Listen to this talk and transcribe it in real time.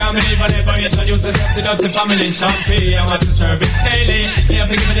Can't believe I never introduced myself to the family champagne. I want to service daily. You have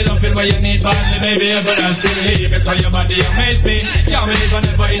to give me the love where you need badly, baby, everlastingly. Because your body amaze me. Can't believe I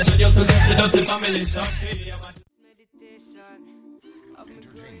never introduced myself to the family champagne.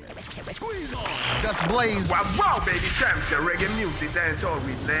 Squeeze on. Just blaze. Wow, wow, baby, Sham said reggae music, dancehall,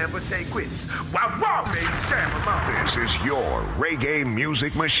 we never say quits. Wow, wow, baby, Sham, I'm out. This is your reggae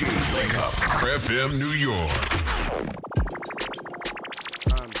music machine. Wake up, FM New York.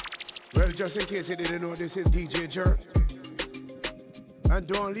 Well, just in case you didn't know, this is DJ Jerk. And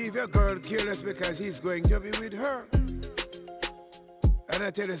don't leave your girl careless because he's going to be with her. And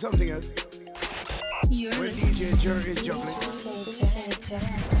I tell you something else. When DJ Jerk is juggling,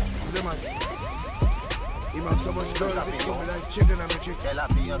 the man, he have so much girls that come like chicken and a chick. I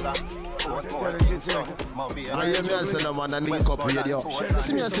hear me say no man a Nicco radio.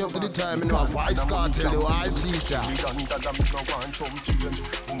 See me say up to the time, you know, a vibes cartel, you all teacher.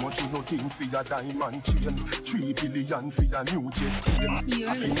 How much you no think for your diamond chain? 3 billion for your new jet plane.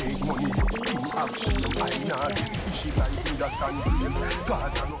 I fi make money but still action. I nah get fishy like with a sand grain.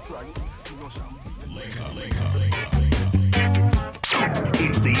 Gaza no fry, no champagne.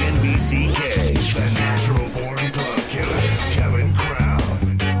 It's the NBCK, the natural born club killer, Kevin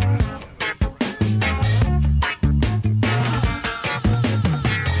Crown.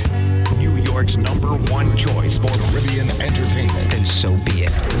 New York's #1 choice for Caribbean entertainment. And so be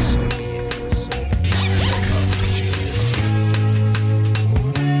it.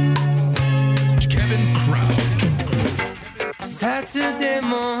 Kevin Crown. Saturday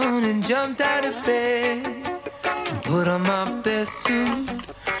morning, jumped out of bed and put on my best suit.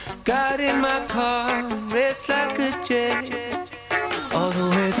 Got in my car and raced like a jet all the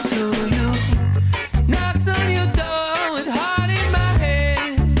way to you. Knocked on your door with heart in my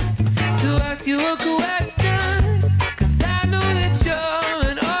hand to ask you a question, 'cause I know that you're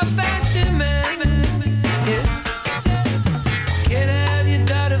an old-fashioned man. Yeah. Can I have your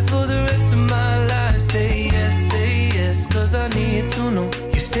daughter for the rest of my life? Say yes, 'cause I need to know.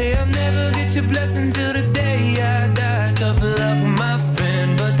 You say I'll never get your blessing till the day I die. Tough luck, my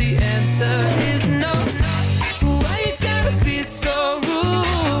friend, but the answer is no. Why you gotta be so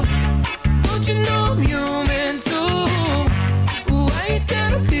rude? Don't you know I'm human too? Why you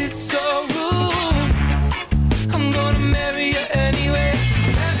gotta be so rude? I'm gonna marry you anyway.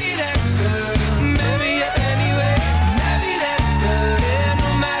 Marry that girl, marry you anyway. Marry that girl, yeah, no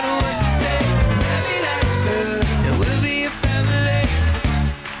matter what you say. Marry that girl, and we'll be a family.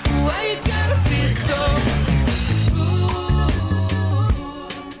 Why you gotta be so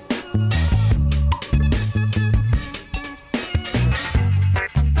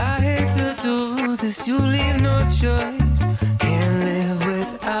I hate to do this, you leave no choice. Can't live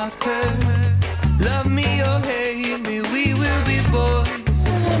without her. Love me or hate me, we will be boys.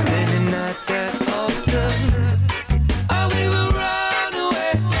 Standing at that altar. Or we will run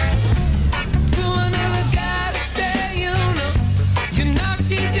away to another guy that say you know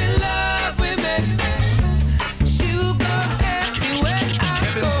she's in love with me. She will go everywhere I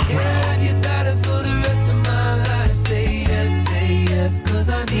go. And you got it for the rest of my life. Say yes, 'cause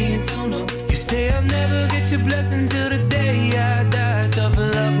I need to know. You say I'll never get your blessing till the day I die. Tough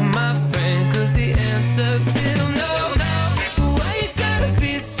luck, my friend, 'cause the answer's still no. Why you gotta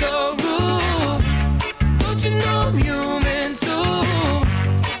be so rude? Don't you know I'm human too?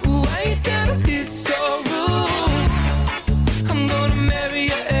 Why you gotta be so rude? I'm gonna marry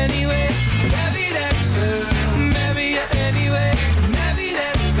you anyway. Marry that girl, marry you anyway. Marry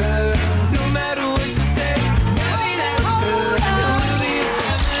that girl, no matter what you say. Marry that girl, and we'll be a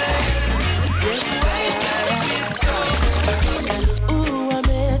family. Why you gotta be so Ooh, I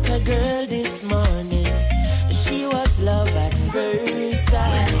met a girl this morning. She was love at first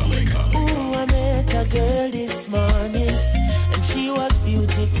sight. Ooh, I met a girl this morning, and she was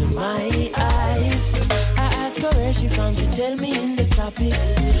beauty to my eyes. I asked her where she from, she tell me in the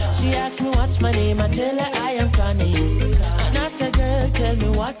topics. She asked me what's my name, I tell her I am Connie. And I said, girl, tell me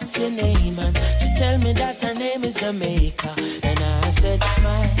what's your name, and she tell me that her name is Jamaica. And I said,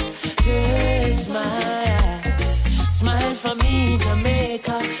 smile, girl, smile. Smile for me,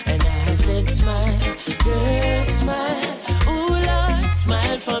 Jamaica. And I said, smile, girl, smile. Ooh, Lord,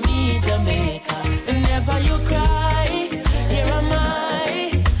 smile for me, Jamaica. And never you cry, here am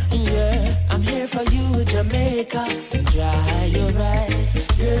I. Yeah, I'm here for you, Jamaica. Dry your eyes,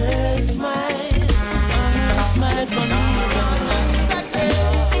 girl, smile. Smile for me, Jamaica.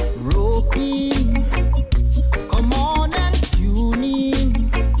 Roping, come on and tune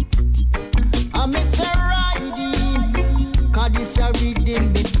in. I miss a riding, 'cause this a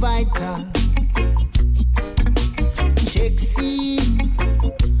rhythm is vital. Check scene,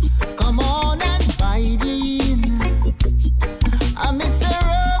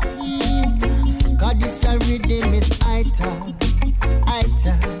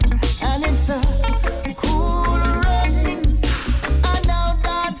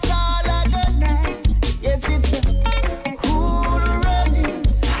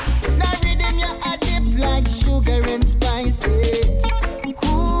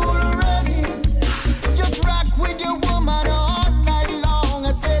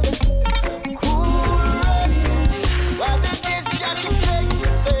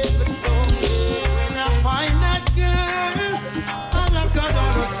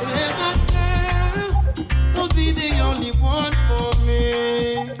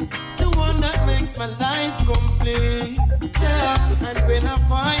 my life complete. Yeah, and when I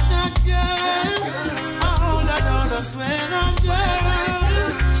find that girl, I hold her down, I swear that girl,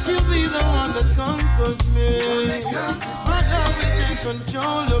 she'll be the one that conquers me. My love will take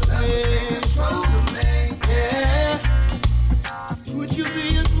control of me. Yeah, would you be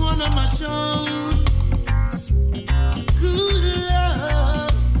at one of my shows? Good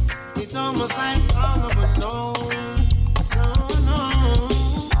love, it's almost like all of a no.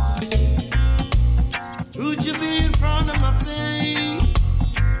 Would you be in front of my face?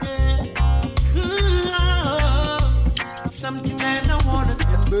 Yeah. Good love, something that I wanna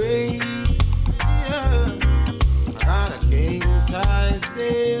embrace. Yeah. I got a king size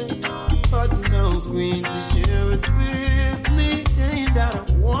bed, but no queen to share it with me. Saying that I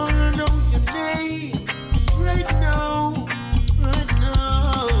wanna know your name right now, right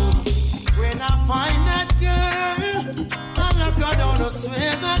now. When I find that girl, I look her down, I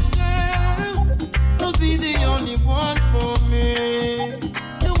swear that girl will be the only one for me,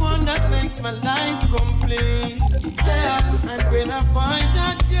 the one that makes my life complete. Yeah, and when I find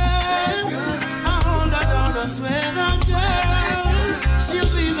that girl, I hold her down, I swear that girl,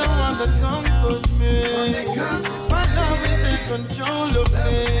 she'll be the one that conquers me. My love will take control of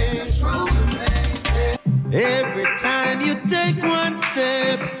me. Every time you take one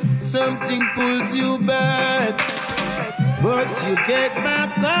step, something pulls you back. But you get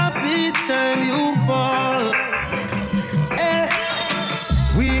back up each time you fall.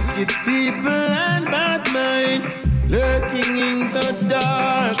 Wicked people and bad mind lurking in the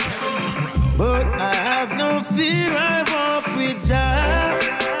dark. But I have no fear, I walk with Jah.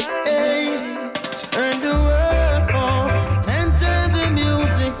 Turn the world off and turn the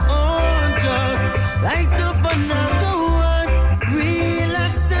music on. Just light up another one.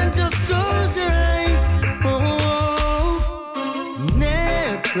 Relax and just close your eyes.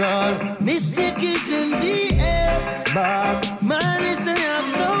 Mystic is in the air, but man is I have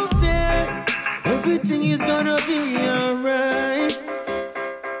no fear. Everything is gonna be alright.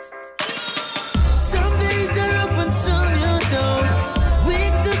 Some days are up and some you're down.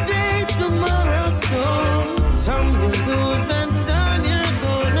 Week today, tomorrow's gone. Some you lose and some you're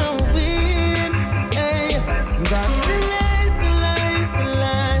gonna win. Hey, that's the life, the life, the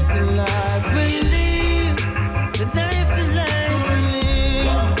life, the life we live. The life, the life we live.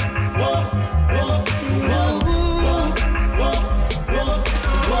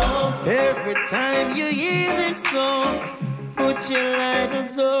 Every time you hear this song, put your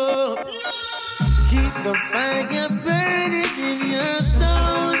lighters up. Keep the fire burning in your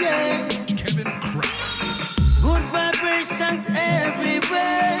soul, yeah. Kevin Crown. Good vibrations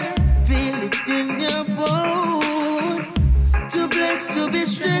everywhere. Feel it in your bones. Too blessed to be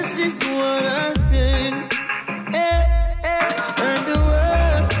stressed is what I sing. Turn the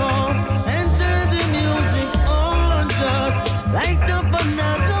world off and turn the music on. Just light up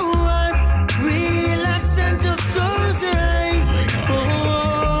another one. Relax and just close your eyes.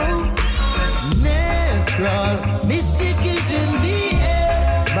 Natural mystic is in the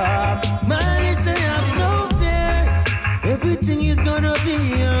air, but man is I have no fear. Everything is gonna be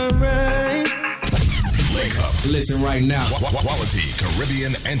alright. Wake up. Listen right now. Quality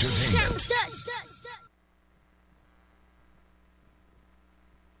Caribbean entertainment.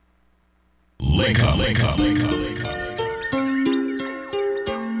 Link up, link up, link up, link up.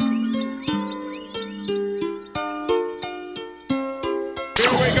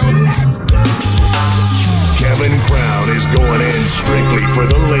 Kevin Crown is going in strictly for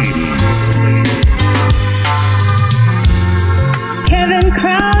the ladies. Kevin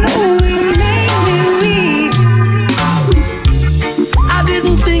Crown, you made me weep. I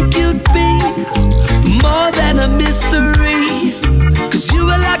didn't think you'd be more than a mystery, 'cause you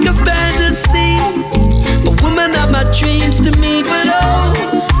were like a fantasy, a woman of my dreams to me. But oh,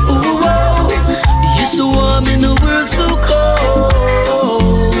 you're so warm in a world so cold.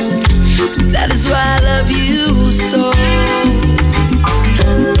 That is why I love you so.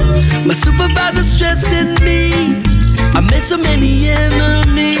 My supervisor's stressing me. I made so many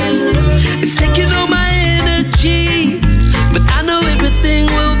enemies. It's taking all my energy, but I know everything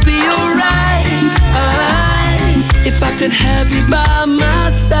will be alright. If I could have you by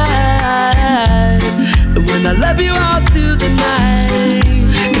my side, and when I love you all through the night,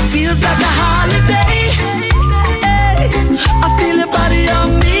 it feels like a holiday. Hey, I feel your body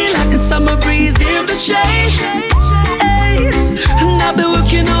on me like a summer breeze in the shade. Hey, and I've been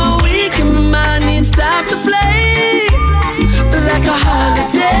working all week and my mind ain't stopped to play. Like a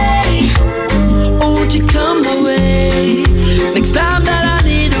holiday, oh, won't you come my way? Next time that I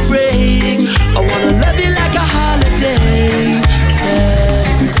need a break, I wanna love you like a holiday. Yeah.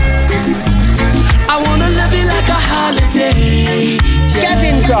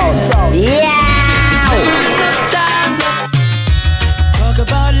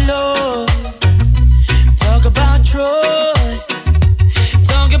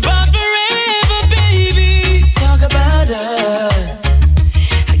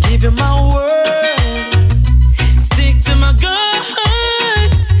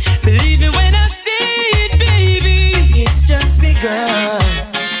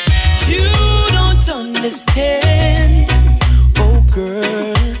 understand, oh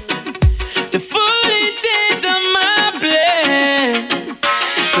girl, the full intent of my plan.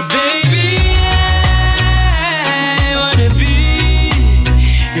 But baby, I wanna be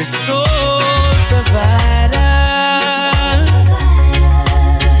your sole provider.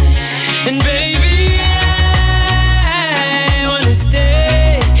 And baby, I wanna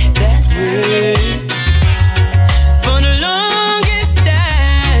stay that way for the longest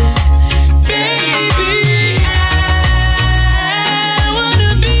time. Baby, I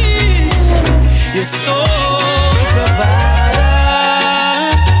wanna be your sole provider.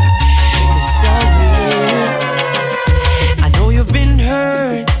 Yes, I will. I know you've been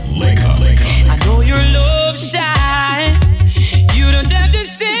hurt. I know you're love shy. You don't have to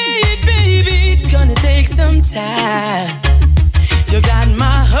say it, baby. It's gonna take some time. You got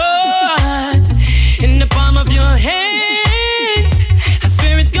my heart in the palm of your hands. I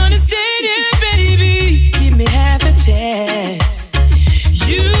swear it's gonna stay there, baby. Give me half a chance.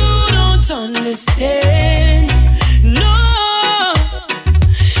 You don't understand, no,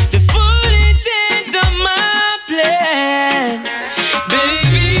 the full intent of my plan.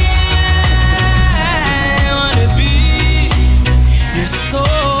 Baby, I wanna be your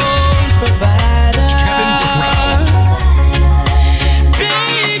sole provider.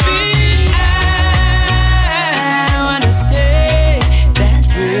 Baby, I wanna stay that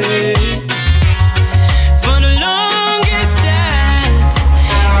way for the longest time.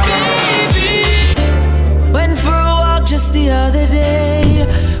 Baby, went for a walk just the other day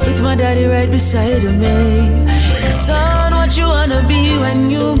with my daddy right beside of me. Son, what you wanna be when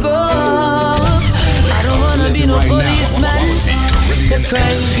you grow up? I don't wanna be no policeman, cause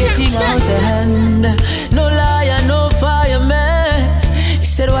crime's getting out of hand. No liar, no fireman. He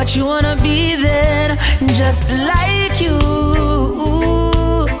said, what you wanna be then? Just like you.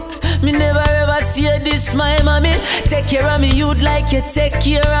 Me never ever see this, my mommy. Take care of me, you'd like you take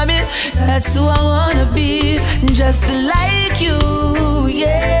care of me. That's who I wanna be, just like you,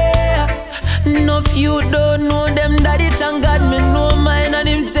 yeah. No, if you don't know them, daddy, thank God me know mine and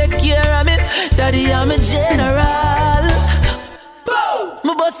him take care of me. Daddy, I'm a general.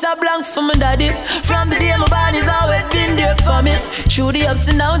 My boss a blank for my daddy. From the day my body's always been there for me. Through the ups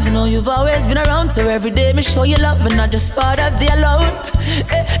and downs, you know you've always been around. So every day me show you love and not just Father's Day alone.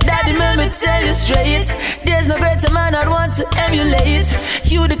 Daddy, let me tell you straight, there's no greater man I'd want to emulate.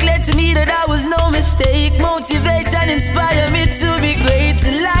 You declared to me that I was no mistake. Motivate and inspire me to be great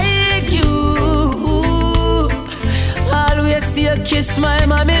like you. Always see you kiss my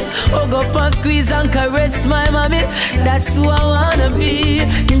mommy, hug up and squeeze and caress my mommy. That's who I wanna be,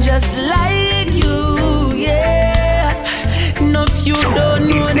 just like you, yeah. No, if you don't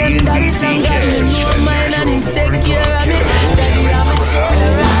know them, daddy, thank God me know mine and him take care of me. Daddy, I'm a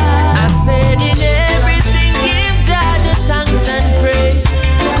general. I said in everything, give God the thanks and praise.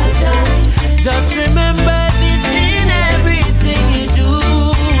 Just remember this in everything you do,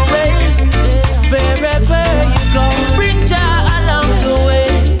 wherever you go, bring joy along the way.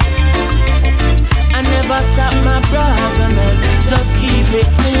 I never stop my problem, man. Just keep it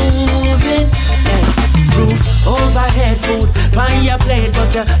moving. Roof overhead, food on your plate,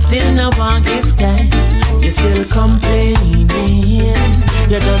 but you still no want give thanks. You're still complaining,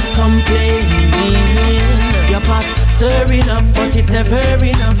 you're just complaining. Your pot stirring up, but it's never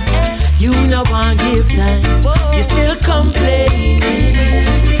enough. You no want give thanks. You're still complaining,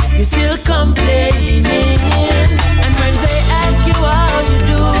 you're still complaining. And when they ask you how you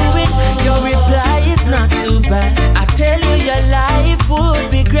doing, your reply is not too bad. I tell you your life would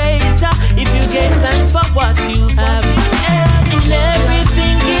be greater if you get thanks for what you have. In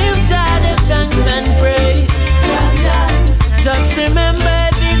everything, give God the thanks and praise. Just remember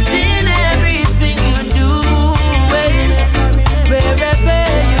this in everything you do. Wherever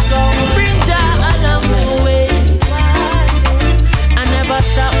you go, bring joy along the way. I never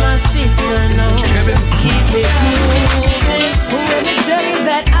stop my sister, no. Keep it moving. Let me tell you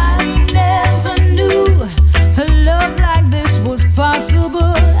that I never knew a love like this was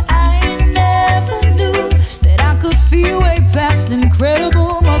possible. I never knew that I could feel way past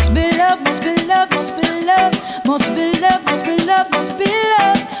incredible. Must be love, must be love, must be love, must be love, must be love, must be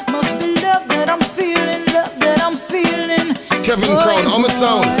love, must be love that I'm feeling, love that I'm feeling. Kevin Crown, I'm a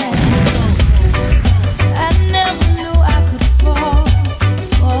sound. I never knew I could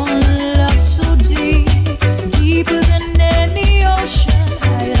fall in love so deep, deeper than any ocean,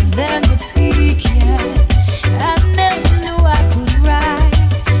 higher than the peak, yeah. I never knew I could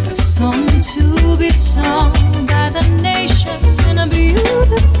write a song to be sung by the nations in a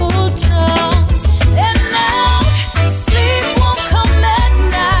beautiful tongue. And now sleep won't come at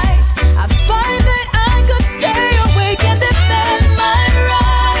night. I find that I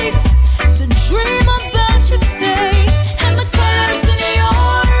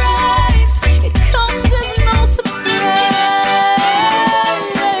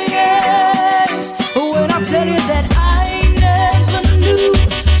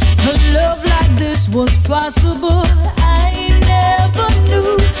was possible. I never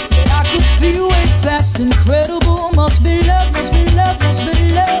knew that I could feel way past incredible. Must be love, must be love, must be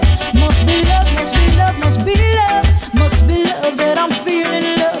love, must be love, must be love, must be love, must be love that I'm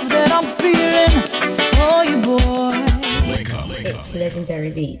feeling, love that I'm feeling for you, boy. Wake up, wake up. It's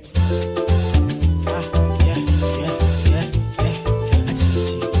Legendary Beats.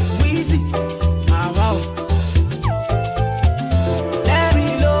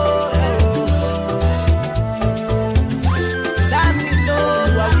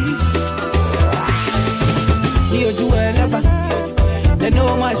 They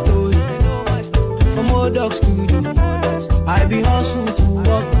know my story. From old dog studio, I be hustle to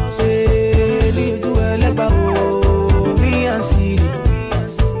walk. Say, do a legba, oh, me and Siri.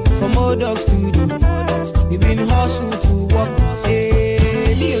 From old dog studio, we been hustle to walk.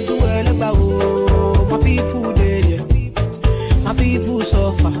 Say, do a legba, oh, my people dead, my people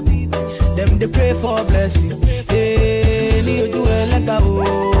suffer. Them they pray for blessing. Hey, do a legba,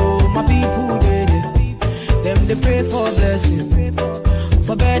 oh, my people dead. Them they pray for blessing,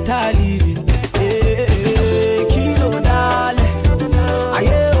 for better living. Hey, kilo dale,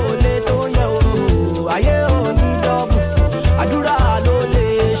 aye ole to ye o, aye oni double. Adura lole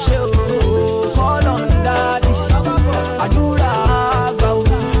she o, call on daddy. Adura go,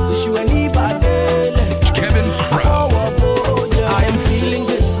 tishu any badele. Kevin Crow. I am feeling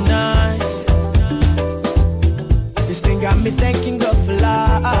good tonight. This thing got me thanking God for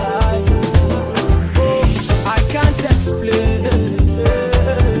life. I can't explain.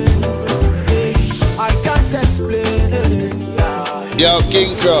 Yo,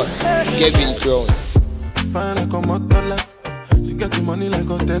 King Crown, Kevin Crown. Fine like a motola. She get the money like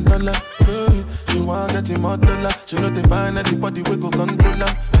a $10. She want get the motola. She know they find at the body we go control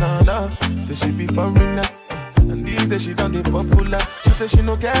her. Nah, say she be foreigner. And these days she done the popular. She say she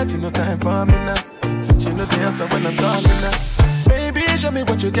no get no time for me now. She know the answer when I'm calling her. Baby, show me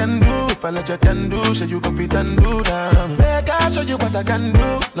what you can do. If I let you can do, show you go fit and do down. Make I show you what I can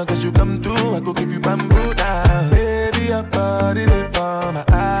do. Long as you come through, I go give you bamboo down. Baby, your body live for my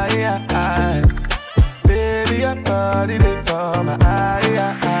eye. Baby, your body live for my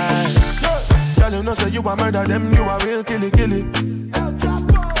eye. Girl, you know say you a murder them, you a real killy.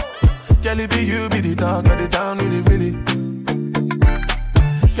 Girl, it be you be the talk of the town, really.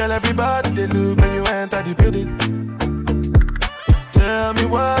 Girl, everybody they look when you enter the building. Tell me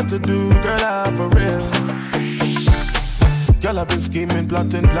what to do, girl, I'm for real. Girl, I've been scheming,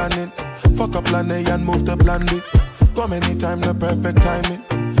 plotting, planning. Fuck up plan A and move to plan B. Come anytime, the perfect timing.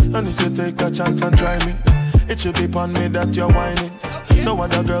 And if you take a chance and try me, it should be upon me that you're whining. No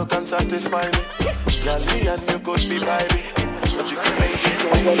other girl can satisfy me. Girl, me and you coach me vibing. But you can make it.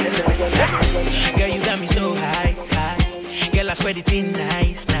 Girl, you got me so high. Girl, I swear it in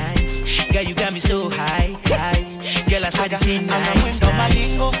nice. Girl, you got me so high. Girl, I swear it in nice.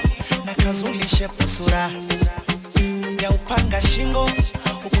 Malingo na kazuli shepu sura ya upanga shingo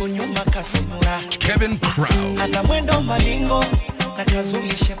uko nyuma kasimura. Kevin Crow. Ana mwendo malingo na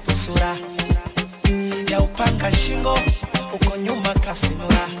kazuli shepu sura ya upanga shingo uko nyuma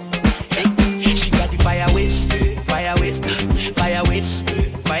kasimura. She got the fire waste.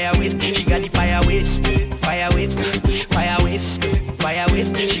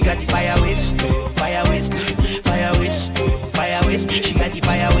 She got the fire waste. She got the fire waste. She got the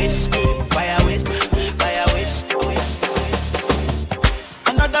fire waste.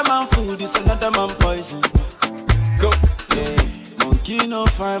 Another man food is another man poison. Go, yeah. Monkey no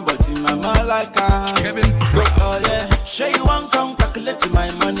fine, but in my mind like Kevin Crow. Oh yeah. Sure you want come calculate my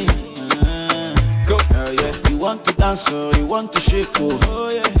money. Go, oh yeah. You want to dance or you want to shake oh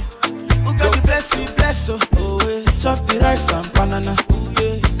yeah. Who got the bless oh yeah. Chop the rice and banana. Oh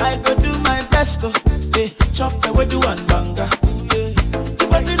yeah. I go do my best oh yeah. Chop the way do one banga. Oh yeah. The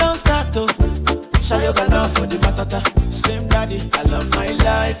party don't start oh. Shall you love for the matata? Slim daddy, I love my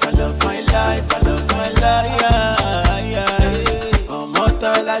life, I love my life, I love my life, yeah. Oh,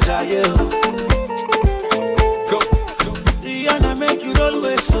 mortal ajaye. Go, Rihanna make you roll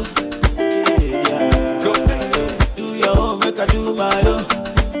with so. Yeah. Go, do your own, make I do my own.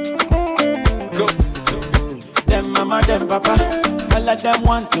 Go, them mama, them papa, all of them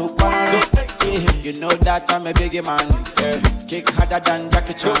want to party. You know that I'm a biggie man. Yeah. Kick harder than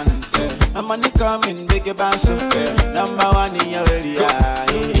Jackie Chan. Yeah. My money coming, biggie band so number one in your area.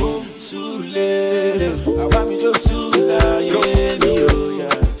 Sule, I want me to Sula, yeah.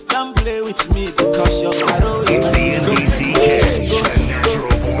 Don't play with me because you're caro. It's the NBCK, the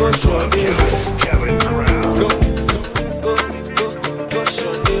Natural Born Club Kevin Crow.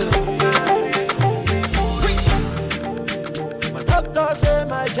 My doctor say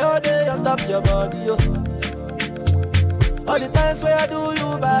my journey on the up your body, yo. All the times where I do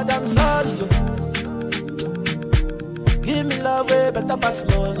you bad, I'm sorry, yo. Give me love way better pass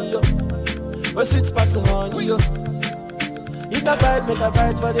money, yo. Where sweet pass honey, yo. If I fight, make a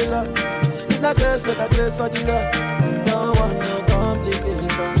fight for the love. If I curse, make a curse for the love. No one, no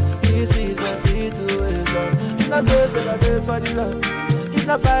complication. This is a situation. If I curse, make a curse for the love. If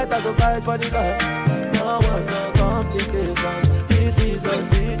I fight, I go fight for the love. No one, no complication. This is a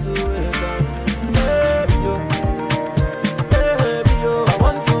situation. Baby, yo. Baby, yo. I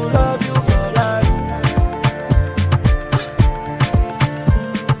want to love you for life.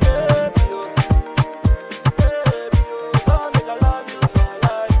 Baby, yo. Baby, yo. Come make I love you for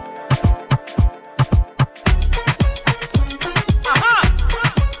life.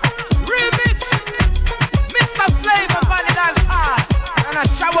 Remix. Mr. Flavor, Valley Dance Hard. And a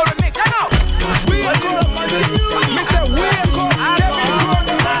shower remix. I know. We are going to continue. Me say we are going to Kevin Crown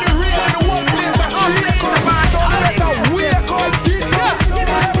and the real and the one place I shake up. So let us wake up.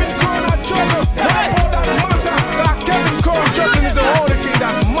 Kevin Crown and juggle. Not all that matter. That Kevin Crown juggling is the only thing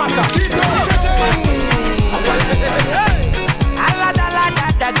that matter. Keep on judging.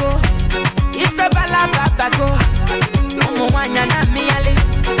 Aladaladago. If a balabago. Omo wanya na miale.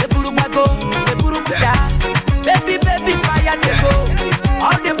 Eburubago. Eburubuda. Baby, baby, fire they go.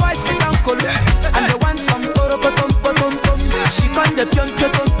 All the boys sit down cool. And they want some porokotom. She con the pion.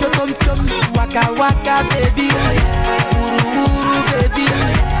 Waka waka baby. Uru baby.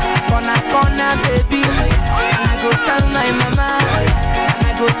 Kona baby. And I go tell my mama. And I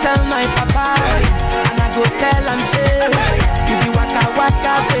go tell my papa. And I go tell them say, you be waka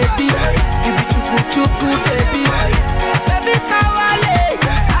waka baby. You be chuku baby. Baby sawale.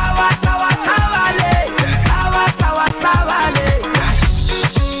 Sawale. Sawale.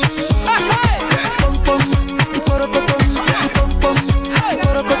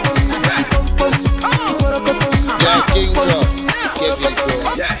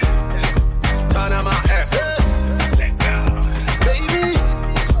 Turn on my efforts, let go, baby.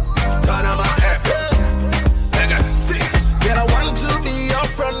 Turn on my efforts, let go. See, said I want to be your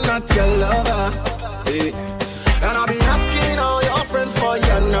friend, not your lover. Hey. And I'll be asking all your friends for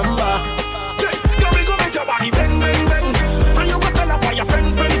your number. Hey, go make your body bang, bang, bang. And you go tell up all your friend.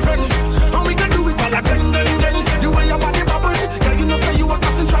 And we can do it all again. The way your body bubble, girl, you know say you are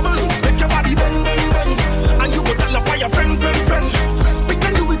causing trouble. Make your body bang, bang, bang. And you go tell up all your friend. We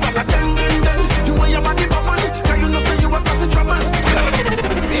can do it all again. The way your body bubble, girl, you know say you are causing trouble.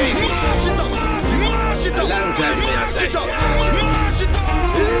 Baby, a long time me I say.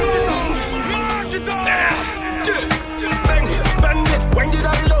 Bend it, when you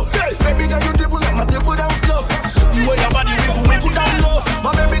down low. Baby girl, you dribble like my dribble down slow. The way your body wiggle down low.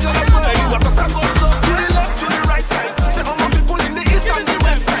 My baby girl, I swear you are the sun go slow. To the left, to the right side. Say all my people in the east and the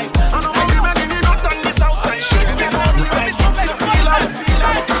west side. And all my women in the north and the south side. Shake your body right, you feel like.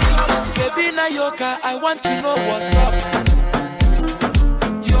 Baby Nayoka, I want to know what's up.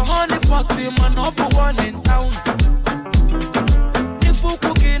 Your honey pot, my number one in town. If you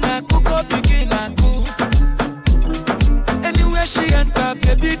cooking, I cook up, begin, I cook. Anywhere she enter,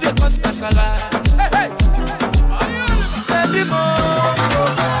 baby, they cause casala. Hey. Baby mo,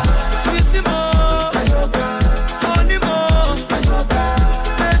 sweetie mo, honey mo,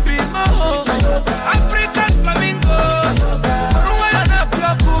 baby mo, African flamingo, Rwanda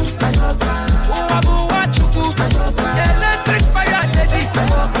Pioku, Uwabu Wachuku, electric fire lady,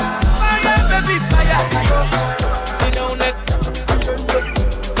 fire baby fire, you know neck,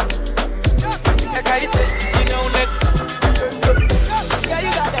 Yeah,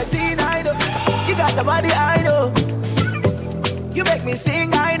 you got that teen, I know. You got the body, I know. You make me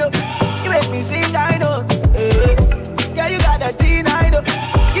sing, I know. You make me sing, I know. Yeah, you got that teen, I know.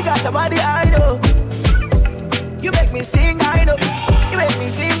 You got the body, I know. You make me sing, I know. You make me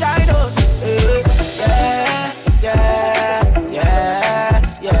sing, I know. Yeah.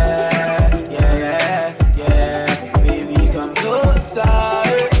 Baby, come closer.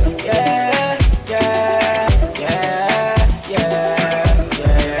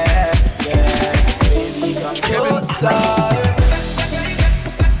 Baby, come closer.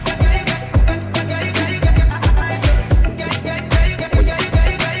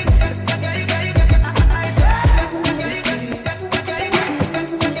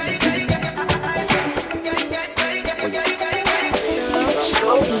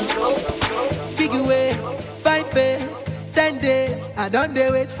 I don't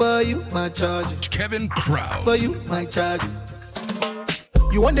dare wait for you, my charge. Kevin Crown. For you, my charge.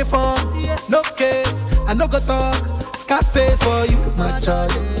 You want the phone? Yes. No case. I no go talk. Scarface for you, my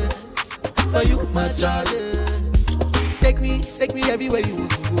charge. For you, my charge. Take me everywhere you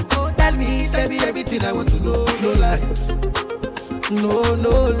want to go. Oh, tell me everything I want to know. No lies, no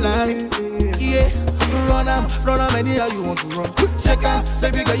lie. Yeah, run am anyhow you want to run. Check out,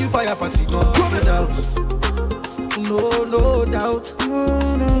 baby girl, you fire pass it, no doubt. No doubt.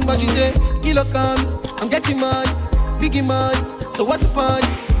 But you say, kilo come, I'm getting money, biggie money. So what's the fun?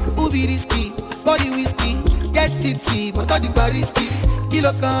 Who be risky? Body whiskey, get tipsy, but all the bar risky.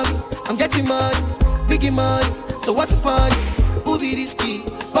 Kilo come, I'm getting money, biggie money. So what's the fun? Who be risky?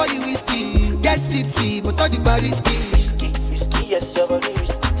 Body whiskey, get tipsy, but all the bar risky. Risky, yes, your body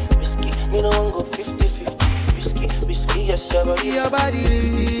risky. Me no one go 50-50. Risky, yes, your body risky.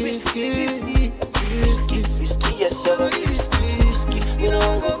 Risky, yes, your body risky. Me no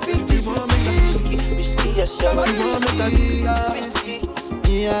one go 50-50. Risky, yes, your body risky.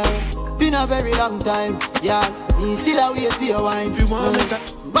 Yeah, been a very long time. Yeah, me still a wait for your wine. If you want me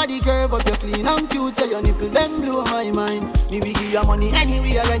body curve up, you clean and cute, so your nipple them blow my mind. Me we give you money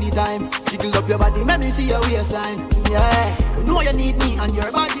anywhere, anytime. Jiggle up your body, let me see your waistline. Yeah, you know you need me and your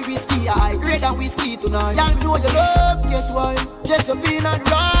body risky. I grade and whiskey tonight. Y'all know you love, guess why? Dress up in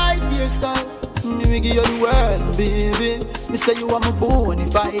and right hairstyle. Me we give you the world, baby. Me say you are my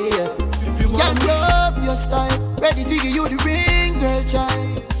bonafide. If you love your style, ready to give you the ring, girl,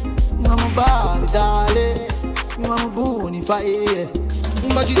 child. You are my Barbie, darling. You are my bonafide.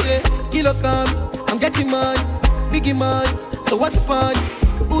 But you say, kilo come, I'm getting money, biggie money. So what's the fun?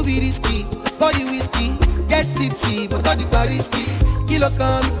 Who be risky? Body whiskey, get tipsy, but all the bar risky. Kilo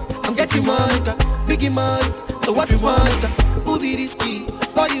come, I'm getting money, biggie money. So what's the fun? Who be risky?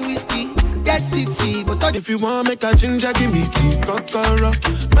 Body whiskey, get tipsy, but all the... If you want make a ginger, give me tea, kokoro.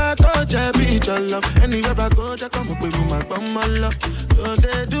 My touch, I be your love. Anywhere I go, just come up with my bum, my love. So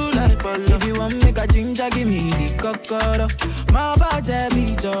they do like ball. If you want make a ginger, give me the kokoro. My body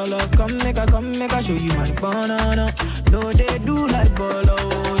be your love. Come make a show you my banana. No, they do like bolo.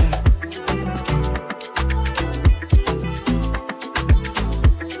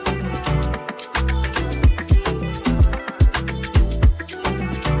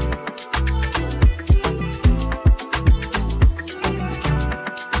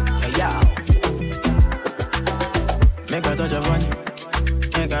 Make a touch upon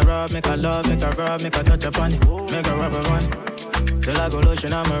it. Make a rub, make a love, make a rub, make a touch upon it. Make a rub upon it. Till I go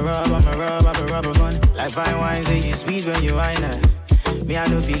lotion, I'm a rub upon it. Like fine wine, say you sweet when you wine it. Me, I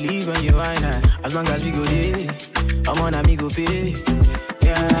know feel leave when you wine it. As long as we go there, I'm on a me go pay.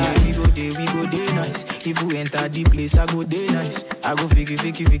 Yeah, we go there nice. If we enter the place, I go there nice. I go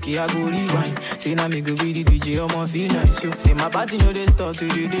fiki, I go rewind. Say now me go be the DJ, I'ma feel nice. Yo. Say my party know they start to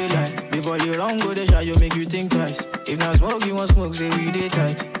the daylight. Before you run, go they shot, you make you think twice. If not smoke, you want smoke, say we day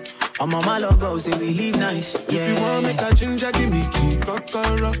tight. I'm on my love go, say we live nice. Yeah. If you want make a ginger, give me tea,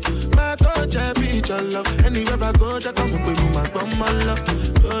 kokoro. My touch, I be your love. Anywhere I go, just come up with my bum, my love.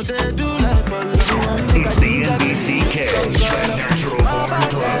 So they do like my love. It's the NBCK, the Natural Born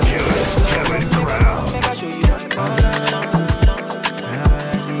Club Killer, Kevin Crown. Make I show you my banana.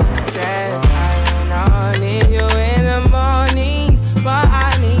 Said I don't need you in the morning, but I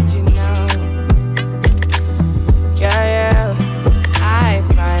need you now. Yeah. I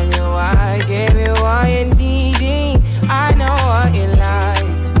find you, I give you all you needing. I know what you like.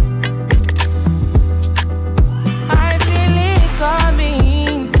 I feel it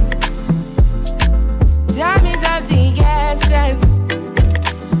coming. Time is of the essence.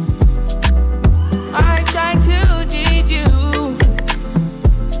 I try to teach you,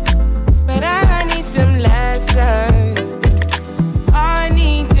 but I need some lessons. I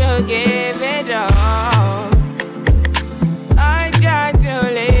need to give it all. I try to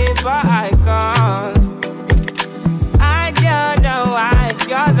live, but I can't. I don't know why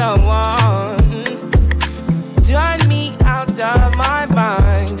you're the one. Turn me out of my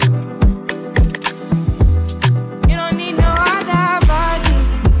mind. You don't need no other body.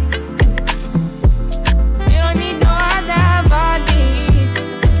 You don't need no other body.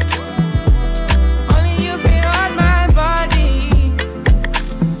 Only you feel on my body.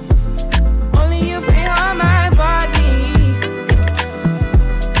 Only you feel on my body.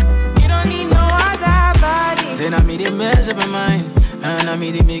 You don't need no other body. Say now me they mess up my mind, and now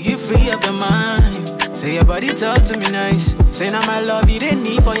me they make you free up your mind. Say your body talk to me nice. Say now my love you didn't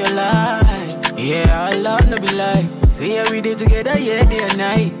need for your life. Yeah, our love no be lie. Say yeah we did together, yeah, day and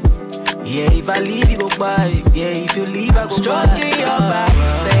night. Yeah, if I leave you go by. Yeah, if you leave I go stroking your body,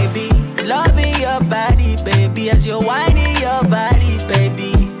 baby. Loving your body, baby. As you're whining your body,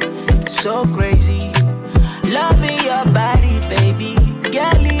 baby. So crazy. Loving your body, baby.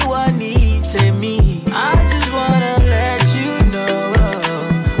 Girl, you want need to me. I just wanna let you know.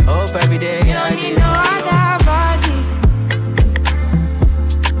 Hope every day You don't need no other body.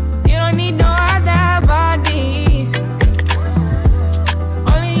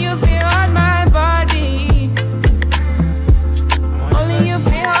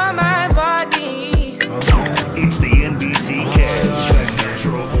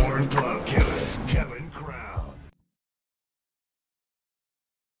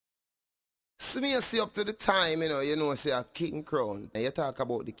 you see up to the time, you know, say a king crown. And you talk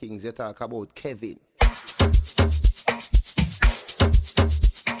about the kings, you talk about Kevin.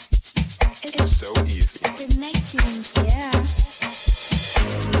 It's so easy. The next yeah.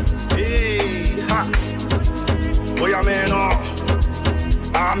 Hey, ha. Boy, I mean,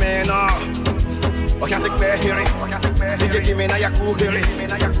 I can't take back hearing. Did you give me a cool hearing?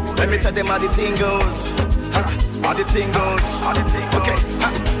 Let me tell them how the thing goes. How the thing goes. Okay,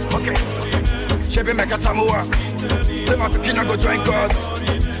 okay. Chevy make a tamua. Say my picking go join God.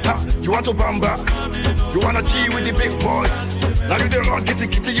 You want to bamba? You wanna G with the big boys? Now you the wrong, kitty,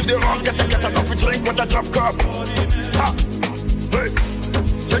 you the wrong, get enough to drink with a drop cup. Hey,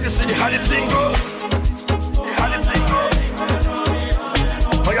 can you see how the thing goes? How the thing goes?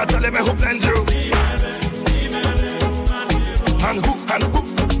 Oh, you're telling me who blend you? And who?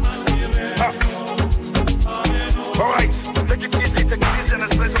 Alright, take it easy, and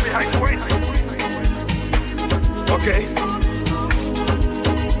let's play some behind points. Okay.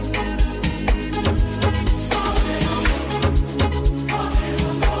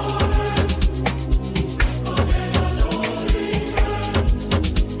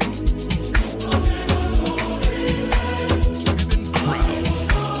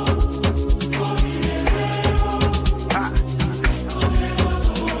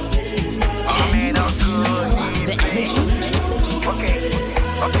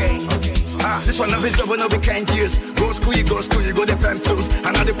 This one of his over no we can't use. Go school, you go the fam tools.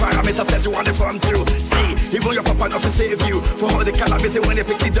 And all the parameters set you on the farm too. See, even your papa not to save you. For all the calamity when they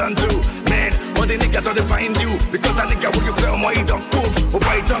pick it done do. Man, all the niggas don't find you. Because that nigga when you play on my don't move. Oh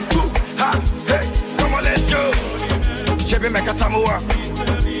boy, don't move. Ha, hey, come on, let's go. Chevy make a tamua.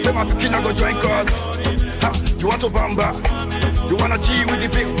 Say my picking go join God. Ha, you want to bamba? You wanna G with the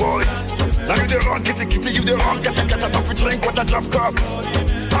big boys? Now you the wrong, kitty, you the wrong, get enough to drink with a drop cup.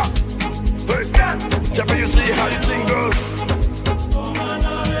 Ha. Hey, Jeffy, you see how the thing goes.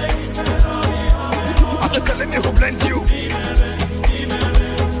 I said, telling me who blend you.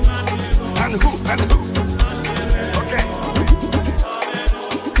 And who? Okay.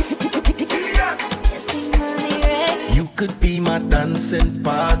 You could be my dancing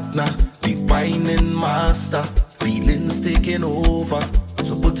partner, the whining master, feelings taking over.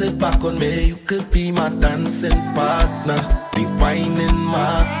 So put it back on me. You could be my dancing partner, the whining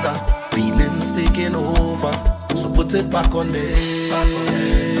master. Feelings taking over, so put it back on me. Back on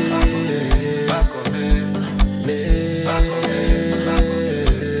me, back on me, back on me,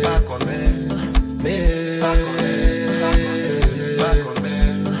 back on me, back on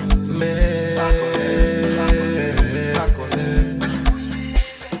me, back on me.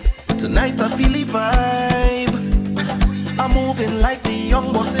 Tonight I feel the vibe. I'm moving like the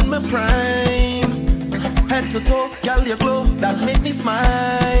young boss in my prime. Head to toe, girl, your glow that make me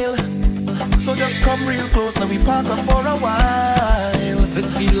smile. So just come real close, now we park up for a while. It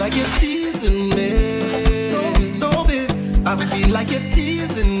feel like you're teasing me. No, babe, I feel like you're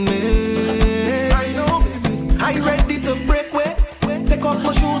teasing me. I know, baby, I ready to break way. Take off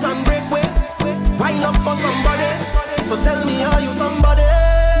my shoes and break way. Wind up for somebody, so tell me are you somebody?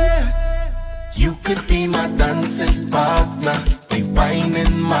 You could be my dancing partner, the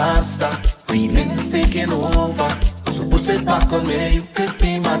whining master, feelings taking over. So push it back on me. You could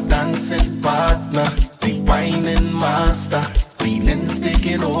be my dancing partner, the whining master, feelings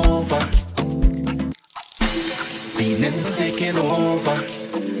taking over. Feelings taking over.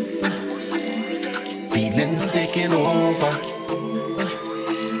 Feelings taking over.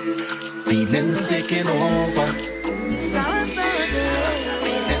 Feelings taking over.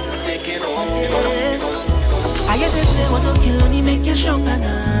 Feelings taking over. I get to say what don't kill only make you stronger,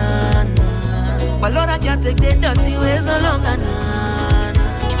 nah. But Lord, I can't take the dirty ways no longer, nah.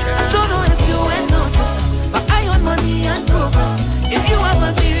 I don't know if you ain't noticed, but I own money and progress. If you have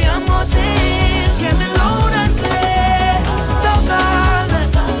ulterior motive, get me loud and clear. Don't call me.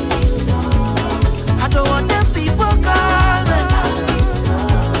 I don't want them people call me.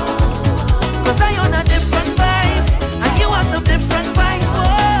 Cause I own a different vibes, and you have some different vibes. Oh,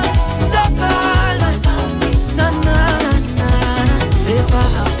 don't call me. No, no, no. Say if I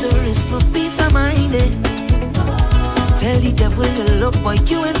have to risk my peace of mind, tell the devil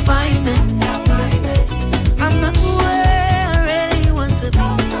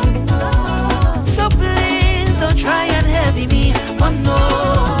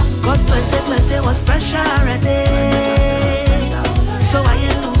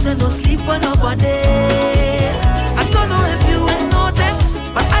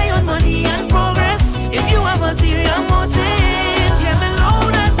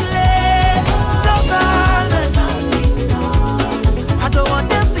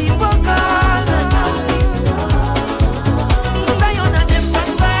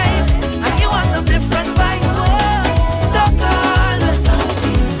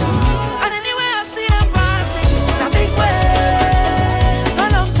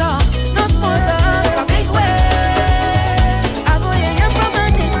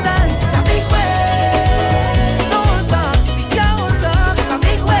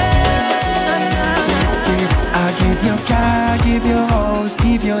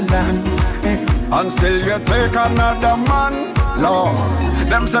and still you take another man. Lord,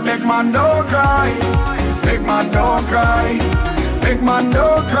 them say big man don't cry, big man don't cry, big man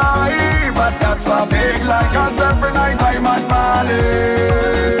don't cry, but that's a big lie, cause every night I'm at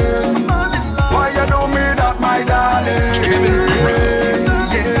Marlin. Why you do me that, my darling?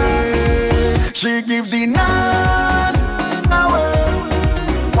 Yeah. She give the none away.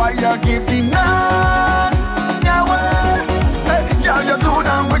 Why you give the none away? Hey, girl, you're so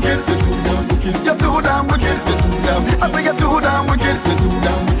damn wicked. You're so damn wicked. I say you're so damn wicked.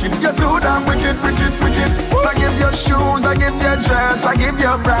 You're so damn wicked, wicked, wicked. I give you shoes, I give you dress, I give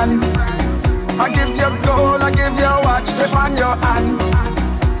you brand, I give you gold, I give you watch, slip on your hand.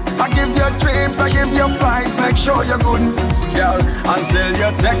 I give you trips, I give you flights, make sure you're good, girl. And still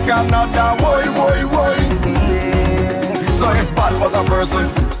you take another boy. So if bad was a person,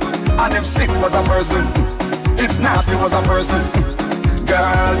 and if sick was a person, if nasty was a person,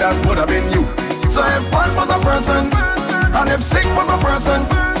 girl, that would have been you. So if bad was a person, and if sick was a person,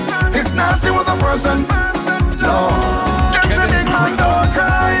 if nasty was a person, no. Them say big man don't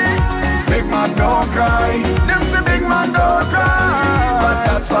cry, big man don't cry. Them say big man don't cry, but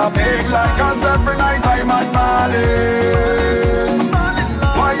that's a big lie, cause every night I'm at Marlin.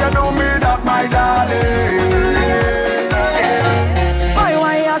 Why you do me that, my darling?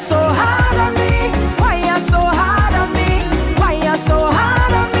 Why you so hard on me? Why you so hard on me? Why you so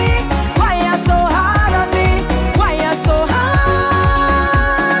hard on me? Why you so hard on me? Why you so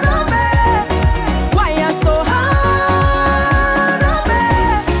hard on me? Why you so hard on me?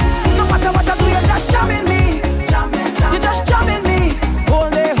 No matter what I do, you're just jamming me. You're just jamming me. Whole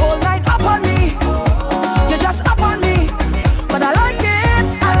day, whole night up on me. You're just up on me. But I like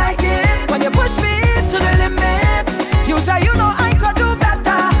it when you push me to the limit. You say you know I could do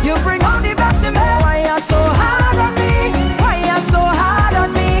better. You bring out the best in me. Why you so hard on me? Why you so hard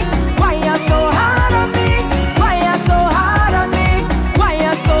on me? Why you so hard on me? Why you so hard on me? Why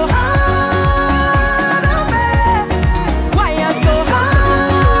you so hard on me? Why you so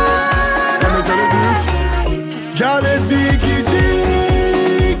hard? Let me tell you this. Girl, it's the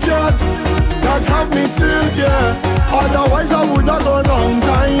kitty cat that have me still, yeah. Otherwise I would have gone long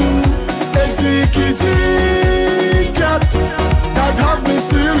time. It's the kitty cat that have me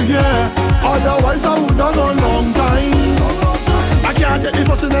still, yeah. Otherwise I would have gone long time. I can't take the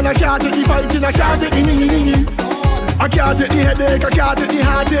fussing and I can't take the fighting, I can't take the ningy. I can't take the headache, I can't take the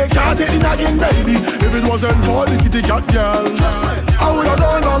heartache, can't take the nagging, baby. If it wasn't for the kitty cat girl, I would have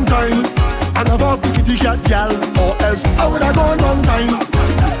gone long time. And above the kitty cat girl, or else I would have gone long time.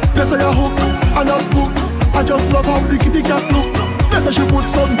 They say I hook and not hook. I just love how the kitty cat look. They say she put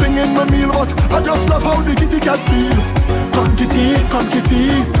something in my meal, but I just love how the kitty cat feel. Come kitty, come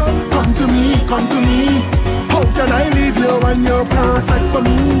kitty, come to me, come to me. How can I leave you when you're perfect for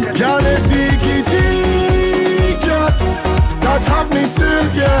me? Girl, it's the kitty cat that have me still,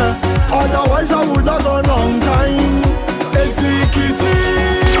 yeah. Otherwise I would have gone long time. It's the kitty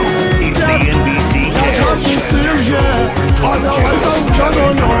cat that have me still, yeah. Otherwise I would have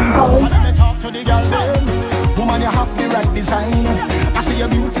gone long time. Let me talk to the girl saying, woman, you have the right design. I see your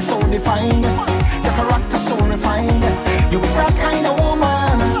beauty so defined, your character so refined. You is that kind of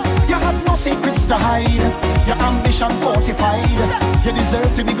woman. You have no secrets to hide, your ambition fortified. You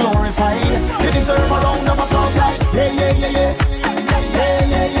deserve to be glorified. You deserve a round of applause like yeah, yeah, yeah, yeah. Yeah,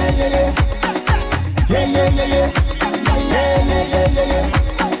 yeah, yeah, yeah, yeah. Yeah, yeah, yeah, yeah. Yeah, yeah, yeah, yeah,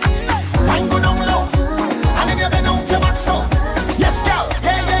 yeah. Wine go down low, and if you bend out your back so. Yes, girl.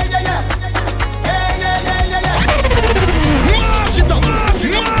 Yeah, yeah, yeah, yeah. Mash it up,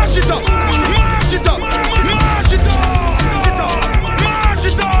 mash it up, mash it up, mash it up, mash it up.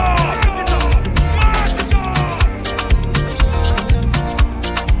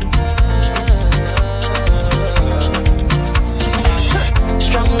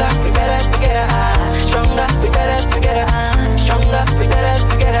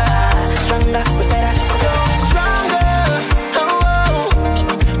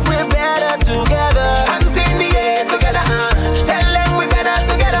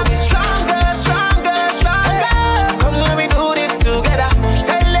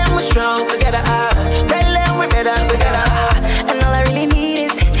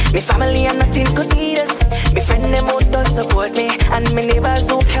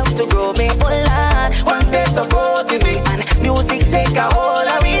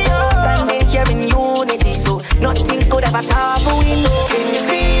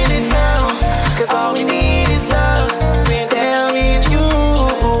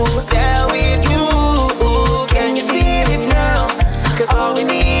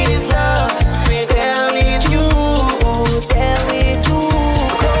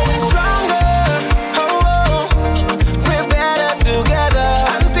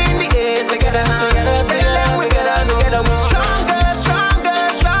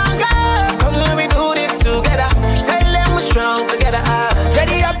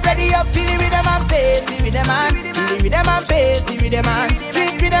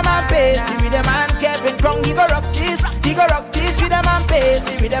 bass,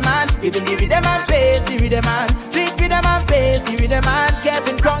 the rhythm man. Give him the rhythm and bass, the rhythm man. Sweet rhythm and bass, the rhythm man.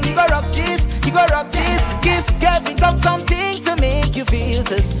 Kevin Crown, he go rock this, he go rock this. Give Kevin Crown something to make you feel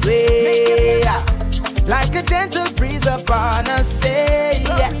to sway. Like a gentle breeze upon a say,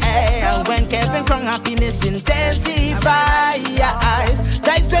 yeah. When Kevin Crown happiness intensifies,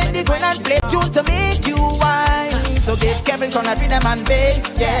 that's when they go and play tune to make you wine. So give Kevin Crown a rhythm and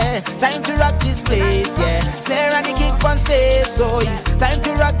bass, yeah. Time to rock this place, yeah. Snare and the kick on stage, so it's time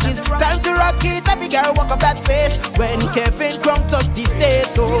to rock this, time to rock it. Every girl walk up that place when Kevin Crown touch the stage,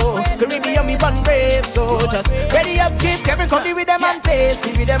 so Caribbean me one brave, so just ready up, give Kevin Crown the rhythm and bass,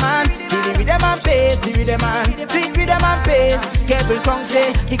 the rhythm and the rhythm and bass, the rhythm and sweet rhythm and bass. Kevin Crown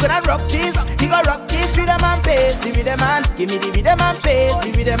say he gonna rock this, he gonna rock this rhythm and bass, the rhythm and give me the rhythm and bass,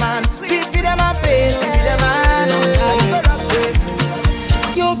 the rhythm and sweet rhythm and bass, the rhythm and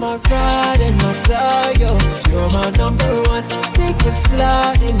you're my ride and my tire. You're my number one. They can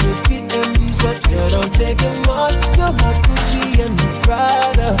slide in your DMs, but you don't take them on. You're my Gucci and my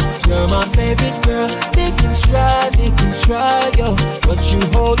Prada. You're my favorite girl. They can try, yo, but you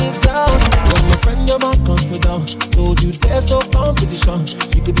hold it down. You're my friend, you're my confidant. Told you there's no competition.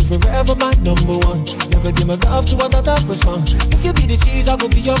 You could be forever my number one. Never give my love to another person. If you be the cheese, I will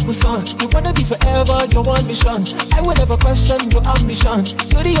be your croissant. You wanna be forever, your one mission. I will never question your ambition.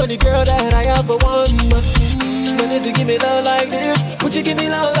 You're the only girl that I ever want. But if you give me love like this, would you give me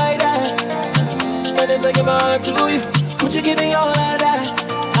love like that? And if I give my heart to you, would you give me all of that?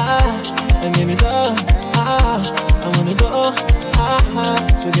 And give me love, I wanna go,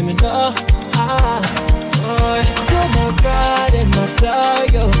 so give me love, you're my pride and my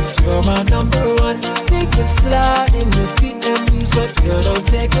tire. You're my number one. They can slide in your DMs, but you don't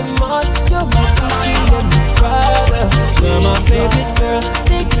take them on. You're my Gucci and my Prada. You're my favorite girl.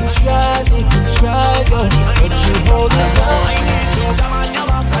 They can try, yo, but you hold it down. I need you, jam on your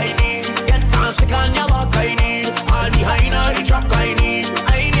back, I need. Get sick on your back, I need. All behind all the truck, I need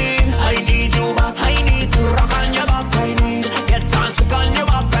you back. I need to rock on your back, I need. Get sick on your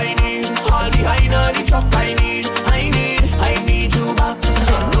back, I need. All behind all the truck, I need you back.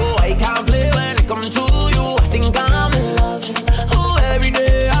 No, I can't play when it comes to you. I think I'm in love. Oh, every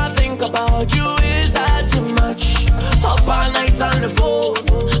day I think about you. Is that too much? Up all night on the phone.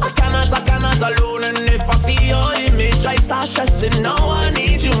 I cannot alone. And if I see your image, I start stressing. Now I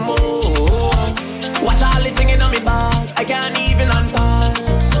need you more. Watch all the thing on me back. I can't even unpack.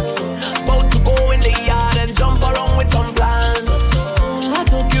 About to go in the yard and jump around with some plans. I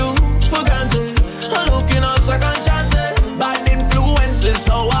took you for granted. I'm looking on second chances. Bad influences,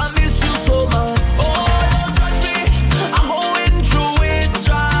 so I miss you so much. Oh, don't touch me. I'm going through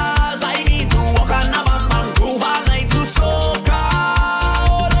withdrawals. I need to walk on a bam bam groove all night to soca.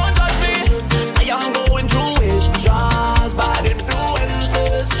 Oh, don't touch me. I am going through withdrawals. Bad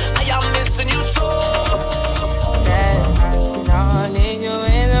influences. I am missing you so. I need you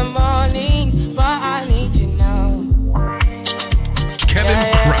in the morning, but I need you now. Kevin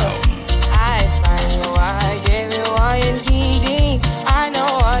Crown. I find you, I give you all you need. I know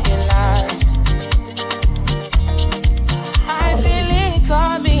what you like. I feel it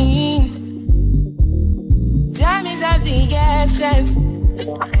coming. Time is of the essence.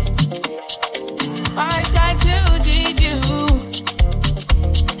 I try to teach you,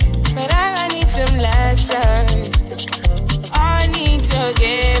 but I need some lessons. I need to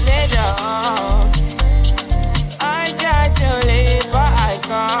give it all. I try to live, but I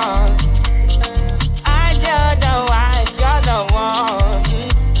can't. I don't know why you're the one.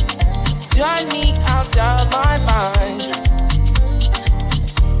 Turn me out of my mind.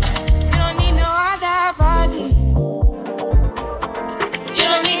 You don't need no other body. You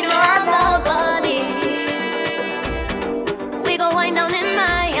don't need no other body. We go wind down in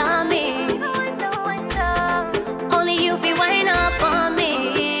Miami. Only you feel wind up on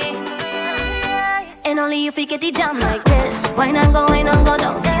me. And only you feel get the jam like this. Why not go, why not go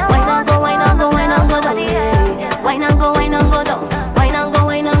down? Why not go, why not go, why not go down? Why not go, why not go down? Why not go,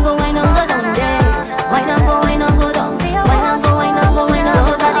 why not go, why not go down? Why not go, why not go down? Why not go, why not go, why not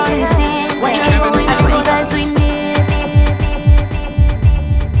go down? Why not go, why not go down? We need.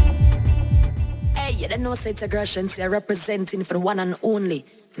 Hey, you don't know it's aggression. Say representing for the one and only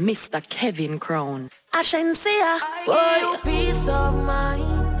Mr. Kevin Crown. I shouldn't see ya. Boy, peace of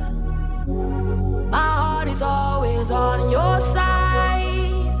mind. My heart is always on your side.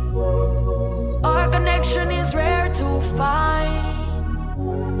 Our connection is rare to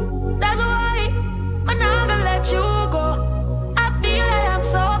find. That's why I'm not gonna let you go. I feel like I'm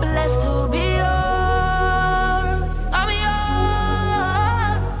so blessed to be yours. I'm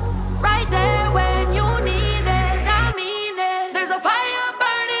yours. Right there when you need it. I mean it. There's a fire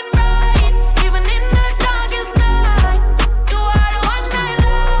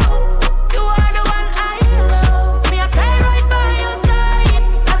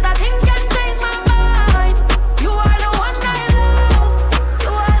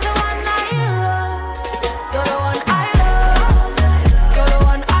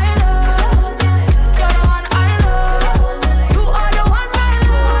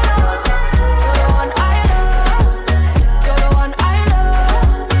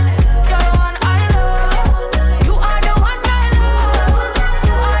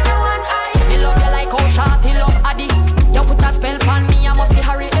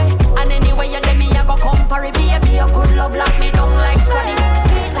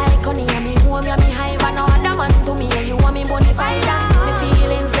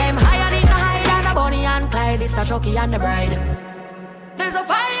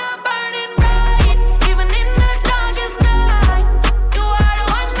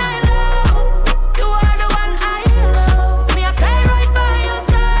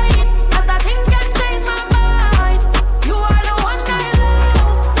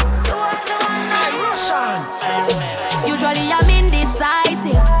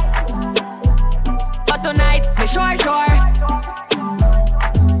sure.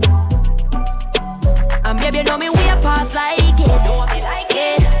 And baby, you know me way past like it. Know me like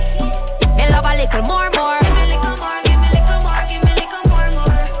it. Me love a little more. Give me little more.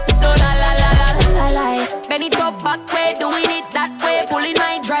 No la. Bend it up back way, doing it that way. Pulling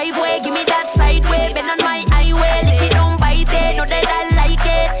my driveway, give me that side way. Bend on my highway, lick it, don't bite it. Know that I like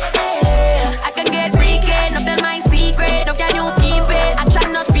it. Yeah. I can get freaky, no tell my secret. No can you keep it?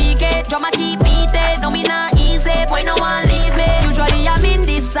 Action not speak it. Drama keep beating. No me not easy, boy no one leave me. Usually I'm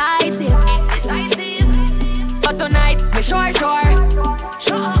indecisive. But tonight, me sure.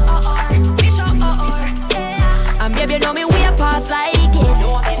 And baby, you know me way past like it.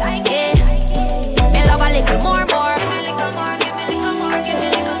 Know me like it. Me love a little more. Give me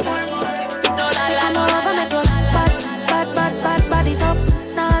little more. No la. No love a make you bad it up.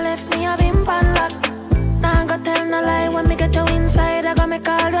 Now left me a bim pan lock. Now go tell no lie when me get you inside. I got me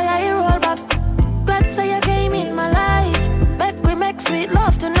call you, yeah, you roll back. Glad say you came in my life. Bet we make sweet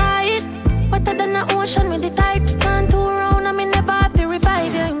love tonight. Wetter than the ocean with the tide. Can't turn around, I'm in the bar to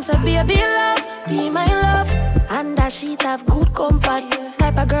revive you. Him say baby love, be my love. And that she'd have good comfort.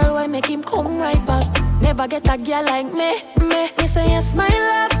 Type of girl why make him come right back. Never get a girl like me. Me say yes my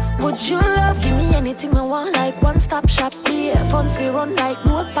love. Would you love? Give me anything I want like one stop shop. Yeah, funds we run like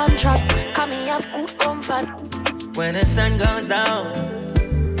boat pan track. Come me have good comfort. When the sun goes down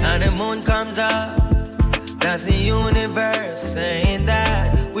and the moon comes up, that's the universe saying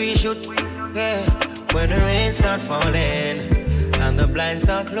that we should, yeah. When the rain start falling and the blinds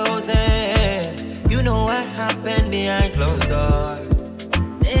start closing, you know what happened behind closed doors.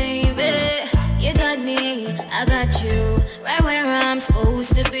 Baby, you got me, I got you, right where I'm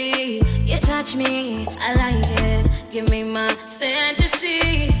supposed to be. You touch me, I like it, give me my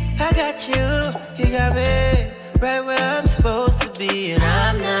fantasy. I got you, you got me, right where I'm supposed to be. And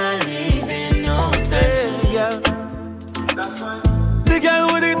I'm not leaving no time soon. Yeah, that's fine. The girl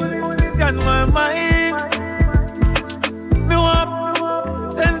with it got my mind. Me want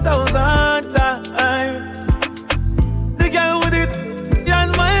 10,000 times. The girl with it got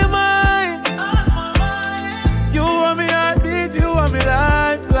my mind. You want me heartbeat, you want me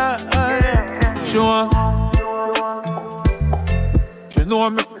lifeline. Sure. You know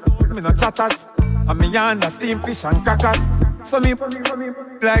me no chatters. And me yonder steam fish and crackers. So me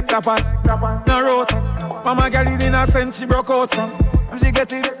like tapas. No road. Mama girl it in a sense she broke out from. And she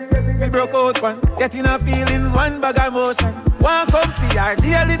get it, we broke out one. Getting her feelings, one bag of emotion. One come for your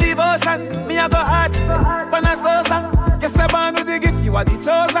daily devotion. Me a go hard, when I slow song. Guess I born with the gift, you are the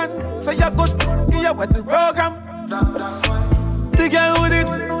chosen. So you're good, you with the program. That's why. The girl with it,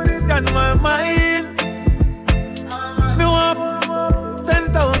 got my mind. Me want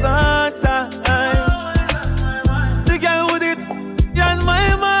 10,000 times. The girl with it, got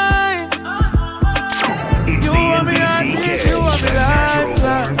my mind. It's you the want me NBCK, you want me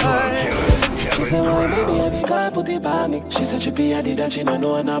She said, why me baby can't put it by me? She said she be a that she don't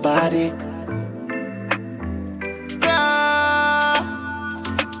know nobody.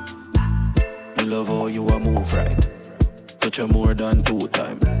 Me love how you a move right. Touch you more than 2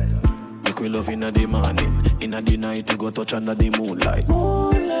 times. Make we love inna the morning, inna the night you go touch under the moonlight.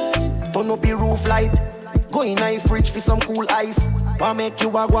 Turn up the roof light. Go in a fridge for some cool ice. Why make you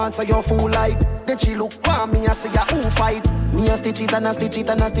a go on so you full light? Then she look for me and say ya who fight. Me a stitch it and a stitch it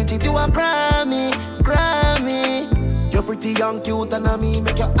and a stitch it. You a Grammy. You're pretty young, cute and a me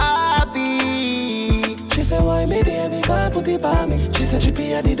make you happy. She said, why me baby can't put it by me? She said she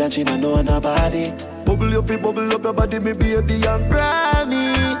be a that she don't know nobody. Bubble up your body, me baby and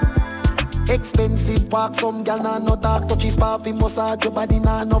Grammy. Expensive park, some gal nah no talk. Touchy spark, fi massage your body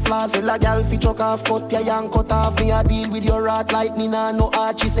nah no flaws. Tell a gal fi chuck off, cut your young cut off. Me a deal with your rat like me nah no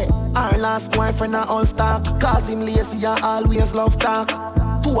art. She say, our last boyfriend a all stock. Cause him lazy and always love talk.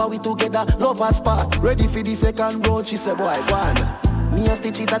 2 are we together, lovers part. Ready for the second round, she say, boy, go on. Me a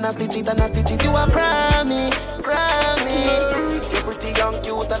stitch it and a stitch it and a stitch it. You a Grammy. You're pretty young,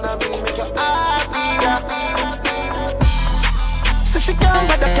 cute and a me make you happy. So she can't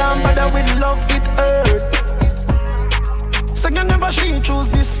bother with love it hurt. So you never she choose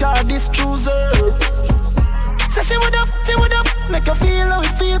this guy, this choose her. So she would have make you feel how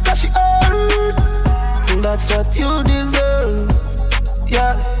it feel cause she hurt. That's what you deserve.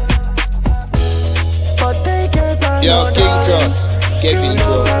 Yeah. But take your time. Yo, King Crow, Kevin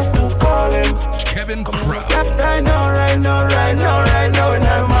Crow. Have to call him. Kevin Crow. Right now in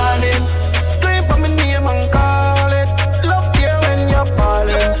the morning. Scream for my name and call it. Love here when you're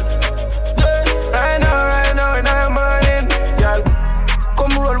falling. Right now in the morning. Girl,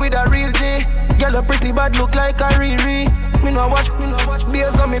 come roll with a real G. Girl, girl a pretty bad, look like a Riri. Me no watch,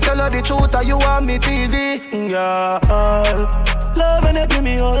 beer, so me tell her the truth, or you want me TV. Yeah, love and you give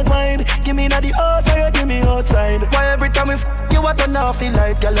me all mine. Give me not the house, or you give me outside. Why every time we you want to now feel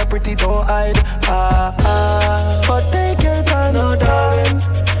like girl a pretty, don't hide. But take your time, no darling.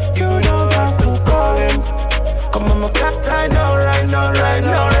 You don't have to call him. Come on, my clock right now, right now, right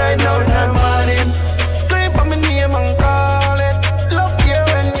now, right now, in the morning. Scream for me name and call it. Love you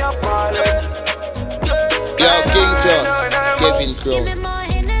when you're falling. Yo, King Crow, Kevin Crow. Give me more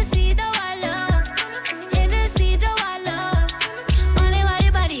Hennessy, though I love. Hennessy, though I love. Only why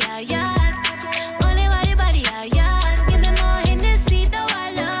the body I yard. Only why the body I yard. Give me more Hennessy, though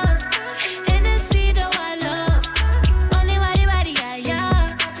I love. Hennessy, though I love. Only why the body I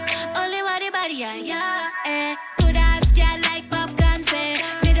yard. Only why the body I yard. Good ass girl like popcorn say.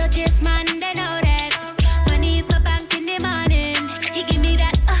 Me don't chase man, they know that. Money hit my bank in the morning. He give me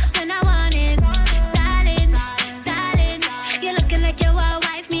that when I want it. Darling, darling, you're looking like you will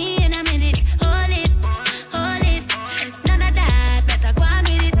wife me in a minute. Hold it, none of that, better go on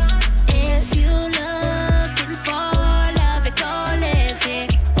with it. If you looking for love, it all live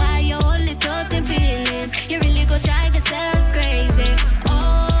it. Why you only talking feelings? You really go drive yourself crazy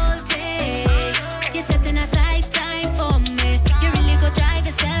all day. You're setting aside time for me. You really go drive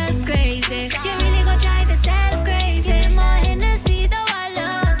yourself crazy. You really go drive yourself crazy. Give me more Hennessy, though I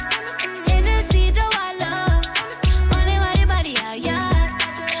love. Hennessy, though I love. Only why the body I yard.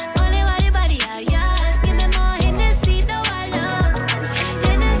 Only why the body I yard. Give me more Hennessy, though I love.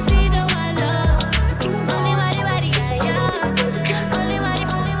 Hennessy, though I love. Only why the body I yard. Only why the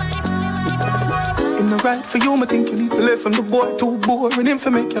In the right for you, I think you need to live from the boy too boring. Him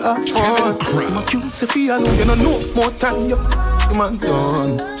for make you have fun. My cute Sophia, you don't know more time. You man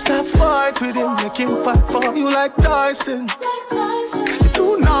done. Stop fight with him, make him fight for you like Tyson. You're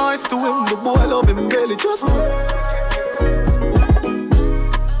too nice to him, the boy love him barely. Just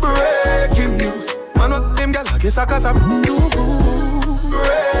breaking news. Man, what them gal, I guess I cause I'm too good.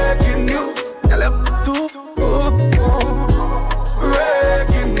 Breaking news. Gal, I'm too good.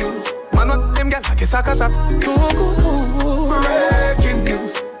 Breaking news. Man, what them gal, I guess I cause I'm too good. Breaking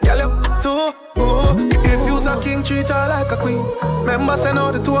news. Gal, I'm too good. If you's a king, treat her like a queen. Remember, say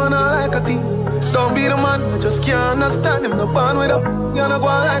no, the two are not like a team. Don't be the man, I just can't understand him. No bond with up, you're not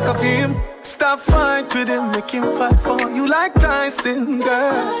going like a film. Stop fight with him, make him fight for you like Tyson,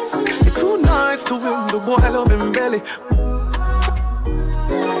 girl. You're too nice to him, the boy love him belly.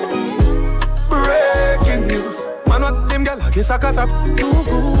 Breaking news. Man, what them gal, I guess I cause I'm too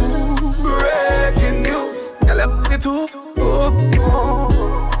good. Breaking news. Gal, I'm too good.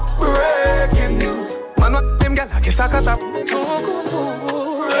 Breaking news. Man, what them gal, I guess I cause I'm too good.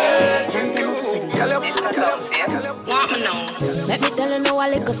 Breaking news. Want me now? Let me tell you now a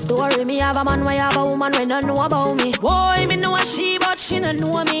little story. Me have a man, why have a woman when don't know about me. Boy, me know a she, but she don't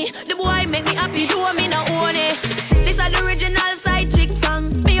know me. The boy make me happy, do me not own it. This is the original side chick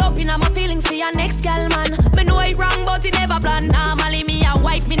song. Me open up my feelings for your next gal, man. Me know it wrong, but it never plan. Normally me a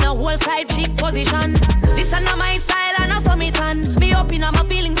wife, me no whole side chick position. This is not my style and I saw me tan. Me open up my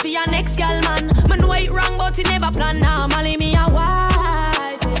feelings for your next gal, man. Me know it wrong, but it never plan. Normally me a wife.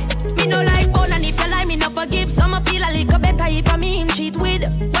 Me no like bone, and if you lie, me no forgive. Some feel a little better if I mean cheat with.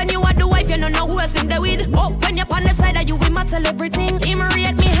 When you are the wife, you don't know who else in there with. Oh, when you're on the side of you, we matter everything. Him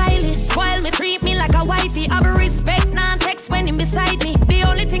rate me highly, spoil me, treat me like a wifey. Have respect, nah text when him beside me. The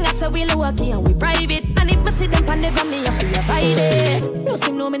only thing I say we low key and we private. And if me see them pan the me have to abide it. No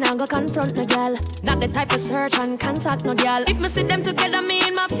seem no me nah go confront no girl. Not the type of search and contact no girl. If me see them together, me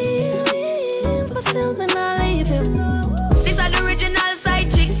in my feelings, but still me nah leave him. This is the original side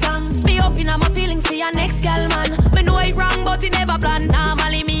chick song. Me open up my feelings for your next gal, man. Me know it wrong, but it never plan.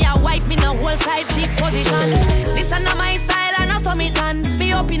 Normally me a wife, me no whole side chick position. This is not my style and I saw me tan.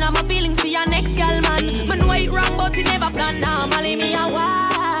 Me open up my feelings for your next gal, man. Me know it wrong, but it never plan. Normally me a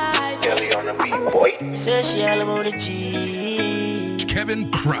wife. Kelly on the beat, boy. Say she all about the G. Kevin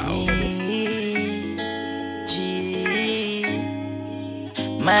Crow.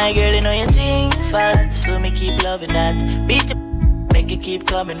 My girl, you know you think fat, so me keep loving that. Beat the make you keep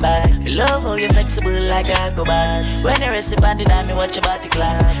coming back. You love how you flexible like a acrobat. When you rest upon the dime, me watch your body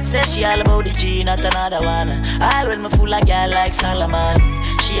clap. Say she all about the G, not another one. All when me fool a girl like Solomon.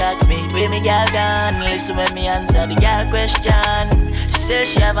 She asks me, where me girl gone? Listen when me answer the girl question. She says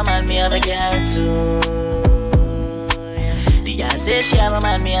she have a man, me have a girl too. The girl says she have a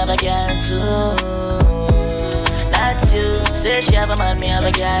man, me have a girl too. That's you. Say she have a man, me have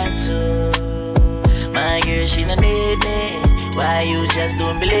a girl too. My girl, she don't need me. Why you just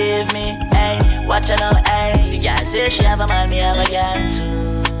don't believe me? Hey, watch her now, hey. The girl say she have a man, me have a girl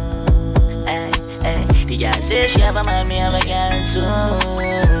too. Hey, The girl say she have a man, me have a girl too.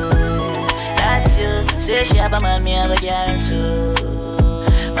 That's you. Say she have a man, me have a girl too.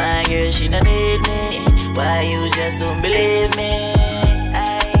 My girl, she don't need me. Why you just don't believe me?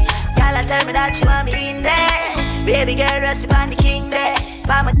 Girl, tell me that she want me in there. Baby girl, rest upon the king there.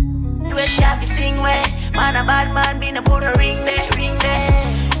 Mama, where she have to sing where. Man, a bad man, be no put no ring there, ring there.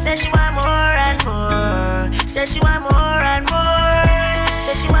 Say she want more and more. Say she want more and more.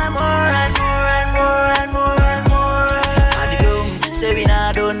 Say she want more and more and more and more and more. On the room, say we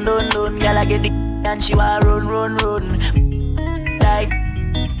nah done. Girl, I get the and she want run. Like,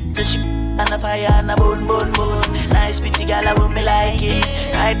 so she on the fire and a bone. Nice pretty girl, I want me like it.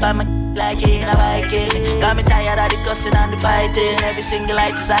 Right by my like it in a bike it. Got me tired of the cussing and the fighting. Every single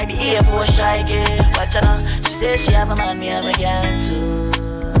light is like the Air Force striking. Watch her now, she says she have a man, me have a girl too.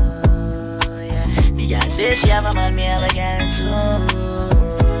 Yeah. The girl says she have a man, me have a girl too.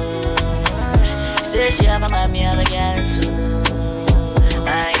 Say she have a man, me have a girl too.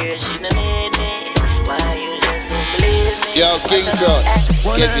 My girl, she don't need me. Why you just don't believe me? Yo, King Crown,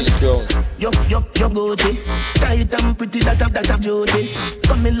 give me the crown. Yo Gucci, tight and pretty, that beauty.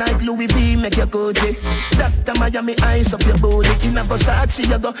 Coming like Louis V, make your Gucci. Dr. Miami, eyes up your booty. In a Versace,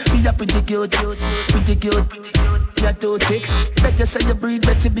 you go, be a pretty cute. You're too thick. Better say you breathe,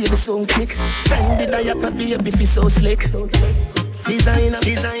 better baby sound kick. Fendi diaper, baby, feel so slick. Designer.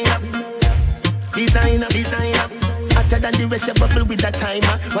 Hotter than the rest, you bubble with a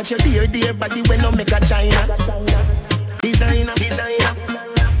timer. Watch your dear body when you make a China. Designer.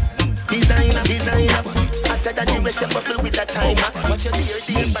 Hotter than the rest, you bubble with a timer. Watch your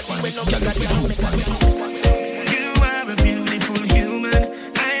dear body when you make a China. You are a beautiful human.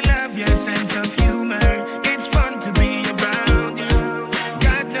 I love your sense of humor. It's fun to be around you.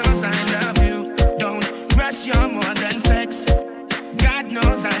 God knows I love you. Don't rush, you're more than sex. God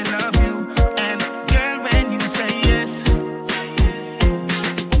knows I love you. And girl, when you say yes,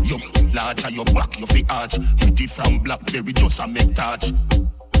 you large and your back, you fi arch. Pretty from Blackberry, just a make touch.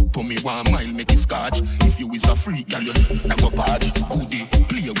 To me 1 mile make it scotch. If you is a freak, girl, you like a patch. Goodie,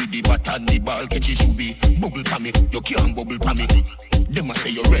 play with the bat and the ball, catch it should be. Bubble pa me, you can't bubble pa me. Them a say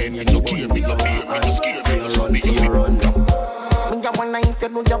you rain, and you care me, you bear me, you scare me, you show me, you feel run. Me ya wanna if you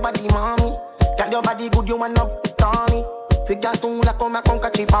know your body, mommy. Girl, your body good, you wanna Tommy. Figure two like come a conquer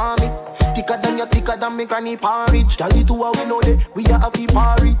chip on me. Thicker than me granny porridge. Girl, it too we know that we are a fee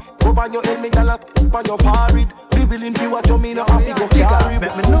party. Go on your head, me girl, up on your forehead. Be willing to watch you, me no have to go carry.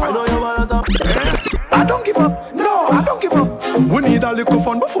 I know you wanna talk. I don't give up, no, I don't give up. We need a little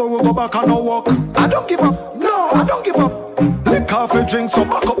fun before we go back on our walk. I don't give up, no, I don't give up. Liquor for drinks, so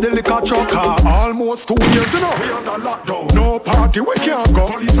back up the liquor truck. Almost 2 years, you know, we under lockdown. No party, we can't go.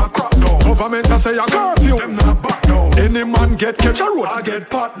 Police are crack down. Government a say a curfew. Them not back down. Any man get catch a road, I get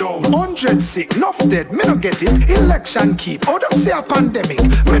pat down. 100 sick, enough dead, me no get it. Election keep, oh them say a pandemic.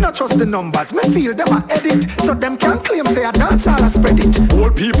 Me no trust the numbers, me feel them a edit. So them can't claim say a dance all a spread it.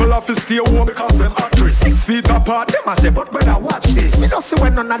 Old people have to stay home because them actress. 6 feet apart, them a say, but better watch this. Me don't see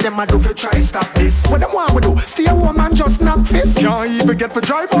when none of them a do fi try stop this. What them want we do? Stay home and just knock fist. Can't even get for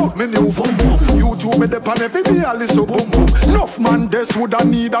drive out, me new boom boom. You two me dep on every day a listen boom boom. Enough man this woulda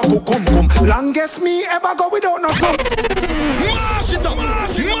need a cum. Longest me ever go without no song. Mash it up,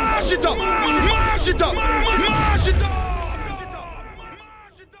 mash it up, mash it up, mash it up.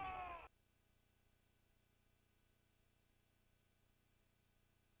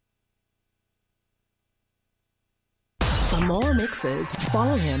 For more mixes,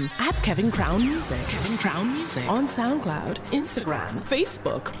 follow him at Kevin Crown Music. Kevin Crown Music. On SoundCloud, Instagram,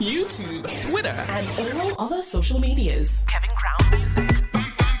 Facebook, YouTube, Twitter, and all other social medias. Kevin Crown Music.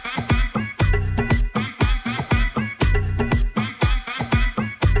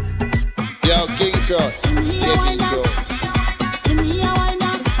 Yo, King Crown.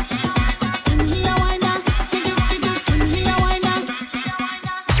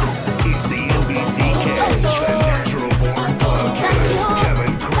 It's the LBCK, the natural born club killer,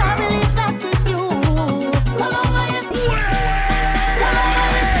 Kevin Crown.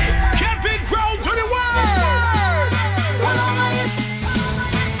 Kevin Crown to the world.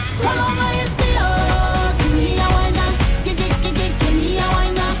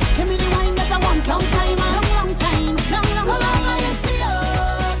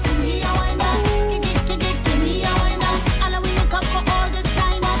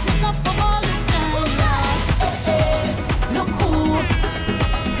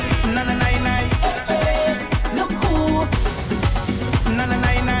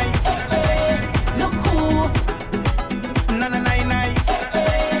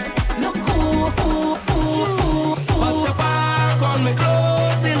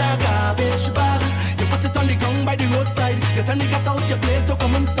 the roadside. You tell me get out your place to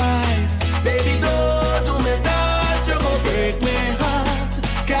come inside. Baby, don't do me that, you gon' break my heart.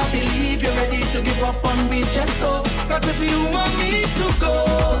 Can't believe you're ready to give up on me just so. Cause if you want me to go,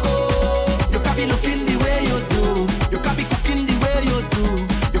 you can't be looking the way you do. You can't be cooking the way you do.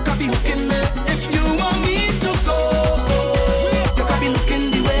 You can't be hooking me if you want me to go. You can't be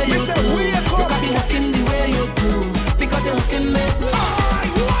looking the way you do. You can't be hooking the way you do. Because you're hooking me.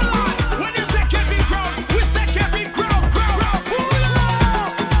 When you say Kevin Crown, we say Kevin Crown, Crown,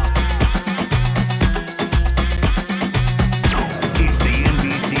 It's the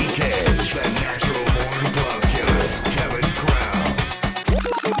NBCK, the natural born club killer, Kevin Crown.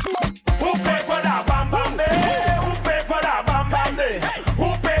 Who pay for that bam bam day? Who pay for that bam bam day? Who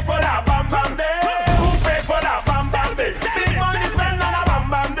pay for that bam bam day? Who pay for that bam bam day? Big money spent on a bam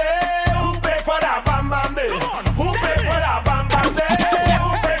bam day. Who pay for that bam bam day? Who pay for that bam bam day? Who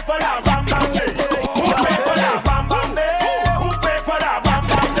pay for that bam bam day? Who pay for that bam bam day? Who pay for that bam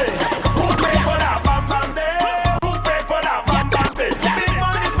bam day? Who pay for that bam bam day? Who pay for that bam bam day? Big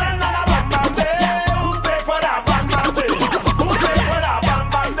money spent on a bam bam day. Who pay for that bam bam day? Who pay for that bam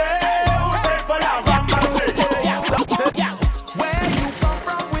bam day? Who pay for that bam bam day? Where you come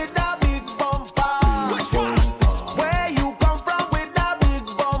from with that big bumper? Which one? Where you come from with that big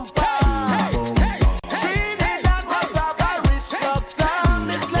bumper? Trinidad must have a rich doctor.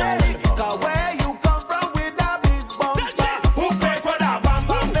 This lady, 'cause where you come from with that big bumper? Who pay for that bam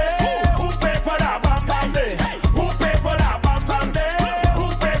bam day? Who pay for that bam bam day? Who pay for that bam bam day? Who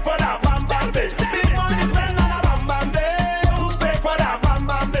pay for that bam bam day? Big money spent on a bam bam day. Who pay for that bam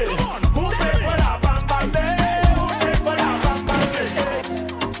bam day? Who pay for that bam bam day? Who pay for that bam bam day?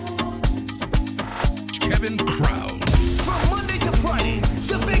 Kevin Crown. From Monday to Friday,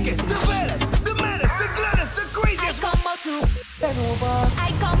 the biggest, the baddest, the maddest, the gladdest, the craziest. I come out to bend over, I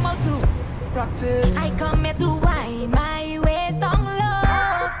come out to practice. I come here to wind my waist on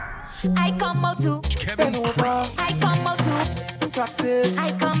low. I come out to bend over, I come out to practice.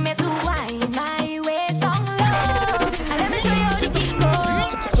 I come here to wind my waist on low. And let me show you how the thing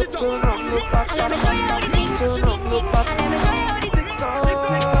goes. Turn around, look back. And let me show you how the thing Turn around, look back. And let me show you how the thing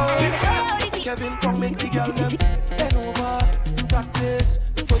Kevin, come make the girl them bend over, practice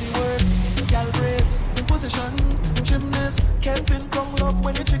for the work. Girl brace, position, gymnast. Kevin, come love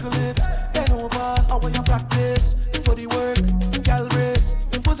when you jiggle it. Bend over, how will you practice for the work? Girl brace,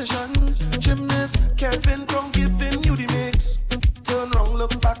 position, gymnast. Kevin, come giving you the mix. Turn round,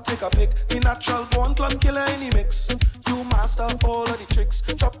 look back, take a pic. The natural born club killer any mix. You master all of the tricks.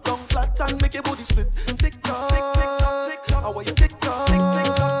 Drop down flat and make your body split. Tick tock, tick tock, tick tock. How are you tick tock, tick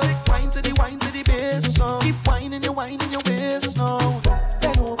tock, tick. Wine to the bass song. Keep whining your waist now.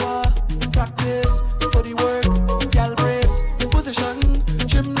 Bend over, practice for the work. Gal brace, position,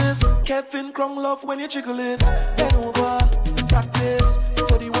 gymnast. Kevin Crong love when you jiggle it. Bend over, practice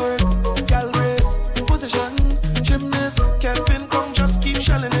for the work. Gal brace, position, gymnast. Kevin Crong just keep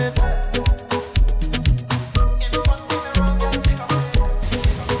shelling it.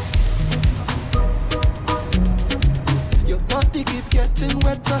 Your body keep getting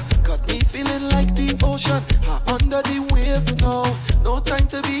wetter, got me feeling like the ocean. Under the wave now, no time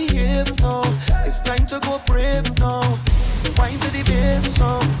to behave now. It's time to go brave now. Wine to the bass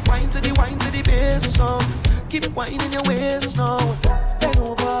song, wine to the bass song. Keep whining your waist now. Bend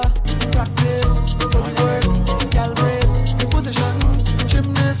over, practice for the work. Gal brace, position,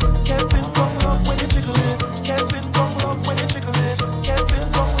 gymnast. Kevin come love when you jiggle it. Kevin come love when you jiggle it.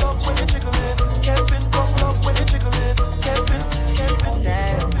 Kevin come love when you jiggle it. Kevin come love when you jiggle it. Kevin.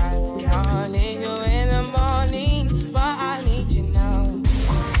 I need you in the morning, but I need you now.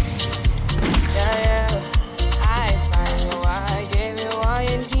 Yeah, I find you, I give you all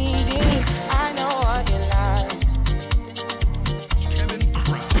you need. I know what you like. Kevin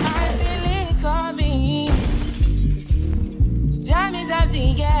Crown. I feel it coming. Time is of the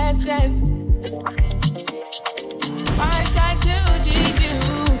essence. I try to teach you,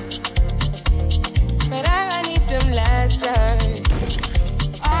 but I need some lessons.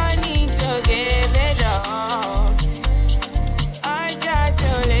 I need to give it all. I try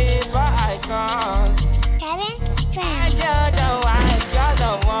to live, but I can't. Kevin, You're the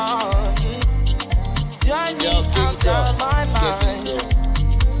one. Don't need out of my mind.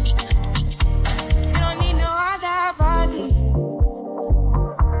 You don't need no other body.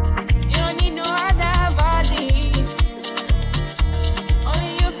 You don't need no other body.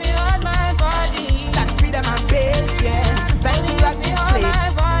 Only you feel on my body. That freedom and bass, yeah. Time to rock this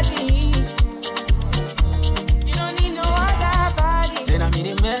place. You don't need no other body. Say I made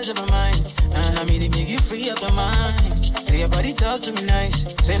it mess up my mind, and I made it make you free up your mind. Say your body talk to me nice.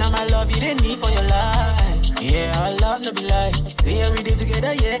 Say now my love you didn't need for your life. Yeah, our love no be lie. Say yeah, we did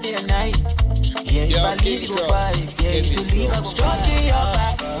together, yeah, day and night. Yeah, if I leave, you go by. Yeah, if you leave, I go stroking your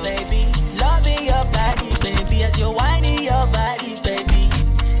back, baby. Loving your body, baby. As you're whining your body, baby.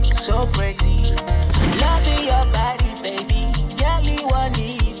 It's so crazy. Loving your body, baby. Get me what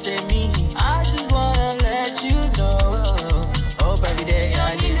needs to me. I just wanna let you know. Hope every day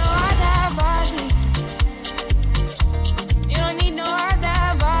I need no other body. You don't need no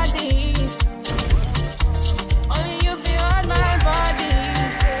other body. Only you feel on my body.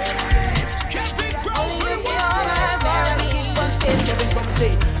 Only you feel on my body.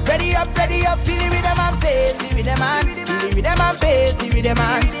 Ready up, feeling with them and pacey with them man. Feeling with them and pacey with them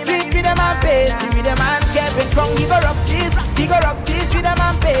man. Sweet with them and pacey with them man. Kevin Crown, he go rock this with them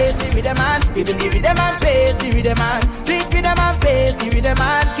and pacey with them man. Even with them and pacey with them man. Sweet with them and pacey with them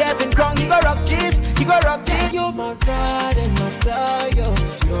man. Kevin Crown, he go rock this. You're my ride and my tire.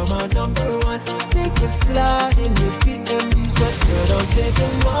 You're my number one. Take him sliding, you DMs, but girl, don't take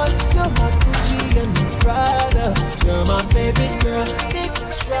him on. You're my Gucci and my Prada. You're my favorite girl. Take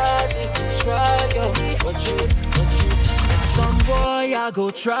try, yo. What you? Some boy I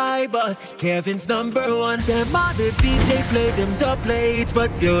go try, but Kevin's number one. Them other DJ play them dub plates, but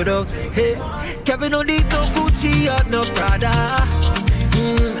you don't. Hey, Kevin don't need no Gucci or no Prada.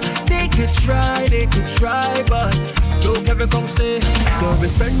 They could try, but yo, Kevin come say, you're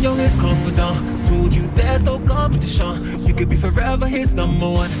his friend, you're his confidant. Told you there's no competition. You could be forever his number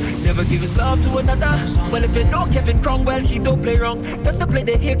one. Never give his love to another. Well, if you know Kevin Crown, well, he don't play wrong. That's the play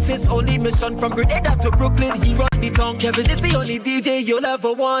that hits his only mission. From Grenada to Brooklyn, he run the town. Kevin is the only DJ you'll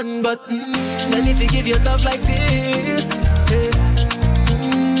ever want. But, and if he give you love like this,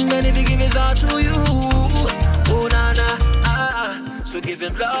 and if he give his heart to you, oh, nah, so give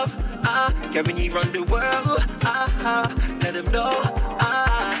him love, Kevin, he run the world, let him know,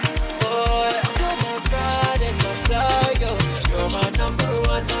 boy. You're my pride and my tire. You're my number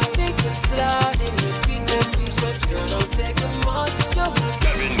one. Take him sliding with DMs, but girl, don't take him on. You're my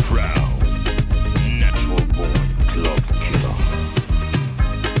Kevin Crown, natural born club killer.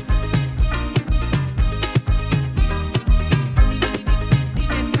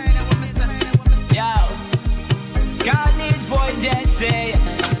 Yo, Carnage boy just say,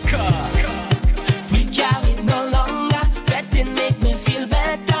 we can't wait no longer. Fretting make me feel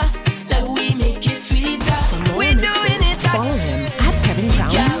better. Like we make it sweeter. We doing it. Follow him at Kevin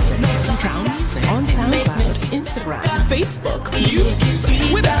Crown Music. Kevin Crown Music on SoundCloud, Instagram, Facebook, YouTube,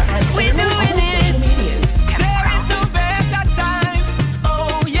 Twitter, and all social medias. There is no better time.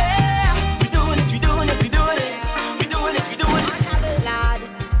 Oh yeah, we doing it.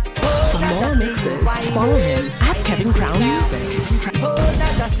 For more mixes, follow him at Kevin Crown Music. Oh,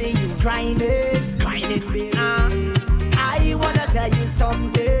 that I see you grinding, baby. I wanna tell you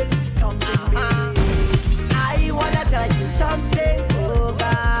something, I wanna tell you something. Oh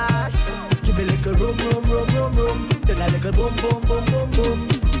gosh, give me a little room, then a little boom.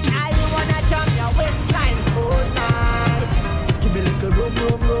 I wanna jump your waistline all night. Give me a little room,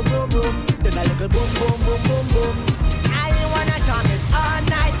 then a little boom. I wanna jump it all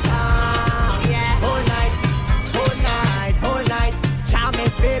night long, yeah, all night, jam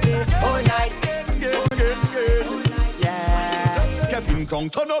it, baby, all night. Yeah. Kevin Crown,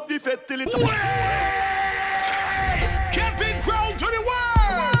 turn up the fet till it. Kevin Crown to the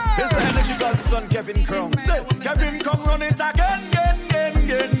world. It's the energy godson, Kevin Crown. Say, Kevin come run it again.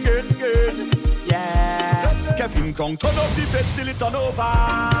 Yeah. Kevin Crown, turn up the fet till it turn over.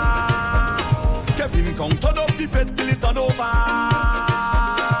 Kevin Crown, turn up the fet till it turn over.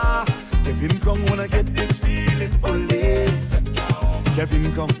 Kevin Crown wanna get this feeling, ole.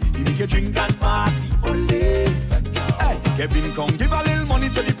 Kevin come, he make a drink and party, ole. Hey, Kevin come, give a little money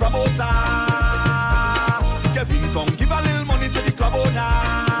to the promoter. Kevin come, give a little money to the club owner.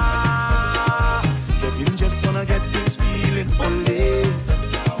 Kevin just wanna get this feeling, ole.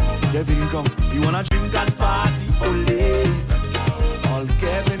 Kevin come, you wanna drink and party, ole. All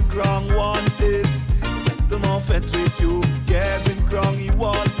Kevin Crown want is settle more fete with you. Kevin Crown he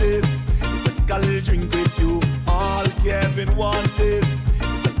want is settle a little drink with you. All Kevin want is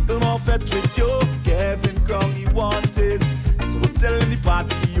settle more fete with you. Kevin Crown he want is so tell him the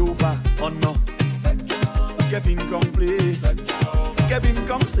party over. Oh no, Kevin Crown play, Kevin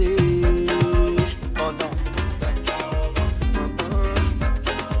Crown say, oh no.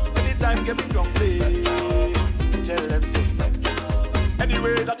 Anytime Kevin Crown play, tell them say.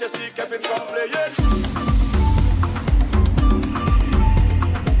 Anyway that you see Kevin Crown playing.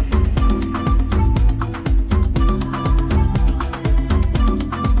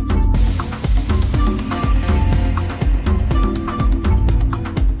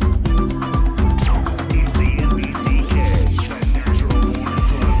 It's the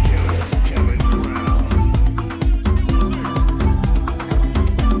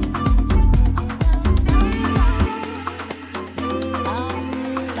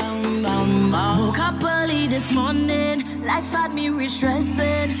properly this morning. Life had me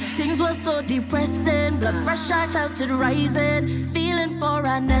re-stressing. Things were so depressing. Blood pressure, I felt it rising. Feeling for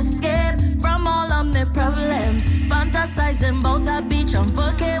an escape from all of my problems. Fantasizing about a beach and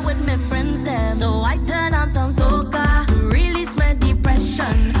fucking with my friends them. So I turn on some soca to release my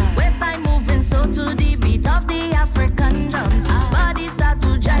depression. Westside moving so to the beat of the African drums. Body start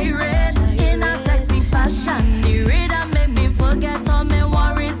to gyrate in a sexy fashion. The rhythm make me forget all my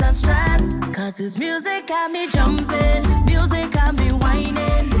worries and stress. Cause this music got me jumping, music got me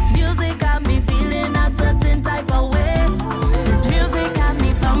whining. This music got me feeling a certain type of way. This music got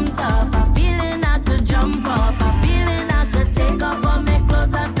me pumped up, I'm feeling I could jump up. I'm feeling I could take off all my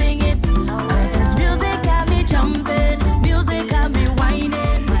clothes and fling it. Cause this music got me jumping, music got me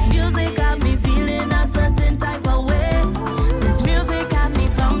whining. This music got me feeling a certain type of way. This music got me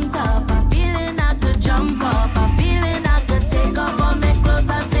pumped up, I'm feeling I could jump up. I'm feeling I could take off all my clothes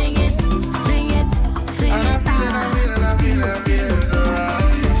and fling it. Fling it, fling it.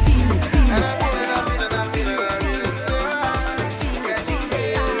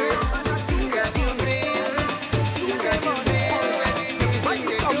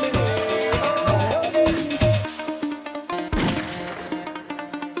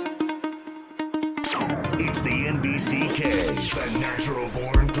 It's the NBCK, the natural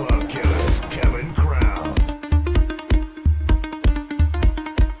born club killer, Kevin Crown.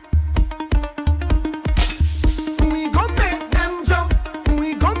 We gon' make them jump,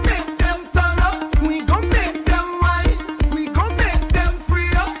 we gon' make them turn up, we gon' make them whine, we gon' make them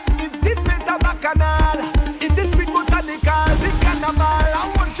free up. It's the face of a canal, in this sweet botanical, this carnival.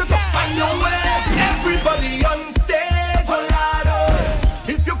 I want you to find your way. Everybody on stage, oh Lord, oh.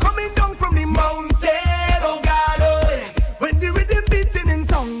 If you're coming down from the mountain, oh God, oh. When the rhythm beating in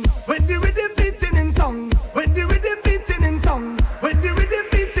tongue, when the rhythm beating in tongue, when the rhythm beating in tongue, when the rhythm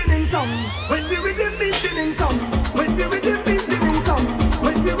beating in tongue, when the rhythm beating in tongue, when the rhythm beating in tongue,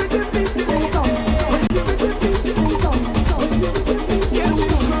 when the rhythm beating in tongue, when the rhythm beating in tongue,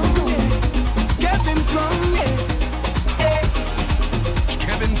 Kevin Crown, yeah.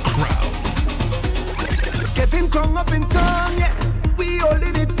 Kevin Crown. Kevin Crown up in tongue, yeah. We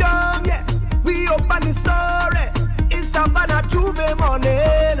holding it down, yeah. We open the story. It's Savannah Juve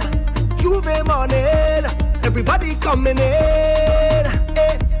morning, Juve morning. Everybody coming in,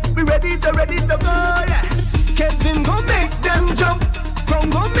 eh. We ready to go, yeah. Kevin gon' make them jump, Crown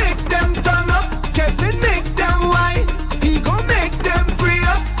gon' make them turn up. Kevin make them whine, he gon' make them free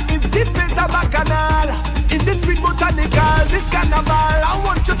up. It's the face of a canal, in this sweet botanical, this carnival. I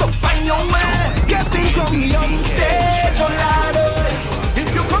want you to find your way. Kevin come on stage, oh Lord, oh.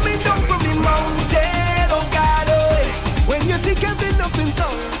 If you're coming down from the mountain, oh God, oh. When you see Kevin up in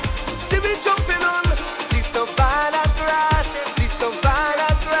town, see me jumping on the Savannah grass, the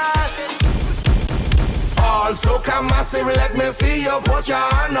Savannah grass. All soca massive, let me see you put your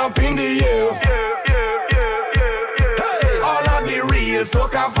hand up in the air. Hey, all of the real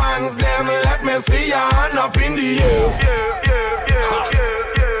soca fans, them let me see your hand up in the air.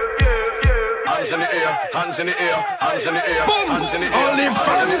 Hands in the air, hands in the air, hands in the air, hands in the air. Only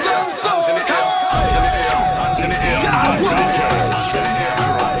fans of soca. Hands in the air, hands in the air.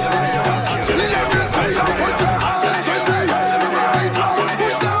 Let me see you put your hands in the air right now.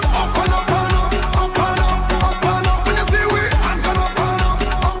 Push them up and up and up, up and up, up and up. When you see we hands gonna up and up,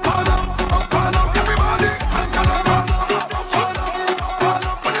 up and up, up and up. Everybody hands gonna up and up, up and up, up and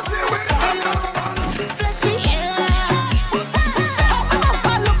up. When you see we hands gonna up.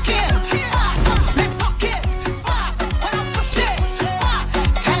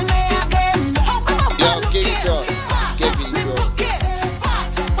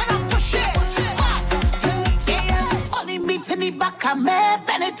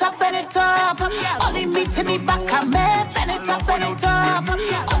 Bend it up, bend it up. Only me to me back, I'm bend it up, bend it up.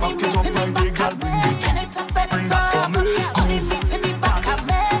 Only me to me back, I'm bend it up, bend it up. Only me to me back, I'm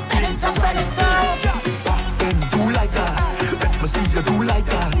bend it up, bend it up. Bend do like that. Let me see you do like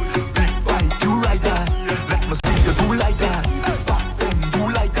that. Big bite you right that. Let me see you do like that. Back bend do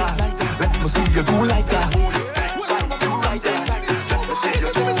like that. Let me see you do like that. Big bite you right that. Let me see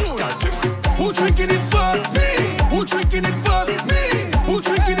you do like that. Who drinking it first? Me. Who drinking it first? Me. Who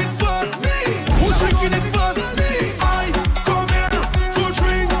drinking it first? Me. Who drinking it first? Me. I come here to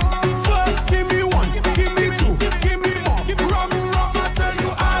drink first. Give me one, give me two, give me more. Rum, I tell you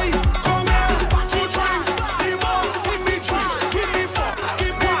I come here to drink the most. Give me three, give me four,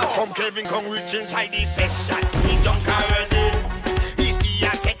 give me more. Come Kevin, come reach inside the session. He drunk already. He see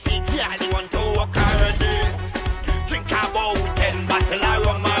a sexy girl, he want to walk already. Drink about 10 bottles of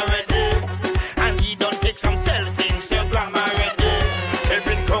rum already. And he don't take some selfie Instagram already.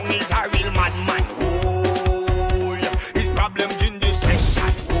 Kevin Kong is a real madman who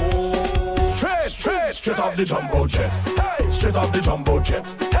straight off the jumbo jet. Hey, straight off the jumbo jet.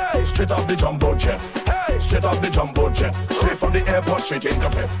 Hey, straight off the jumbo jet. Hey, straight off the jumbo jet. Straight from the airport, straight in the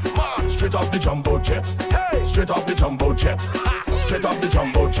fit. Straight off the jumbo jet. Hey, straight off the jumbo jet. Straight off the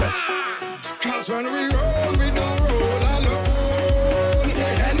jumbo jet. Cause when we roll, we don't roll alone.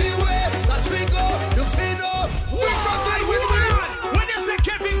 Say anywhere that we go, you feel no. We're from time with me. When you say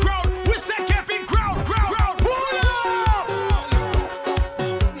Kevin Crown, we say Kevin Crown. Pull up.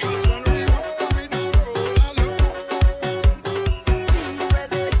 Cause when we roll, we don't roll alone.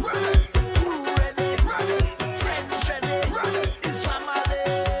 Ready, friends ready, it's family.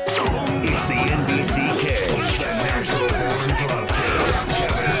 It's the NBCK, the National Born Club Killer,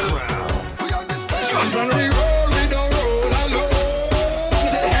 Kevin Crown. Cause when we roll, we don't roll alone.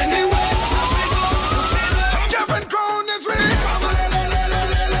 Say anywhere that we go, you feel it. Kevin Crown is with me.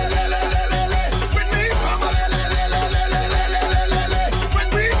 With me, when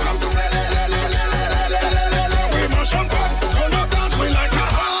we come to we mash and pop, turn up, dance, we like a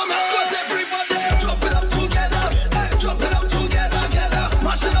army. Cause everybody jump it up together, jump it up together,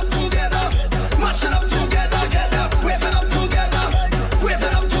 mash it up together, mash it up together, wave it up together, wave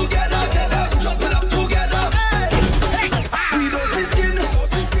it up together, jump it up together. We don't see skin,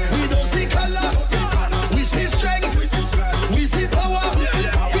 we don't see color, we see strength, we see power,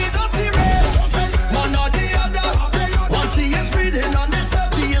 we don't see race, one or the other. Once he is breathing on this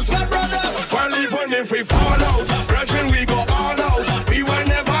earth, he is my brother. Well, even if we fall out, brethren, we go all out. We will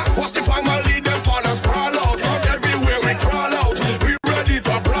never watch the family, them fall and sprawl out. From everywhere we crawl out, we ready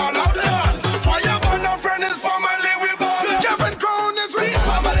to brawl out. Fire burn, our friend is family, we ball out. Kevin Crown is with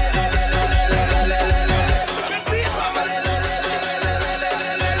family.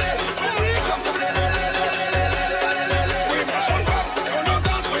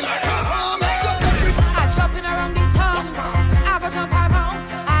 I'm jumping around the town. I go jump around.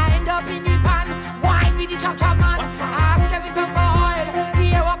 I end up in the pan. Wine with the chop man. Ask Kevin come for oil.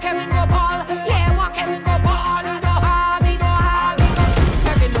 Yeah, what Kevin go ball. Yeah, what Kevin go ball. He don't have, he don't have, he don't.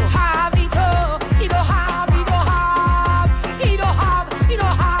 Kevin don't have it all. He don't have, he don't have. He don't have, he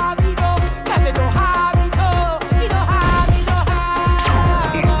don't have, he don't. Kevin don't have it all. He don't have, he don't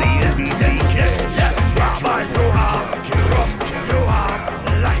have. It's the NBCK, Rob, I don't have, rock, you have,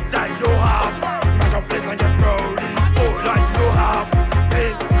 light, I don't have, mash up place and get rowdy, oh, like you have,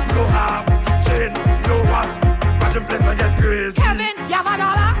 paint, you have, chain, you have, mash up place and get crazy. Kevin, you have a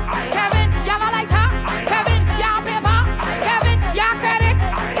dollar. Kevin, you have a lighter. Kevin, you have paper. Kevin, you have credit.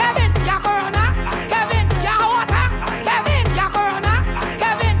 Kevin, you have corona. Kevin, you have water. Kevin, you have corona.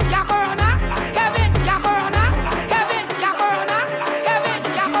 Kevin, you have corona. Kevin, you have corona. Kevin, you have corona. Kevin,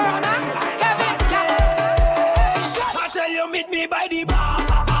 you have corona. Kevin, I tell you, meet me by the bar.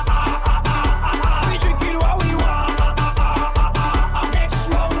 We drinking what we want. Next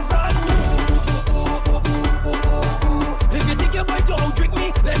round's on you. If you think you're going to outdrink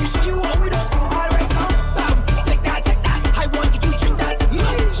me, let me show you what we just do. All right now, bam, take that. I want you to drink that.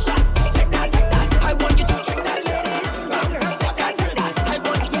 Shots, take that. I want you to drink that, ladies. Bam, take that. I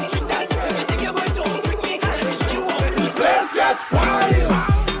want you to drink that. If you think you're going to outdrink me, let me show you what we just do. Let's get wild.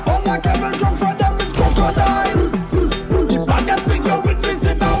 All I Kevin drunk for them is crocodile. The baddest thing you're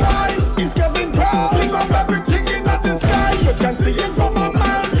witnessing a while is Kevin Crown. Fling up everything in the sky. You can see it from a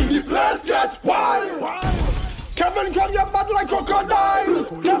mile. Let's get wild. Kevin Crown, you're bad like crocodile.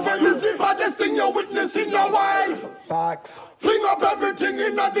 Kevin is the baddest thing you're witnessing a while. Facts. Fling up everything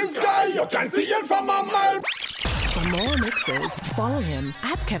in the sky. You can see it from a mile. For more mixes, follow him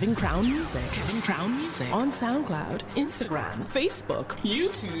at Kevin Crown Music. Kevin Crown Music on SoundCloud, Instagram, Facebook,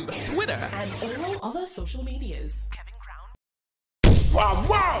 YouTube, Twitter, and all other social medias. Kevin Crown.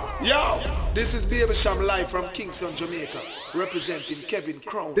 Wow. Yo, this is Baby Sham live from Kingston, Jamaica, representing Kevin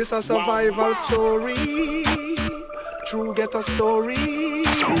Crown. This a survival story. True get a story.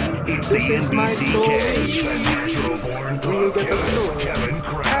 It's This the is my NBCK, story. the Natural Born We'll Club get a Killer, story. Kevin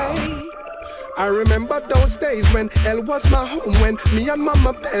Crown. Hey. I remember those days when hell was my home, when me and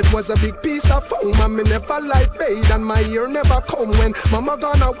mama bed was a big piece of foam, and me never like bathe and my ear never come. When mama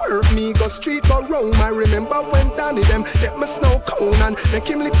gonna work, me go street or roam. I remember when Danny them get my snow cone and make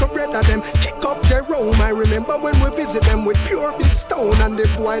him lick up bread of them, kick up Jerome. I remember when we visit them with pure big stone, and the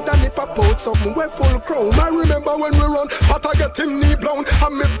boy Danny pop out something we full chrome. I remember when we run, but I get him knee blown,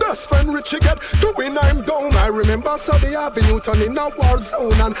 and my best friend Richie get doing I'm down. I remember Sunday Avenue turning a war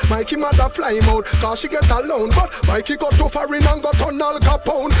zone, and Mikey mother fly him out, cause she get alone. But Mikey got too foreign and got on Al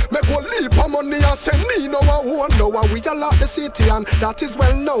Capone. Make one leap of money and send me no one. Now we a lot the city and that is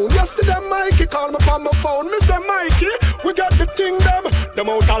well known. Yesterday Mikey called me from my phone. Me say Mikey, we got the thing them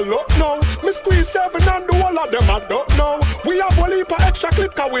out of luck now. Me squeeze 7 and the whole of them I don't know. We have one leap of extra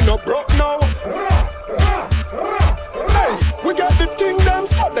clip cause we no broke now. Hey, we got the thing them,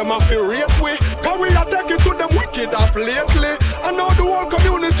 so them have to rate we. Cause we are taking to them wicked up lately. And now the whole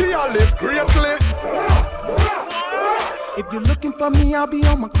community I live greatly. If you're looking for me, I'll be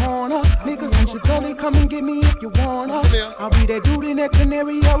on my corner. Niggas and shit, only come and get me if you wanna. I'll be that dude in that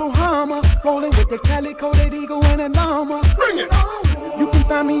canary yellow Hummer, rolling with the calico, that eagle and a llama. Bring it! You can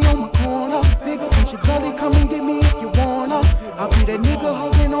find me on my corner. Niggas and shit, only come and get me if you wanna. I'll be that nigga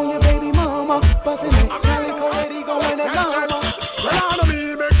hugging on your baby mama, busting that calico, that eagle and a llama. Well, I know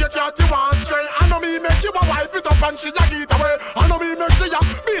me make you cat you one straight. I know me make you a wife it up and she a get away. I know me make she a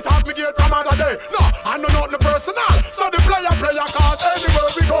beat up me gate from other day. No, I know not the personal. So the player cause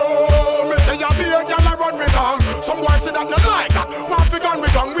anywhere we go. Me say ya be a girl I run me down. Some boys say that not like that. Want fi gun me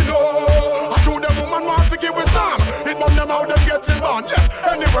down we know. I show them woman want fi give with some. It bomb them out them getting born. Yes,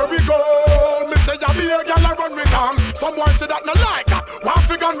 anywhere we go. Me say ya be a girl I run me down. Some boys say that not like that. Want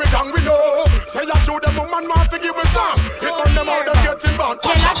fi gun me down we know. Say ya show them woman want fi give with some. It bomb them out them getting born.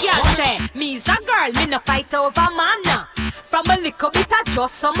 Tell a girl say me's a girl, me no fight over man. From a little bit of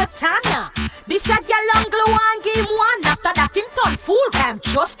just summertime. This a girl on glue and game one. After that him turn fool time,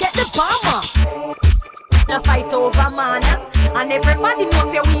 just get the bomber. No fight over man. And everybody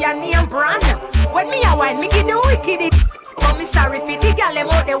knows say we a name brand. When me a wine, me give the wicked it. So me sorry for the girl them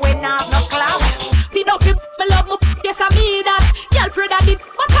out there when I have no class. Feed up me love me, yes I mean that. Girl Fred did,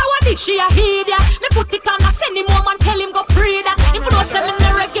 but how I did she a hear that? Me put it on a send him home and tell him go pray that. If you don't say me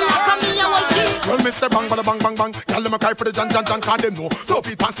no regular, come me a one G. Well, me say bang, bada bang, bang, bang. Girl, them a cry for the John, cause them know. So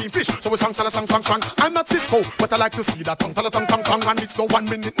feet pan steam fish, so we song. I'm not Cisco, but I like to see that tongue, tongue. And it's no 1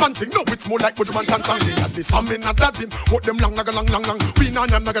 minute man thing. No, it's more like Bujuman tang. They had this, I'm in a dad him. What them long. We nah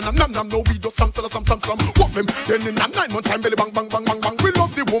nam. No, we just some. What them, then in a 9 months time, belly bang. We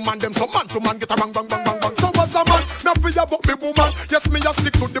love the woman, them so man to man get a bang. So as a man, now we about me woman. Yes, me a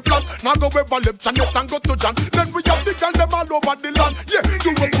stick to the plan. Now go ever left Janet and go to John. Then we have the girl them all over the land. Yeah,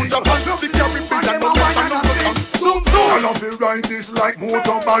 you will put your hand, the carry big and no touch and no sun. Zoom. I love you ride this like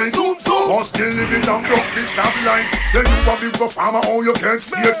motorbike. Zoom. Must kill if it and broke the stop line. Say you a big farmer, oh you can't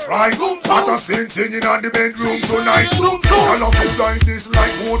see it fry. What a same thing in the bedroom tonight. Zoom. I love you ride this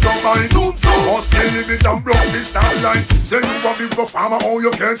like motorbike. Zoom. Must kill if it and broke the stop line. Say you a big farmer, oh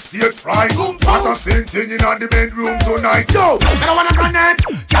you can't see it fry. What a same thing in the bedroom tonight. Yo, I don't wanna connect.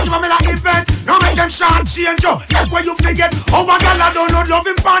 Catch me like event. Now make them short change yo. That's where you forget. Oh my girl, I don't love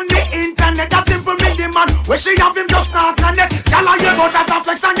him on the internet. That's simple me the man. Where she have him just not connect. Girl, I hear about that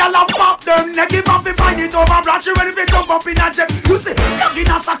flex and girl, I pop them neck. If I find it over blood, she ready to jump up in a jet. You see, plug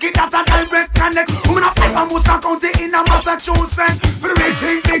in a socket that a direct connect. I'm gonna fight for Worcester County in a Massachusetts. For the real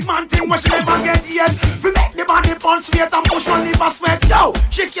thing, big man thing, where she never get yet. We make the body punch straight and push one liver sweat. Yo,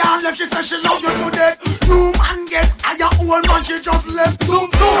 she can't left, she says she love you to death. New man get higher, old man she just left. Zoom.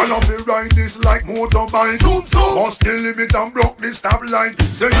 I love you ride this like motorbike. Zoom. Must kill him it and broke the stop line.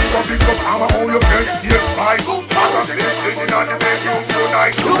 Say you a big up hammer, how you can stay fly. What a same thing in the bedroom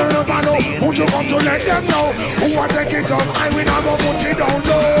tonight. You don't know, won't you come to let them know? Who I take it up, I will not go put it down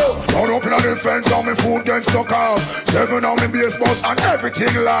low. Turn up in the fence on me food then suck off. 7 on me base bus and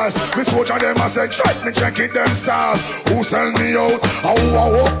everything last. Me soldier them I said check me check it them south. Who sell me out, how I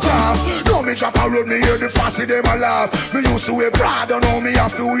walk off. Now me drop a road me hear the fussy them a laugh. Me used to wear Prada, now me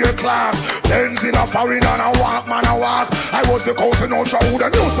have to wear class. Benz in a foreign and I walk, man I walk. I was the coast in Ultra who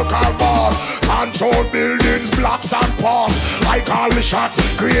them used to call boss. Control buildings, blocks and parks. I call the shots,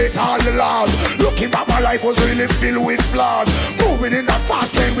 create all the laws. Looking back my life was really filled with flaws. Moving in that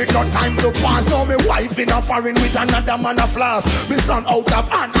fast lane with no time to pass. Now me wife in a foreign with another man a flash. Me son out of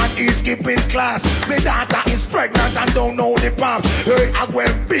hand and he's skipping class. Me daughter is pregnant and don't know the path. Hey, I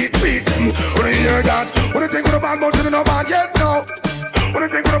went beat. When you hear that, what do you think of the bad mountain in the band yet now? What do you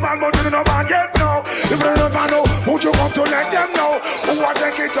think of the bad mountain in the band yet now? If you never know, won't you come to let them know? Who I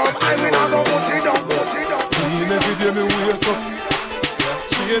take it up, I will not go put it down. Every day me wake up,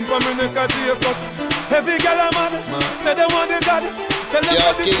 she ain't for me neck a take up. Every girl a mad, say they want the God. Tell them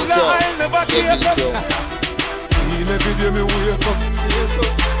that this fool I'll never take up. Every day me wake up,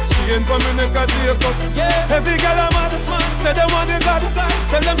 she ain't for me neck a take up. Every girl a mad, say they want the God.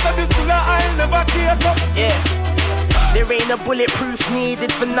 Tell them that this fool I'll never take up. There ain't a bulletproof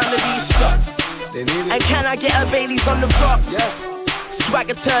needed for none of these shots. And can I get a Bailey's on the rocks?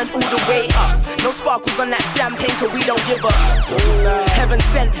 Swagger turned all the way up. No sparkles on that champagne, cause we don't give up. Heaven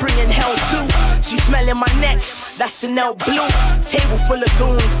sent, bringing hell too. She smelling my neck, that's Chanel blue. Table full of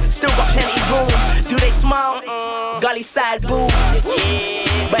goons, still got plenty room. Do they smile? Gully side boo.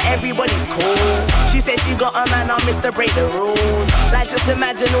 But everybody's cool. She said she got a man on Mr. Break the rules. Like just Just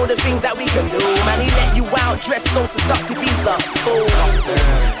imagine all the things that we can do. Man, he let you out dressed so seductive, he's a fool.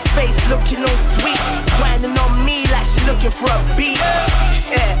 Face looking all sweet, grinding on me like she looking for a beat.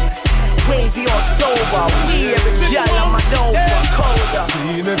 Yeah. Wavy or sober, we every girl on my Nova, colder.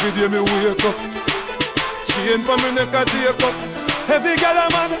 Clean every day me wake up, chain for me neck a take up. Every girl a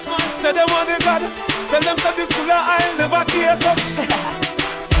man, say they want the God. Tell them that this school I'll never take up.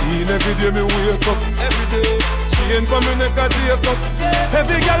 Clean every day me wake up, every day. Chain for me neck a take up.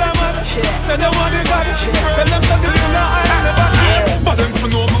 Every girl a man, say they want the God. Tell them that this school I'll never take up. But them for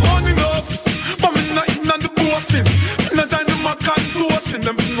know me money enough, but me not in on the bossing. Me not join them a can toasting.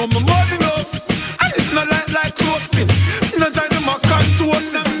 Them for know me money enough, and it's not like close spin. Me not join them a can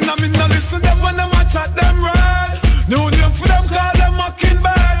toasting. Now me not listen them when them a chat them right. New name for them call them mocking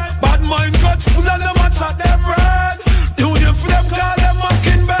bad. Bad mind cut full of them a chat them right. New name for them call them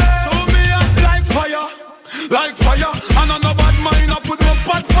mocking bad. So me act like fire. And on a bad mind I put my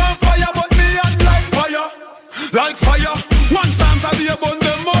pot on fire. But me act like fire. One times I be a bun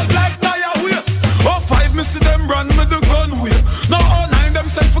them out like tire. Wait, oh 5 me see them run with the gun way. Now all 9 them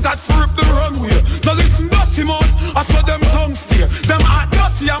said forgot to rip the runway. Now listen dirty mouth, I saw them tongue steer. Them heart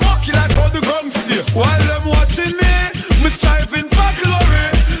dirty, I'm walking like how the ground steer. While them watching me striving for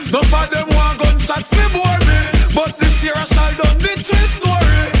glory. None of them want gunshot fi bore me. But this year I shall done the true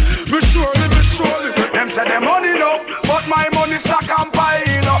story. Me surely. Them say them money enough, but my money stack and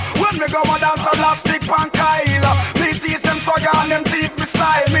pile. When me go a dance a plastic pan Kyle. Me teeth them swagger and them teeth me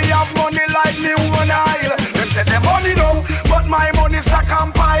style. Me have money like me one aisle. Them say them money enough, but my money stack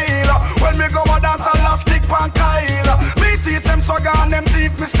and pile. When me go a dance a plastic pan Kyle. Me teeth them swagger and them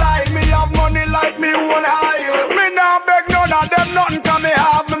teeth me style. Me have money like me one aisle. Me nah beg none of them nothing 'cause me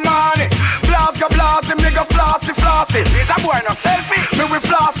have me money. Blast go blast him, nigga flossy. Is a boy no selfie? Me we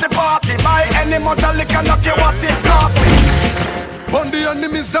floss the party. Buy any motor liquor, knock you what it cost me. On the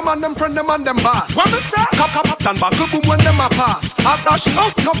enemies, them and them friend, them and them boss. What me say? Cap and buckle boom when them a pass. I dash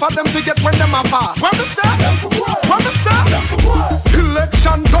out, no for them to get when them a pass. What me say? What me say?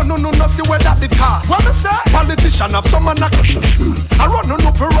 Election done, no see where that it cost. What me say? Politician have some man a I run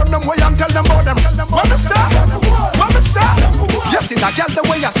no for run them way and tell them about them. What me say? What me say? You see that girl the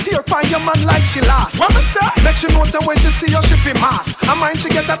way you steer, find your man like she last. What me say? Make she know that when she see you, she feel mass. I mind she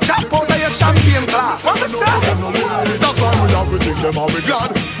get a chap out of your champagne glass. What me say? That's why we have to think them and we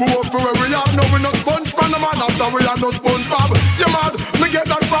glad. We work for where we are, no we no sponge man, man after we are no sponge bob. You mad? Me get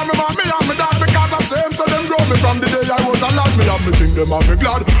that from me man, me and me dad because I same so them grow me from the day I was a lad. Me have me think them and me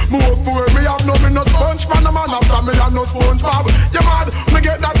glad. Me work for where we have, no me no sponge man, after me and no sponge bob. You mad? Me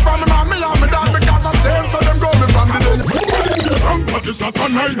get that from me man, me and me dad because I same so them grow me from the day. But it's not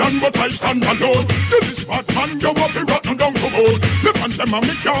an island, but I stand alone. This is bad man, you have to rotten down to gold. Me fans them and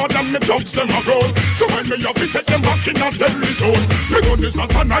me yard and me dogs them a roll. So when me have to take them back in a deadly zone. Me gun is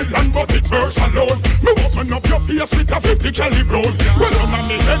not an island, but it's burst alone. Me open up your face with a 50 Kelly roll. Well, on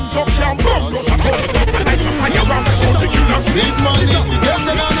me hands up, can't burn, rush a cold. And I some fire around the show to kill a big money, we get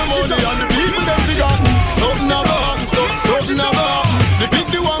it on the money and the people them forgotten. Something never happen, something never happen. The big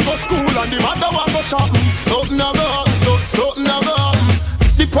the one go school and the mother one go shopping. Something never happen, something never happen.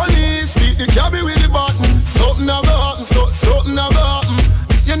 The police beat the cabby with the button. Something never happen, something never happen.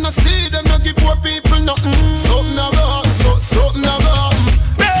 You no see them no give poor people nothing. Something never happen, something never happen.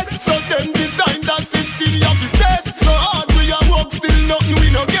 Bed, so them design that system you have to set. So hard we are work still nothing we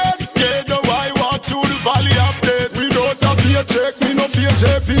no get. Yeah, the why walk through the valley of death. We don't have to check, me no fear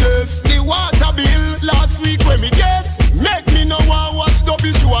GPS. The water bill last week when me get. Make me no want watch the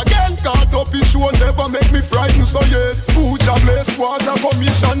issue again. Cause the issue never make me frightened so yet. Food a place, water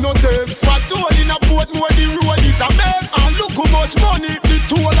commission no taste. But all in a boat more the road is a mess. And look how much money the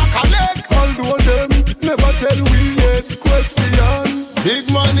toll a collect. Although them never tell we yet. Question. Big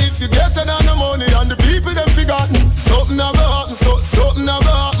man if you get it on the money and the people them forgotten. Something never happen, something never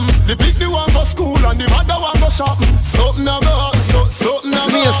happen. The big the one go school and the mother one go shopping. Something never happen, something never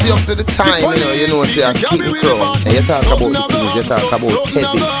happen. See up to the time, you know, say a king crown. And you talk about the kings, you talk about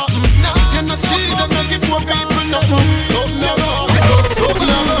Kevin. You know see them make it for people nothing. Something never happen, something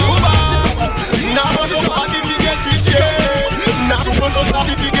never happen. Now nobody fi get rich, yeah. Now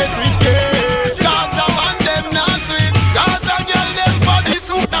nobody fi get rich, yeah. Gaza man them now sweet. Gaza girl them for this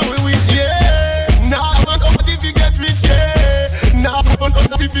soup now we wish, yeah. Now nobody fi get rich, yeah. Now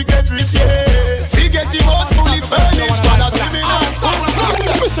nobody fi get rich, yeah. Fi get the most fully furnished, but that's me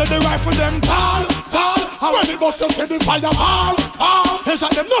now. We say the rifle them tall. And when it bust you say the fire fall. They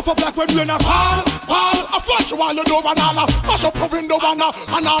shot them enough up like when rain a fall. I flash you all the door and all mash up the window and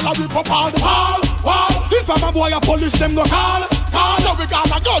all rip up all the wall. If I'm a boy a police them no call. So we got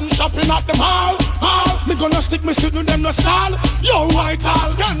a gun shopping at the mall. Me gonna stick me suit with them no stall. Yo white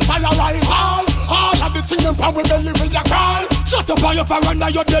and we belly with your call. Shut up on your veranda,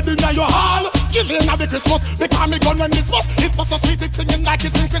 you're dead in your hall. Killing at the Christmas, because me gun when this bus. It was so sweet, it's singing like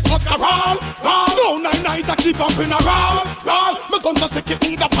it's in Christmas carol. No, night, I keep up in a roll. Me gun to sick it,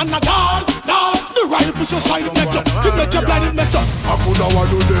 need a Panadol. The rifle so side it make you make you blind it make you. I coulda want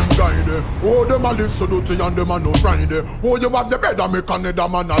do them guide. Oh, them a live so dirty and them a no Friday. Oh, you have the bed and make another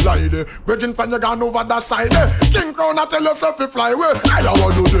man a lie. Virgin fan you gone over that side. King Crown a tell yourself to fly away. I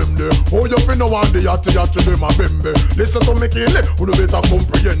want do them there. Oh, you finna want the yachty them a bembe. Listen to me kill it, who do better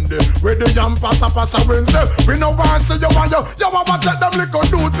comprehend it. Where the yam pass a Wednesday. We no want see you want you want to check them little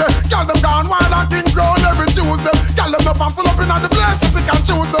dudes there. Girl them gone wild and King Crown every Tuesday. Girl them up and full up in the place, pick and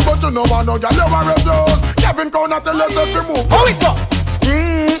choose them. But you know want no girl you want refuse. Kevin Crown a tell yourself to move. How it go?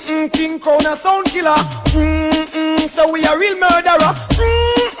 King Crown a sound killer. So we a real murderer.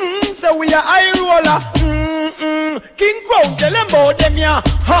 So we a high roller. King Crown tell them about them ya.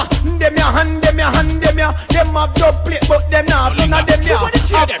 Ha, them ya hand, them ya hand, them ya. Them have dub plate but them not none of them ya.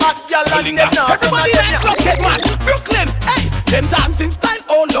 Have hot gyal and them not. Everybody dance like it man. Brooklyn, hey, them dancing style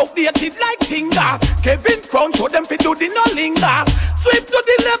all outdated like Tinga. Kevin Crown show them fi do the no linger. Sweep to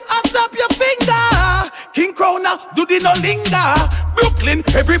the left and tap your finger. King Crown do the no linger. Brooklyn,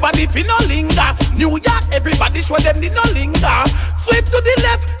 everybody fi no linger. New York, everybody show them the no linger. Sweep to the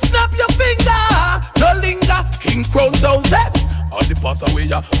left, snap your finger. No linger, King Crown sound set. All the path away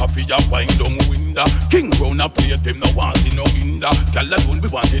ya, happy ya wind down window. King Crown a play them no want see no hinder. Gyal alone we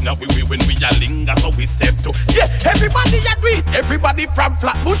want in a we when we a linger, so we step to. Yeah, everybody a do it. Everybody from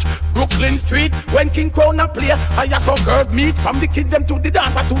Flatbush, Brooklyn Street. When King Crown a play, I saw girls meet. From the kid them to the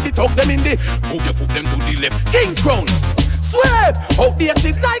dancer to the talk them in the. Move your foot them to the left. King Crown. Sweep,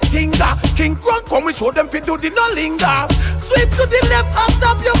 outdated like Tinga. King Crown come we show them fi do the no linger. Sweep to the left and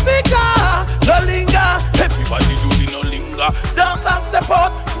tap your finger. No linger, everybody do the no linger. Dance and step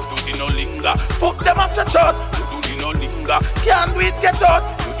out, you do the no linger. Fuck them up church out, you do the no linger. Can't wait get out,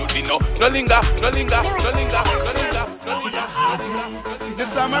 you do the no linger, no linger, no linger, no linger, no linger. The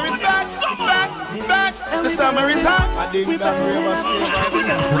summer is back, back, back. The summer is hot. I dig that river stream.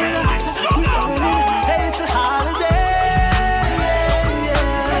 Hey, it's a holiday.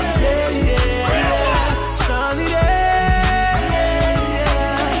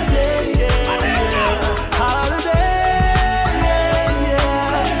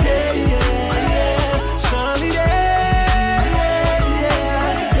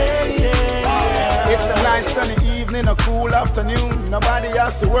 In a cool afternoon, nobody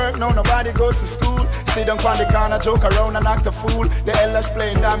has to work, no, nobody goes to school. Sit down on the corner, joke around and act a fool. The elders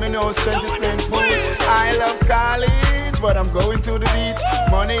playing dominoes, strength is playing pool. I love college, but I'm going to the beach.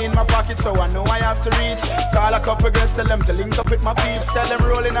 Money in my pocket, so I know I have to reach. Call a couple girls, tell them to link up with my peeps. Tell them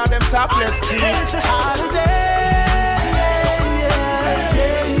rolling on them topless jeans. It's a holiday.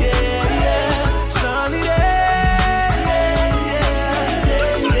 Sunny day.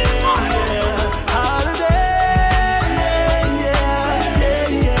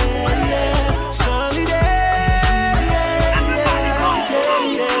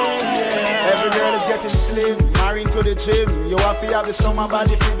 To the gym, you have to have the summer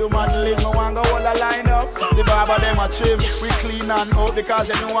body for the modeling. No one go all a line up. The barber them a trim. We clean and out because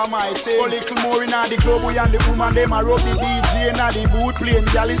they know I'm my team. A little more in the club, we and the woman them a rub the DJ in the boot playing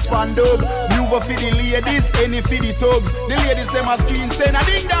galley span dub. Move for the ladies, any for the thugs. The ladies them a screen saying a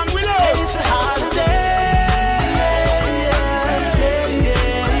ding dong we love. It's a holiday.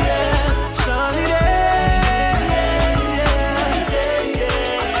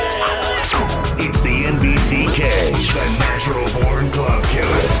 NBCK, the natural born club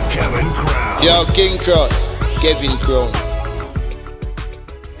killer, Kevin Crown. Yo, King Crown, Kevin Crown.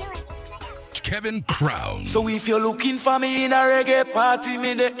 Kevin Crown. So if you're looking for me in a reggae party,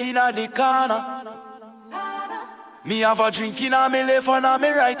 me the inna the corner. Me have a drink in a me left and a me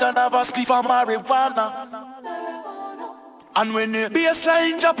right and have a spliff of marijuana. And when the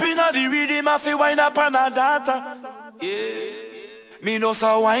bassline drop in a the rhythm, I feel wind up on a data. Yeah. Me no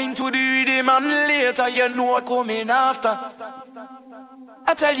so wine to the rhythm and later you know what coming after.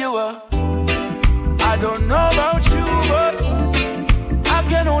 I tell you what, I don't know about you but I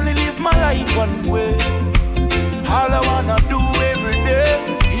can only live my life one way. All I wanna do every day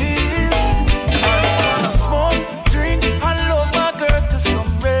is I just wanna smoke, drink and love my girl to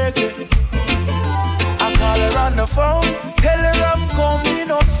some reggae. I call her on the phone, tell her I'm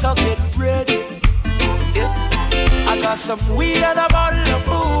coming up so get ready. I got some weed and a bottle of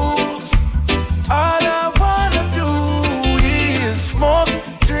booze. All I wanna do is smoke,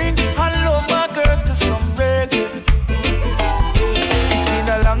 drink, and love my girl to some reggae. Yeah. It's been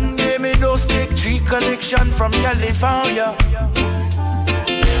a long day, me those take G connection from California.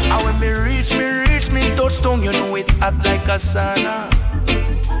 And when me reach, me touchdown it hot like a sauna.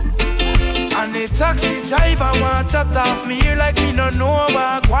 And the taxi driver want to talk me here like me no know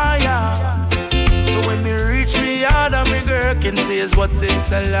about choir. So when me reach me yard and me girl can say is what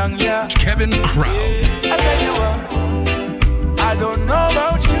takes a long yeah. Kevin Crown. I tell you what, I don't know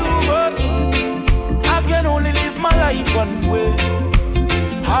about you, but I can only live my life one way.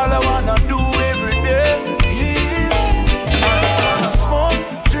 All I wanna do every day is I just wanna smoke,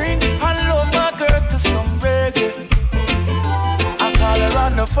 drink, and love my girl to some reggae. I call her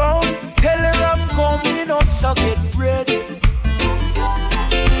on the phone, tell her I'm coming out, so get ready.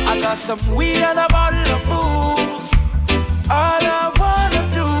 I got some weed and a bottle of booze. All I wanna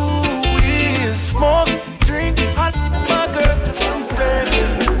do is smoke, drink, and my girl to some reggae.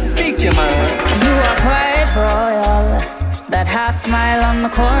 Speak your mind. You are quite royal. That half smile on the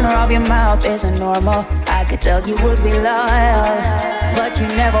corner of your mouth isn't normal. I could tell you would be loyal, but you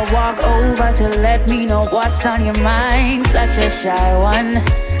never walk over to let me know what's on your mind. Such a shy one.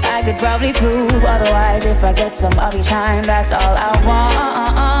 I could probably prove otherwise if I get some of your time. That's all I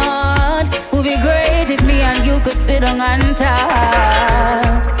want. Would be great if me and you could sit on and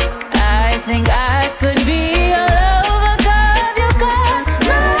talk. I think I could be your lover 'cause you got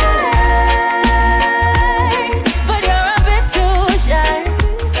mine, but you're a bit too shy.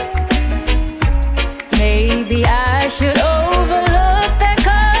 Maybe I should overlook that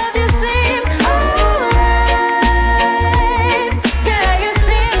 'cause you seem alright. Yeah, you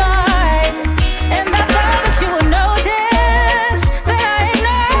seem alright. And I thought that you would notice that I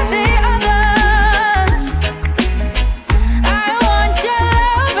ignored the others. I want your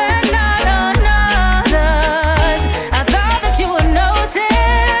love and not another's. I thought that you would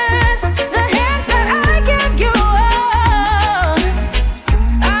notice the hints that I give you.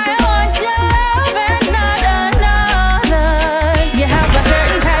 I want your love and not another's. You have a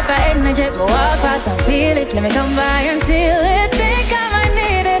certain type of energy, but walk past and feel it. Let me come by and seal it. Think I might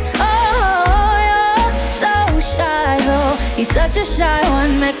need it. Oh, you're so shy, though. You're such a shy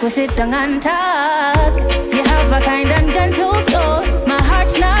one. Make we sit down and talk. You have a kind and gentle soul. My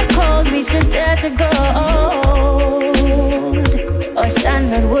heart's not cold. We should dare to go. Our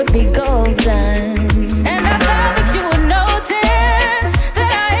standard would be golden. And I thought that you would notice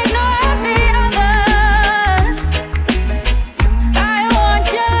that I ignored the others. I want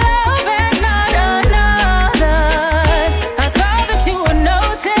your love and not another's. I thought that you would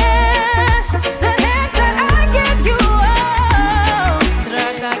notice the hints that I give you.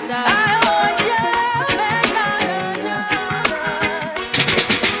 I want your love and not another's.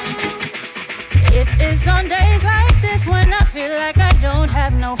 It is on days like this when I feel like I don't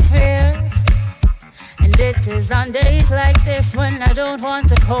have no fear. And it is on days like this when I don't want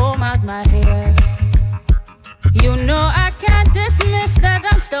to comb out my hair. You know I can't dismiss that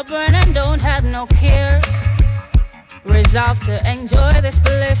I'm stubborn and don't have no cares. Resolved to enjoy this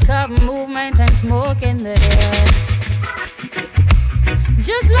bliss of movement and smoke in the air.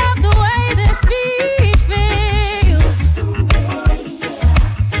 Just love the way this beat feels.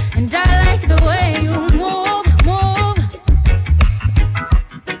 And I like the way you move, move.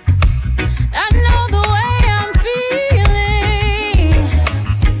 I know the way I'm feeling.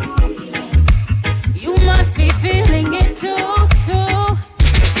 You must be feeling it too, too.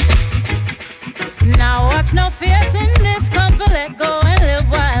 Now watch no fears in this comfort. Let go and live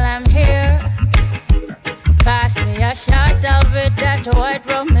while I'm here. Pass me a shot of it. That white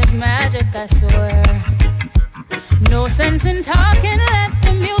rum is magic, I swear. No sense in talking. Let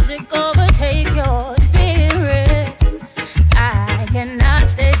the music overtake your spirit. I cannot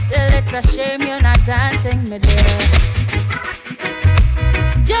stay still. It's a shame you're not dancing, me dear.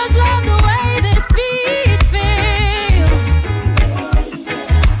 Just love the way this beat feels.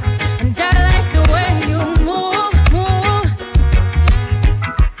 And I like the way you move, move.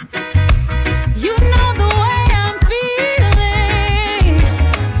 You know the way I'm feeling.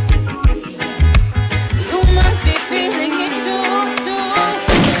 You must be feeling it too, too.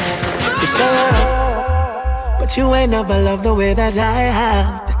 You say but you ain't never loved the way that I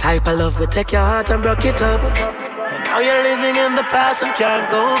have. The type of love would take your heart and broke it up. And now you're living in the past and can't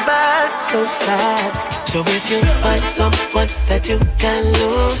go back. So sad. So if you find someone that you can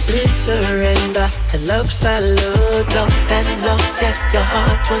lose, please surrender. And love salute, love and lost, yeah, your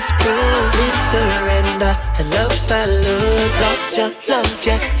heart was bruised. Please surrender. And love salute, lost your love,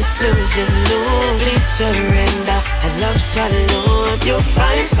 yeah, it's losing, lose. Please surrender. And love salute, you'll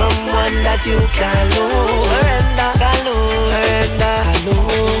find someone that you can lose. Surrender, salute, surrender,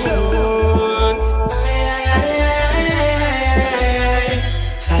 salute.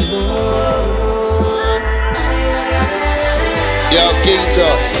 Salute. Yo, King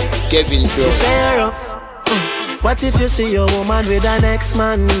Crow, Kevin Crow. You say you're rough, What if you see your woman with an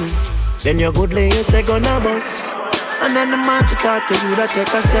ex-man? Then your good lady say gonna bust. And then the man to talk to you that take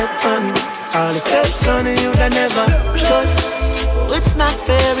a second. All the steps on you that never trust. It's not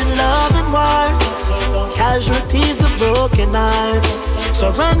fair in love and war. Casualties of broken hearts.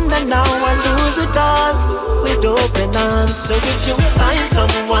 Surrender now and lose it all with open arms. So if you find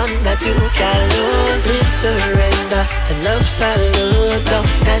someone that you can lose, please surrender and love salute.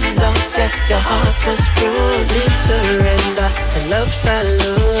 And don't set your heart was bruised. Please surrender and love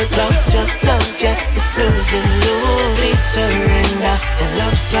salute. Lost your love, yeah, it's losing you. Please surrender and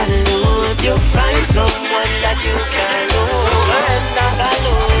love salute. You'll find someone that you can lose. Surrender,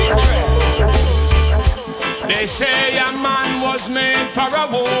 salute. They say a man was made for a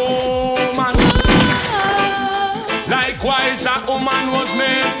woman. Likewise a woman was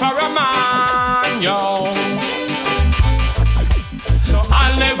made for a man, yo. So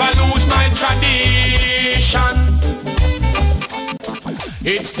I'll never lose my tradition.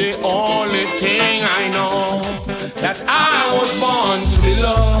 It's the only thing I know, that I was born to be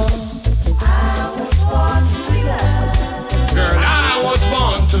loved. I was born to be loved. Girl, I was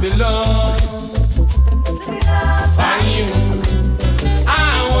born to be loved. By you,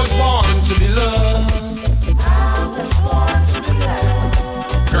 I was born to be loved. I was born to be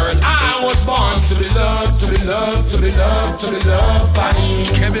loved. Girl, I was born to be loved, to be loved, to be loved, to be loved by you.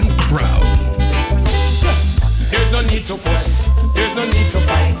 Kevin Crown. There's no need to fuss, there's no need to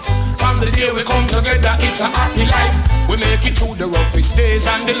fight. From the day we come together, it's a happy life. We make it through the roughest days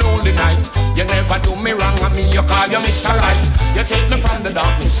and the lonely night. You never do me wrong, and me you call you Mr. Right. You take me from the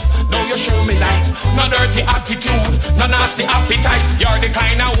darkness, now you show me light. No dirty attitude, no nasty appetite. You're the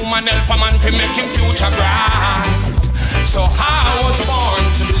kind of woman help a man to make him future bright. So I was born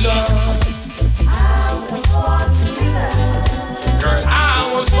to be loved. I was born to be loved. Girl,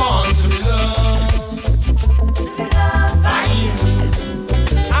 I was born to be loved. To be loved by you.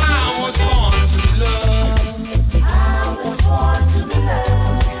 I was born to be loved. I was born to be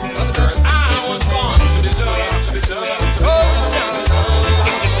loved. Girl, I was born to be loved, to be loved, to be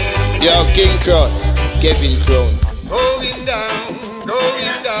loved. Yo, King Crown, Kevin Crown. Going down,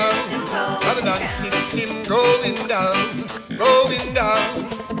 going down. Babylon system going down, going down,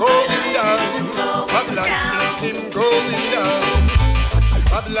 going down. Babylon system going down.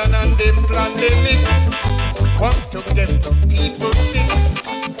 Babylon and them pandemic want to get the people sick.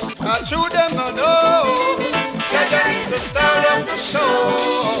 I show them I know Jaja is the star of the show.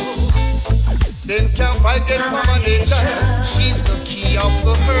 Then can't fight against Mama Nature. She's the key of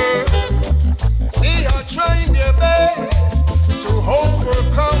the herd. They are trying their best to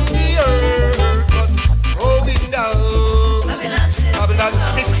overcome the earth, but going down. Babylon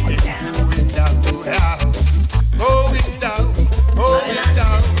system going down, going down, going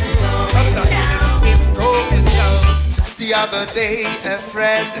down. Babylon system going down. Just the other day, a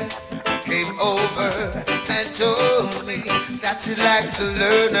friend came over and told me that he'd like to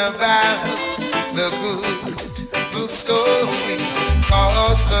learn about the good book story.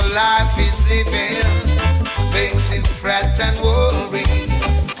 Cause the life he's living makes him fret and worry,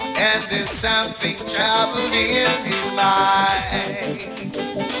 and there's something troubling in his mind.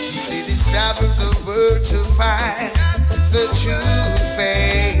 You see, he's traveled the world to find the true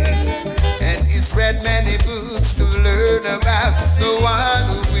faith, and he's read many books to learn about the one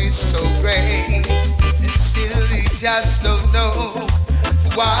who is so great, and still he just don't know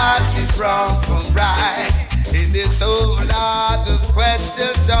what is wrong from right. In this whole lot of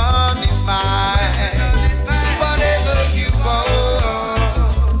questions on his mind. Whatever you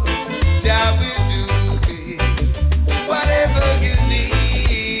want, Jah will do it. Whatever you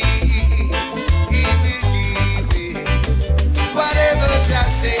need, He will give it. Whatever Jah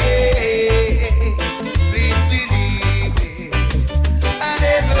say, please believe it, and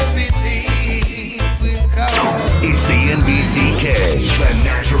everything will come. It's the NBCK, the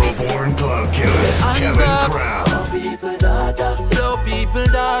Natural Born Club Killer, Kevin Crown. People data, low people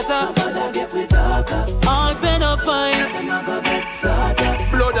data. All better fine.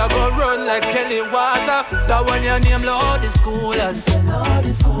 Blood a go run like jelly water. That when your name Lord is coolest. And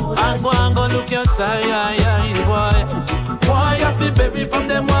go look your signs, why you feel baby from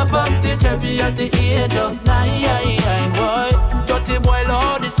them walk up the cherry at the age of 9, boy. Dirty boy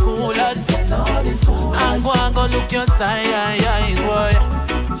Lord is coolest. And go look your signs, boy.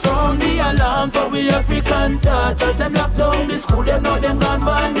 Sound the alarm for we African daughters. Them lock down the school, them know them gone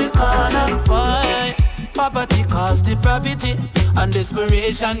by the corner. Why? Poverty caused poverty, poverty, and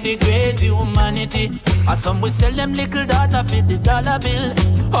desperation degrade humanity. And some will sell them little data for the dollar bill.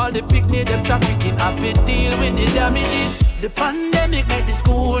 All the picnic, them trafficking, have to deal with the damages. The pandemic made the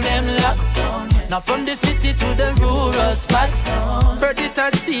school them lock down. Now from the city to the rural spots,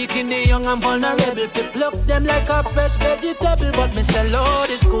 predators seeking the young and vulnerable. To pluck them like a fresh vegetable. But me say Lord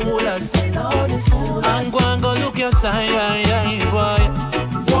is schoolers, and go look your signs.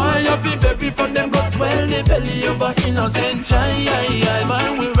 Why you feel baby from them go swell the belly of a innocent child?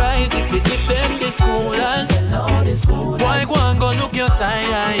 Man we rise if we give them the schoolers. Why go look your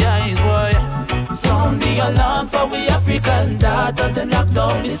signs, boy? Sound the alarm for we African daughters. Them lock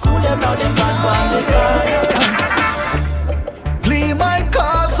down the school, them now them ban the car. Clean my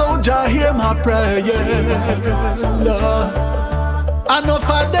car, so Jah hear my prayer. Enough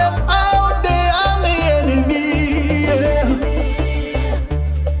of them out there are me enemy,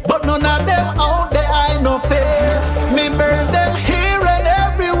 but none of them out there I no fear. Me burn them here and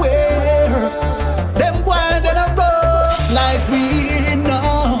everywhere. Them wild and a road like we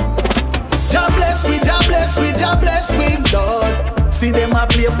know. Jah bless we, Jah bless we, Jah bless we, Lord. See them a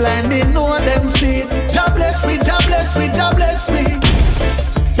play blind, they know them see. Jah bless we, Jah bless we, Jah bless we.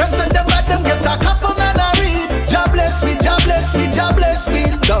 Them send them at them get a couple man a read. Jah bless we, Jah bless we, Jah bless we,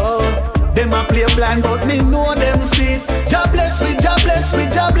 Lord. Them a play blind but me know them see. Jah bless we, Jah bless we,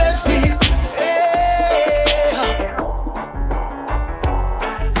 Jah bless we.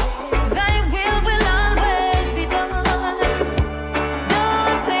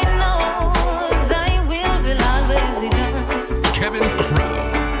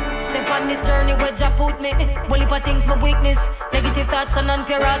 Bully for things my weakness. Negative thoughts and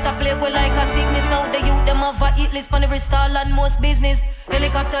non-pure heart I play with like a sickness. Now the youth them have a eat list on every stall and most business.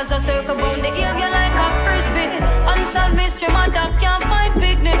 Helicopters are circle round the area like a frisbee. Unsolved mystery, my dog can't find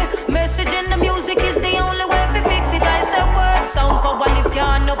picnic. Message in the music is the only way to fix it. I say word, sound power, lift your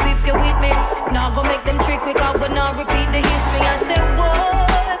hand up if you're with me. Now go make them trick quick out, but now repeat the history. I say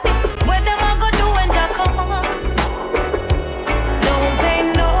word, where them I go do when Jah come? Don't they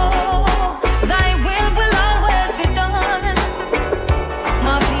know thy will always be done?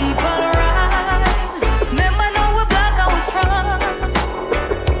 My people rise. Remember now we're black and we're strong.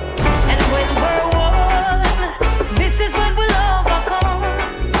 And when we're one, this is when we'll overcome.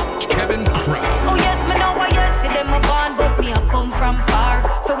 Kevin Crown. Oh yes, me know why yes, see them a born, but me I come from far.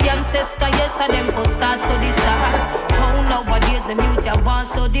 For we ancestor, yes, and them for stars to the star. How nowadays the mute ya born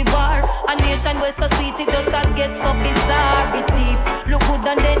to the bar. A nation where so sweet it just a get so bizarre. It deep, look good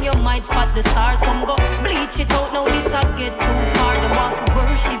and then you might spot the stars. Some go bleach it out, now this a get too far. Them off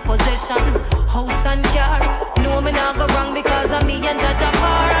worship possessions, house and car. No me not go wrong because of me and Jah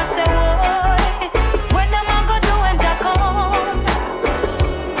Par. I say why, when them a go do when Jah come?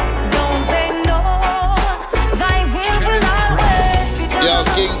 Don't they know thy will always be done? Yo,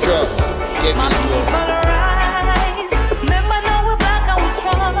 King Crow, give me the People rise. Remember now we're black and we're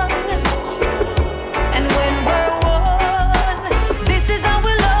strong. And when we're one, this is how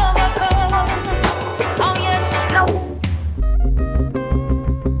we'll overcome. Oh yes, no.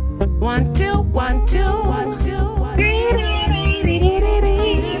 1, 2, 1, 2, 1, 2.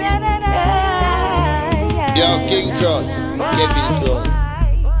 Yo, King Crow, give me the floor.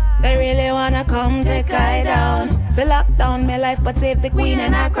 They really wanna come take I down. Fill lock down my life but save the queen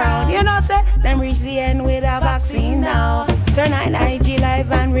and her crown. You know say, them reach the end with a vaccine now. Turn on IG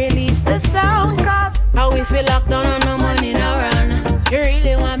live and release the sound. Cause how we feel locked down and no money no run. You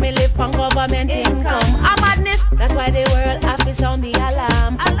really want me live on government income. A madness, that's why the world have to sound the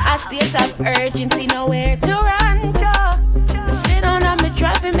alarm. A state of urgency, nowhere to run. Me sit down and me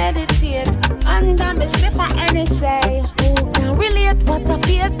try to meditate. And I me slip on any say. Who can relate what I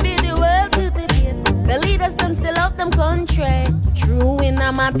feel for the world to debate? The leaders them still love them country. True in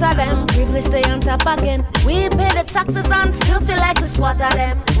a matter them, privilege stay on top again. We pay the taxes and still feel like the swat of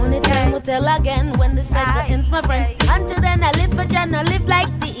them. Only time will tell again when the cycle ends, my friend. Until then I live for Jan, I live like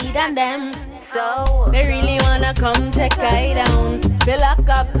the Eid and them. So they really wanna come take I down. Fill lock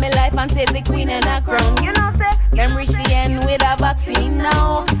up my life and save the queen and her crown. You know say, them reach the end with a vaccine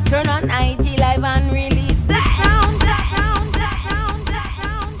now. Turn on IG live and release the sound.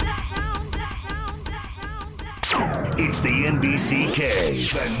 It's the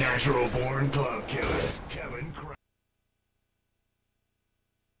NBCK, the natural born club killer, Kevin Crown.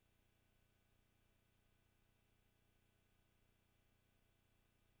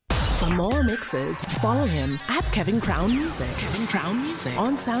 For more mixes, follow him at Kevin Crown Music. Kevin Crown Music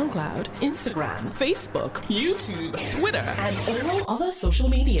on SoundCloud, Instagram, Facebook, YouTube, Twitter, and all other social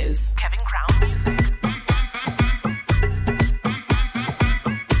medias. Kevin Crown Music.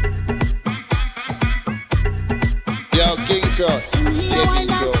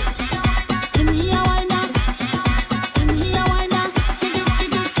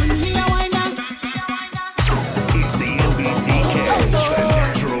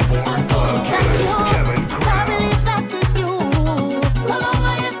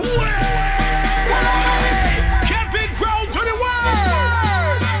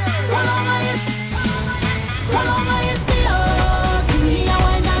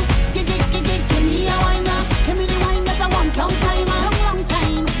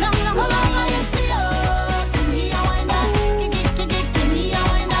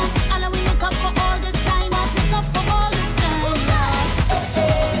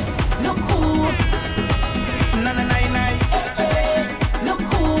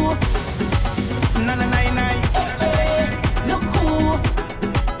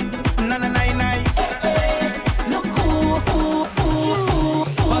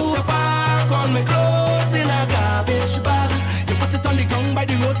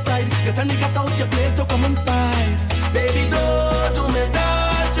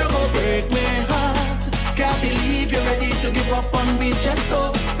 just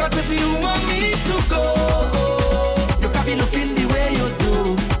so. Cause if you want me to go, you can be looking the way you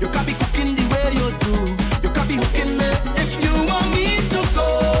do. You can be cooking the way you do. You can be hooking me. If you want me to go,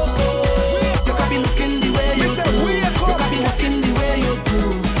 you can be looking the way you do. You can be hooking the way you do.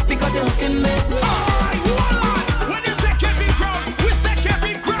 Because you're hooking me. When you say Kevin Crown, we say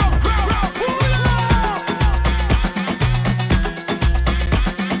Kevin Crown, Crown.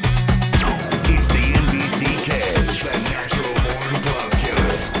 It's the NBCK, the natural born club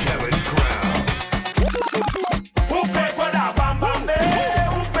killer, Kevin Crown. Who pay for that bam bam day?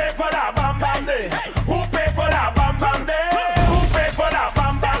 Who pay for that bam bam day? Who pay for that bam bam day? Who pay for that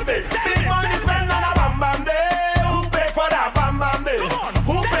bam bam day? Big money spent on a bam bam day. Who pay for that bam bam day?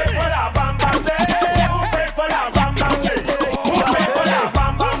 Who pay for that bam bam day? Who pay for that bam bam day? Who pay for that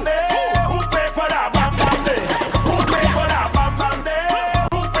bam bam day? Who pay for that bam bam day? Who pay for that bam bam day?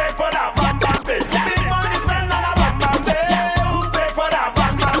 Who pay for that bam bam day? Big money spent on a bam bam day. Who pay for that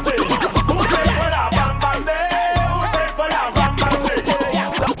bam bam day? Who pay for that bam bam day? Who pay for that bam bam day?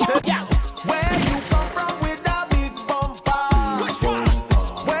 Where you come from with that big bumper?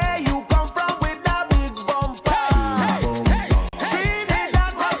 Where you come from with that big bumper?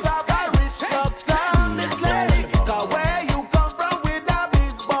 Trinidad must have a rich doctor. This lady, 'cause where you come from with that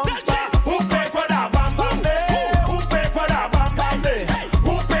big bumper? Who pay for that bam bam day? Who pay for that bam bam day?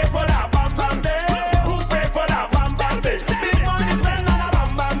 Who pay for that bam bam day? Who pay for that bam bam day? Big money spent on a bam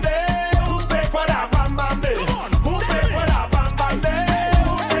bam day. Who pay for that bam bam day? Who pay for that bam bam day?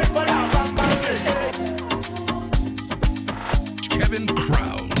 Who pay for that bam bam day? Kevin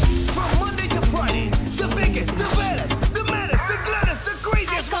Crown. From Monday to Friday, the biggest, the baddest, the maddest, the gladdest, the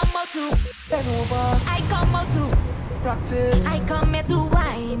craziest. I come out to bend over, I come out to practice. I come here to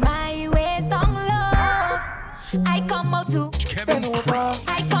wind my waist on low. I come out to Bend over,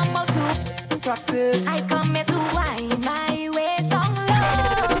 I come out to practice. I come here to wind my waist on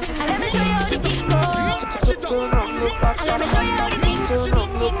low. And let me show you how the thing goes. Turn around, look back. And let me show you how the thing goes. Turn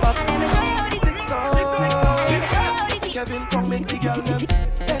around, look back. And let me show you how the thing goes. Kevin, come make the girl them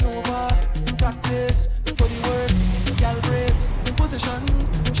bend over, practice for the work. Girl brace, position,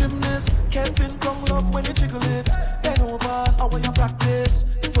 gymnast. Kevin, come love when you jiggle it. Bend over, I want you practice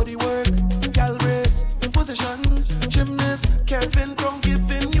for the work. Girl brace, position, gymnast. Kevin, come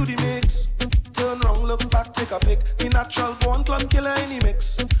giving you the mix. Turn round, look back, take a pic. The natural born club killer any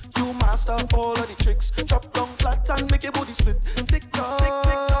mix. You master all of the tricks. Drop down flat and make your body split. Tick tock, tick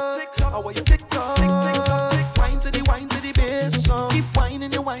tock, tick tock. I want you tick tock, tick tock. Wine to the bass song. Keep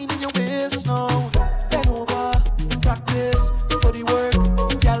whining your waist now. Bend over, practice for the work.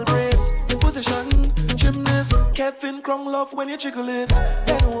 Gal brace, position, gymnast. Kevin Crong love when you jiggle it.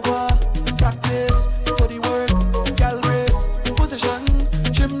 Bend over, practice for the work. Gal brace, position,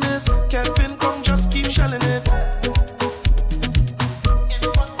 gymnast. Kevin Crong just keep shelling it.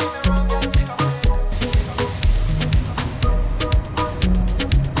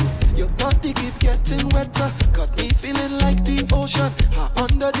 Your body keep getting wetter, got me feeling like the ocean.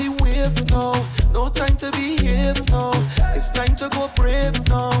 Under the wave now, no time to behave now. It's time to go brave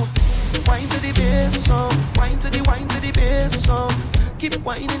now. Wine to the bass song, wine to the bass song. Keep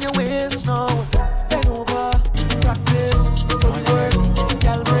whining your waist now. Bend over, practice for the work.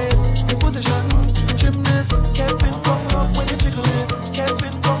 Gal brace, position, gymnast. Kevin come love when you jiggle it.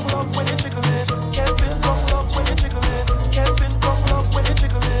 Kevin come love when you jiggle it. Kevin come love when you jiggle it. Kevin come love when you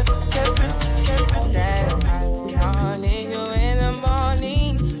jiggle it. Kevin. I need you in the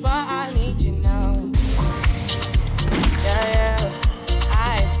morning, but I need you now. Yeah,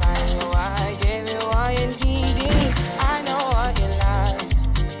 I find you, I give you all you need. I know what you like.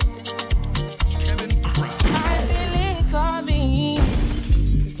 Kevin Crown. I feel it coming.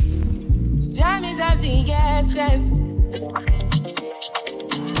 Time is of the essence.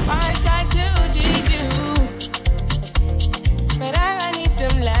 I try to teach you, but I need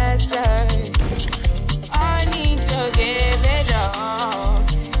some lessons. I need to give it all.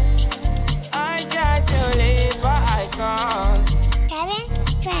 I try to live, but I can't. Kevin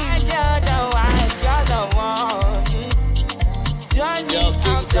You're the one. Join me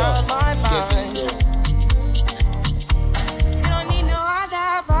out of my mind. You don't need no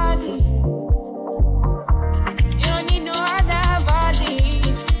other body. You don't need no other body.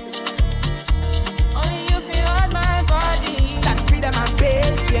 Only you feel on my body. That freedom and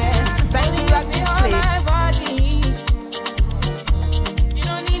pace, yeah. Time to rock this place. My body. You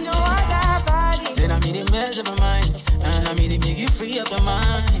don't need no other body. Say I made it mess up my mind, and I made it make you free up your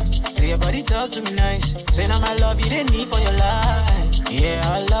mind. Say your body talk to me nice. Say now my love you didn't need for your life. Yeah,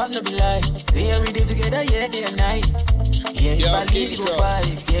 our love no be like. Say yeah, we did together, yeah, day and night. Yeah, if I leave you go by.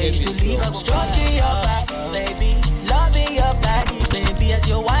 Yeah, if you leave, I'm stroking your back, baby. Loving your body, baby.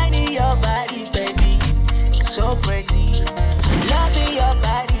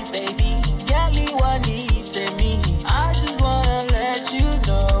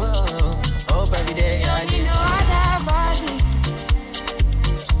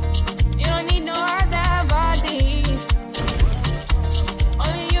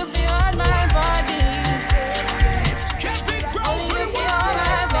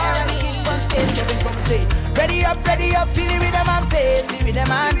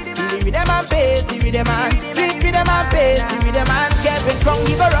 with them and pasty with them and sweet with them and pasty with them and Kevin Crown,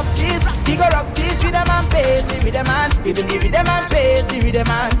 he go rock this with them and pasty with them and even with them and pasty with them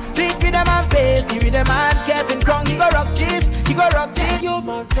and sweet with them and pasty with them and Kevin Crown, he go rock this. You're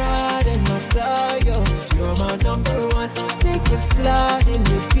my ride and my tire. You're my number one. Take him sliding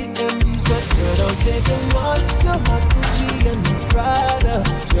your DMs, but girl, don't take him on. You're my Gucci and my Prada.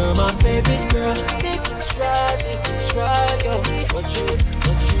 You're my favorite girl. They can try, yo. What you?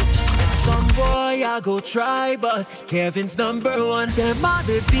 Some boy I go try, but Kevin's number one. Them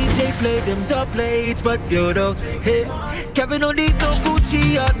other DJ play them dub plates, but you don't. Hey, Kevin don't need no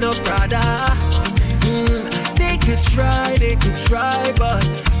Gucci or no Prada. They could try, but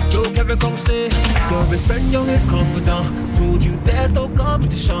yo, Kevin come say, you're his friend, you're his confidant. Told you there's no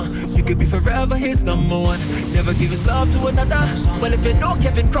competition. You could be forever his number one. Never give his love to another. Well, if you know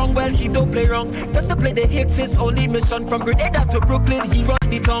Kevin Crown, well, he don't play wrong. Just to play the hits, his only mission. From Grenada to Brooklyn, he run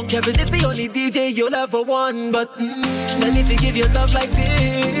the town. Kevin is the only DJ you'll ever want. But, and if he give you love like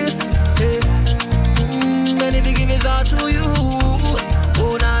this, and if he give his heart to you,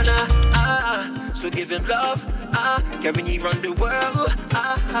 oh, na, so give him love, Kevin, he run the world,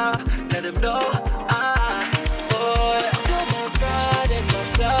 let him know, you're my ride and my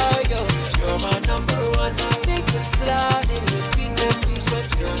tire, you're my number one. They can slide in your DMs, but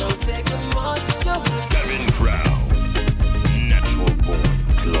girl, don't take him on. You're my Kevin Crown, natural born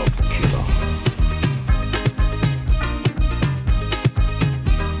club killer.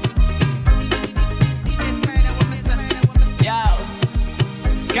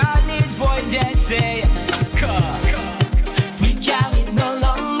 Say, we can't wait no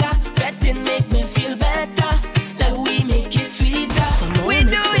longer. Fretting make me feel better. Like we make it sweeter. We're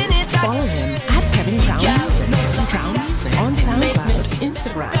doing it. Follow him at Kevin Crown Music. Kevin Crown Music on SoundCloud,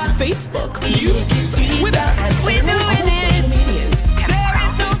 Instagram, Facebook, YouTube, Twitter, and we're doing all it. social medias. There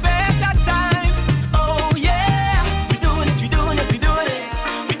is no better time. Oh yeah, we're doing it.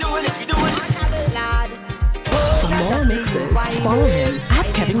 For more mixes, follow him at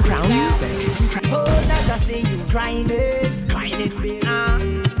Kevin Crown Music. Oh, not to see you grinding, baby.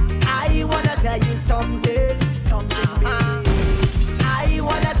 I wanna tell you something, baby. I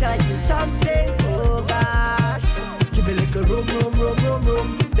wanna tell you something, oh gosh. Give me a little room,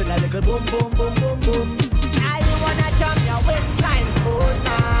 then a little boom. I wanna jump your waistline all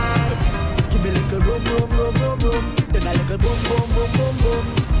night. Give me a little room, then a little boom.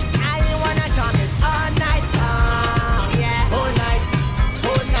 I wanna jump it all night long, yeah, all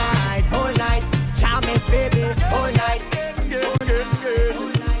night. Jam it, baby, all night.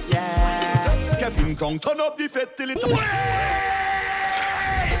 Yeah. Kevin Crown, turn up the fet till it.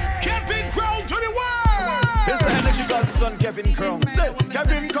 Kevin Crown to the world. It's the energy godson, Kevin Crown. Say,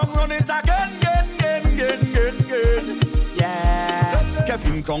 Kevin, come run it again. Yeah.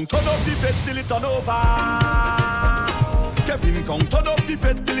 Kevin Crown, turn up the fet till it turn over. Kevin Crown, turn up the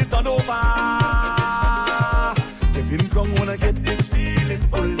fet till it turn over. Kevin Crown wanna get this feeling,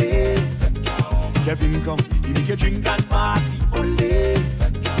 ole. Kevin come, he make a drink and party, ole.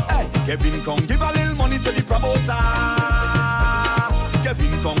 Hey, Kevin come, give a little money to the promoter.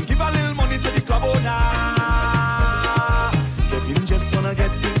 Kevin come, give a little money to the club owner. Kevin just wanna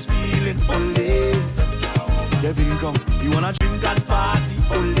get this feeling, ole. Kevin come, he wanna drink and party,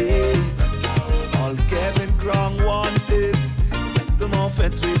 ole. All Kevin Crown want is settle more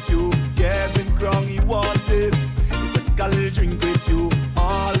fete with you. Kevin Crown, he want is a little drink with you.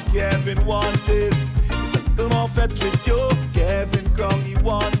 All Kevin want is settle more fete with you. Kevin Crown, he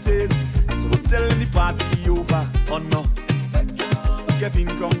want is so tell him the party over. Oh no, Kevin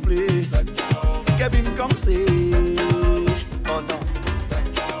Crown play, Kevin Crown say, oh no.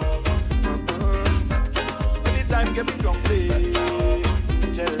 Anytime Kevin Crown play,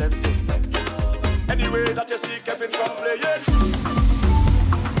 tell them say. Anyway that you see Kevin Crown play, yeah.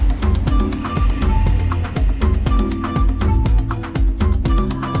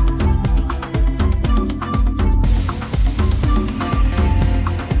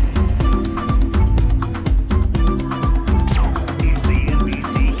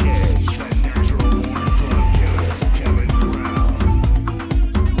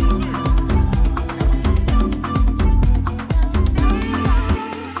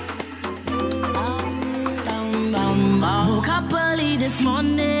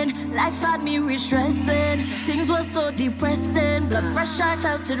 Depressing, blood pressure I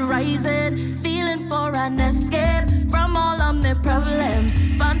felt it rising, feeling for an escape from all of my problems,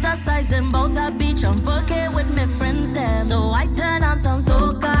 fantasizing about a beach and fucking with my friends them. So I turn on some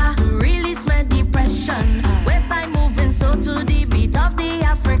soca to release my depression. Waistline moving so to the beat of the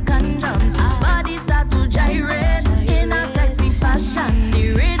African drums. Body start to gyrate in a sexy fashion.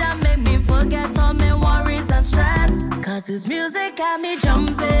 The rhythm make me his music got me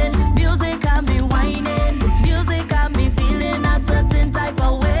jumping, music got me whining, his music got me feeling a certain type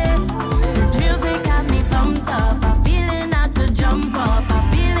of way. His music got me pumped up, I feeling I could jump up, I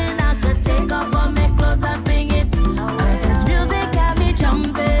feeling I could take off all my clothes and fling it. Cause his music got me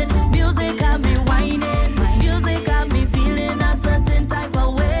jumping, music got me whining, his music got me feeling a certain type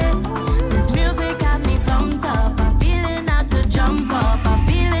of way. His music got me pumped up, I feeling I could jump up, I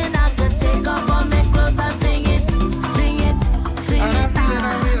feeling I could take off all my clothes and fling it, fling it, fling it.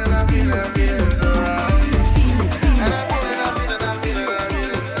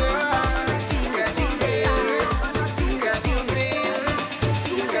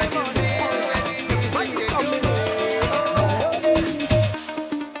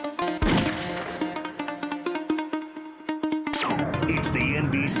 It's the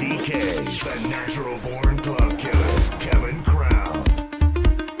NBCK, the natural born club killer, Kevin Crown.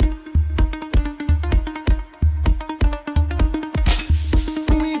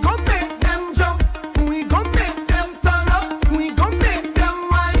 We gon' make them jump, we gon' make them turn up, we gon' make them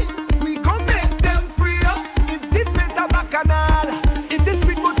whine, we gon' make them free up. It's the face of Bacchanal, in this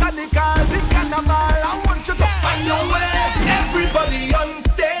sweet botanical, this carnival. I want you to find your way. Everybody on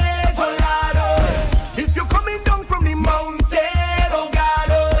stage, oh Lord, oh. If you're coming down from the mountain, oh God,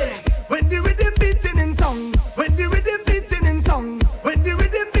 oh. When the rhythm beating in tongue, when the rhythm beating in tongue, when the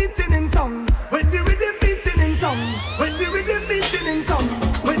rhythm beating in tongue, when the rhythm beating in tongue, when the rhythm beating in tongue,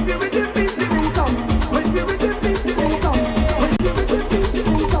 when the rhythm beating in tongue, when the rhythm beating in tongue, when the rhythm beating in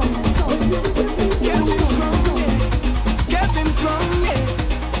tongue. Kevin Crown, yeah.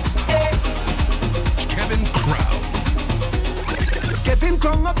 Kevin Crown. Kevin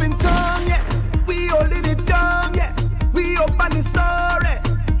Crown up in town, yeah. We holding it down, yeah. We open the story.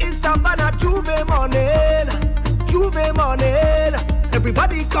 It's about a Juve morning, Juve morning.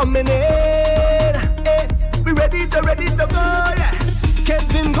 Everybody coming in, eh. We ready to go, yeah.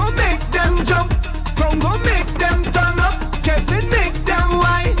 Kevin gon' make them jump, Crown gon' make them turn up. Kevin make them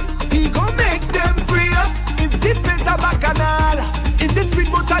whine, he gon' make them free up. It's the face of Bacchanal, in this sweet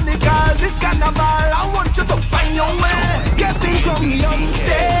botanical, this carnival. I want you to find your way. Kevin come on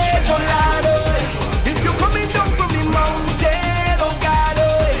stage, oh Lord, oh. If you're coming down from the mountain, oh God,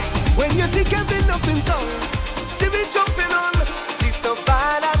 oh. When you see Kevin up in town, see me jumping on the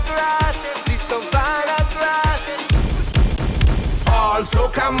savannah grass, the savannah grass. Also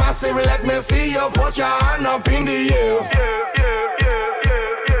come massive, let me see you put your hand up in the air.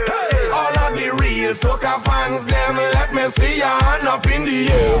 Hey, all of the real soca fans, them let me see your hand up in the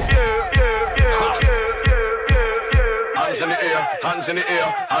air. Hands in the air, hands in the air,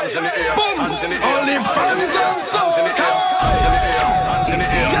 hands in the air, hands in the air. Only fans of soca. Hands in the air, hands in the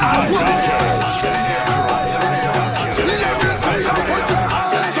air, hands in the air. Let me see you put your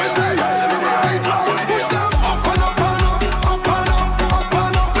hands in the air right now. Push them up and up and up, up and up, up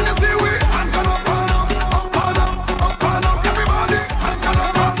and up. When you see we hands gonna up and up, up and up, up and up. Everybody hands gonna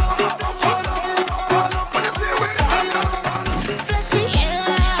up and up, up and up, up and up. When you see we hands gonna up and up.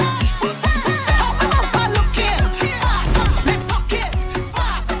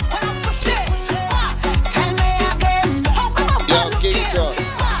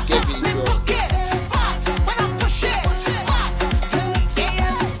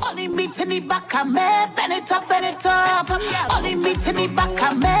 Bend it up, bend it up. Only me to me back,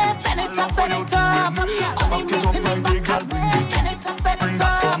 I man. Bend it up, bend it up. Only me to me back, I man. Bend it up, bend it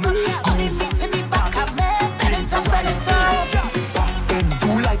up. Only me to me back, I man. Bend it up, bend it up. Bend, do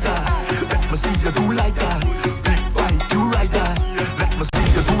like that. Let me see you do like that. Big bite, you like that. Let me see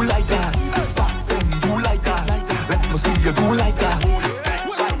you do like that. Back bend, do like that. Let me see you do like that. Big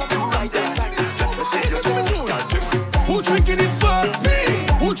bite, you like that. Let me see you do like that. Who drinking it first? Me.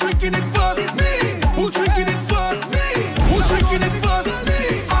 Who drinking it first? Me. Who drinking it first? Me. Who drinking it first? Me.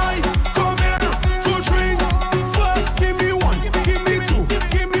 I come here to drink first. Give me one, give me two,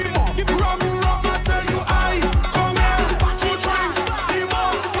 give me more. Rum, rum, I tell you I come here to drink the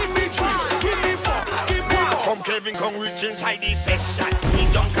most. Give me three, give me four, give me more. Come Kevin, come reach inside the session. He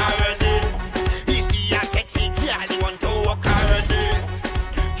drunk already. He see a sexy girl, he want to walk already.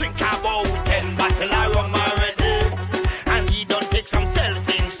 Drink about 10 bottles of rum already. And he don't take some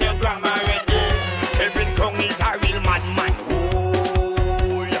selfie Instagram already. Kevin Kong is a real madman.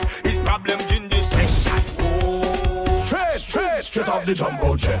 Oh, his problems in this session. Oh, Straight off the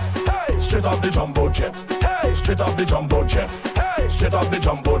jumbo jet. Hey, straight off the jumbo jet. Hey, straight off the jumbo jet. Hey, straight off the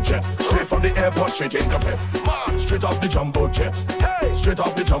jumbo jet. Straight from the airport, straight in the fit. Straight off the jumbo jet. Hey, straight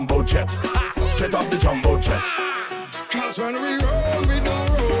off the jumbo jet. Straight off the jumbo jet. Cause when we roll, we don't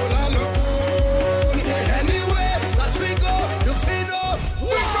roll alone. Say anywhere that we go, you feel up.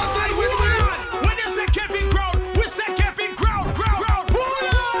 We front and we on. When you say Kevin Crown, we say Kevin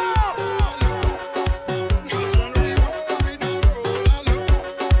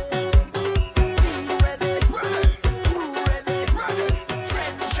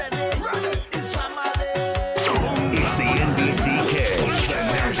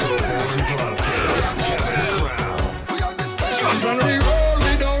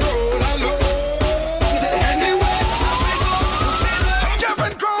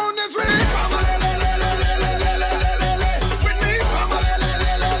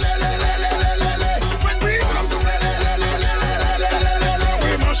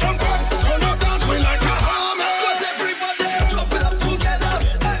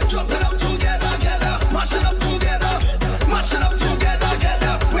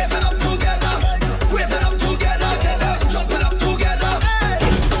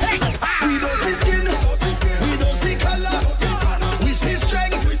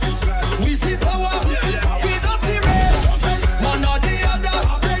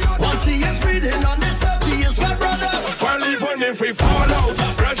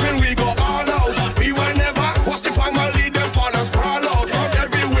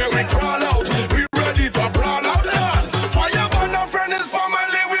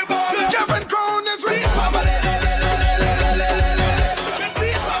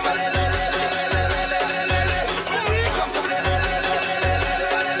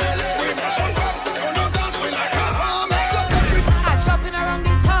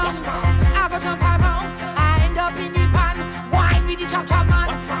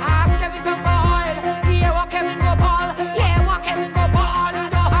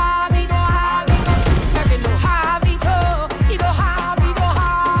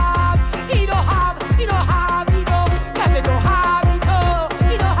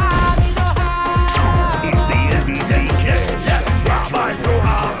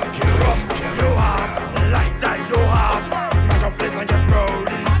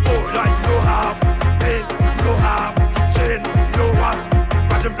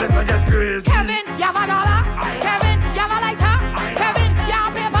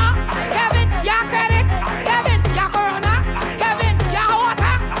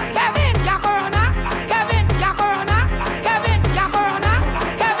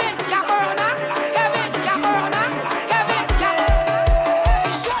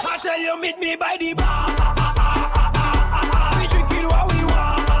you meet me by the bar. We drinking what we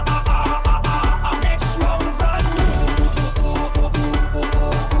want. Next round's on.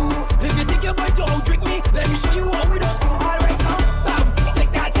 If you think you're going to outdrink me, let me show you how we just go. All right now, bam.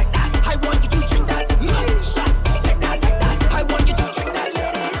 Take that. I want you to drink that. Shots. Take that. I want you to drink that,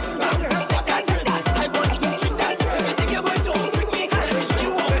 ladies. Bam. Take that. I want you to drink that. If you think you're going to outdrink me, let me show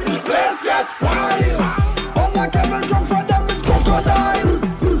you how we just go. Let's get wild. All I can drunk for them is crocodile.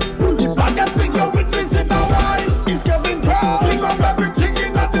 The baddest thing you're witnessing a while is Kevin Crown. Fling up everything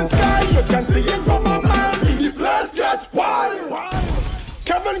in the sky. You can see it from a mile. The place get wild.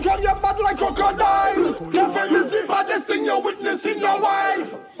 Kevin Crown, you're bad like crocodile. Kevin is the baddest thing you're witnessing a while.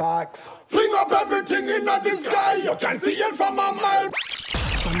 Facts. Fling up everything in the sky. You can see it from a mile.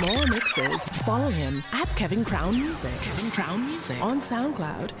 For more mixes, follow him at Kevin Crown Music. Kevin Crown Music on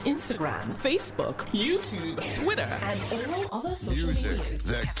SoundCloud, Instagram, Facebook, YouTube, Twitter, and all other social Music media.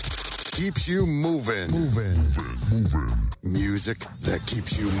 that keeps you moving. Music that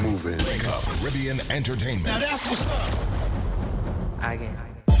keeps you moving. Wake up, Caribbean Entertainment. Now that's what's up. Again.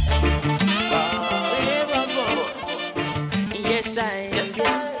 Yes, highly.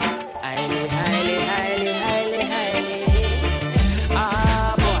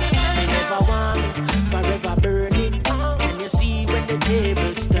 Ah, boy, you never want me, forever burning. Can you see when the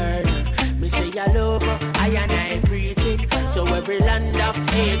tables turn? Me say I love her, I and I preaching. So every land of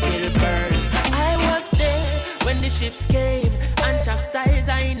hate will burn. I was there when the ships came and chastised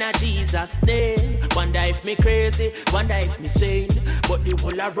I in a Jesus' name. Wonder if me crazy, wonder if me sane. But the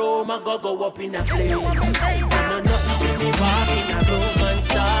whole of Rome I go up in a flame. And no nothing see me walk in a room and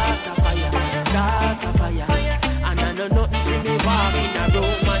start a fire. And I know nothing see me walk in a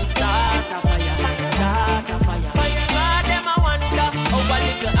room and start a fire. God, them I wonder how a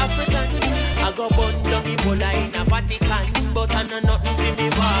little African I go bund up people in a Vatican. But I know nothing see me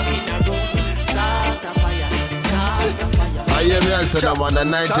walk in a room. Start a fire. I am here, so I'm on a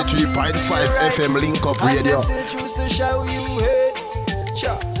 93.5 FM Link Up Radio. And them still choose to show you hate.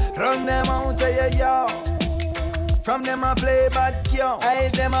 Run them out of your yard. From them I play bad girl. I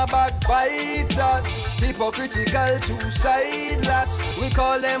them a backbiters. Hypocritical, two-sideless. We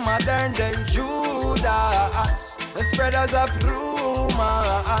call them modern day Judas. The spreaders of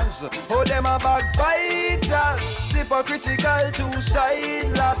rumors. Oh, them a backbiters. Hypocritical,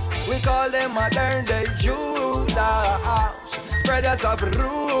 two-sideless. We call them modern day Judas. Spreaders of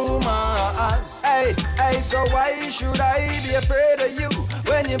rumors. Hey, so why should I be afraid of you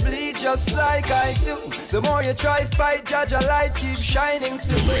when you bleed just like I do? The more you try fight, judge a light keeps shining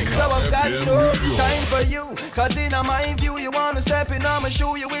through. So I've got no time for you, cause in my view you wanna step in on my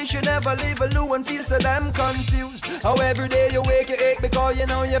shoe. You wish you never leave a loo and feel so damn confused. How every day you wake you ache because you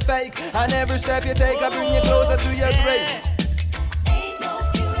know you're fake. And every step you take I bring you closer to your grave.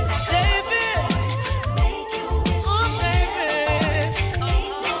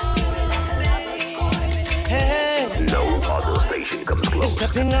 No other station comes close. You're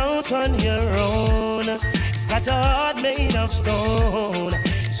stepping out on your own. You've got a heart made of stone.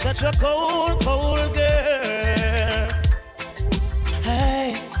 You're such a cold, cold girl.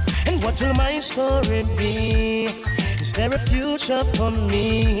 Hey, and what will my story be? Is there a future for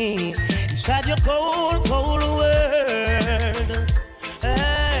me inside your cold, cold world?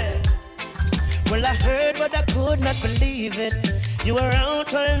 Hey, well I heard but I could not believe it. You were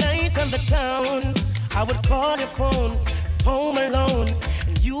out all night on the town. I would call your phone, home alone,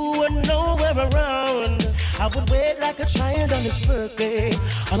 and you were nowhere around. I would wait like a child on his birthday.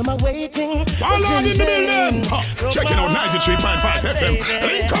 All of my waiting was All on in the vain. building. Checking out 93.5 FM.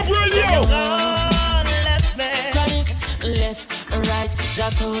 Link Up Radio. Tonics, left and right,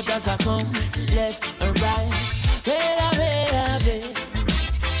 just so does I come. Left and right, wait.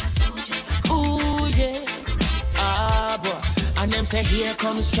 Ooh yeah, ah boy. And them say here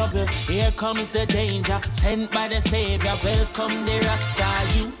comes trouble, here comes the danger. Sent by the Savior, welcome the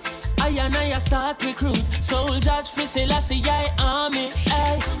Rasta youths. I and I start recruit soldiers for Selassie army.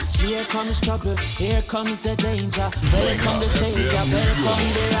 Hey. Here comes trouble, here comes the danger. Welcome the Savior,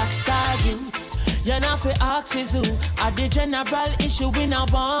 welcome the Rasta youths. You're not for axes who are the general issue in a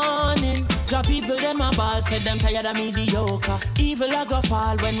warning. Job people them a ball, said them tired of mediocre. Evil a go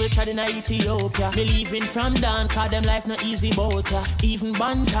fall when we tried in Ethiopia. Me leaving from down, cause them life no easy boat. Even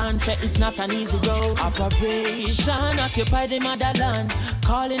Bantan said it's not an easy road. Operation occupy the motherland.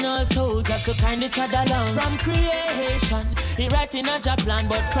 Calling all soldiers to kind each other along. From creation, he writing a job plan,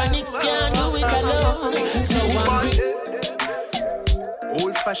 but chronics can't do it alone. So I'm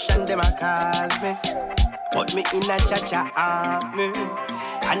Old fashioned them a call me, put me in a cha-cha army,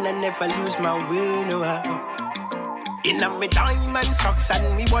 and I never lose my will no how. In a me diamond socks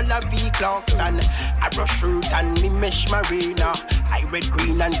and me wallaby clocks and I brush fruit and me mesh marina. I red,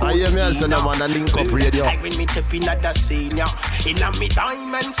 green and gold. I hear me as a man and link up radio. I when me tip in at the senior. In a me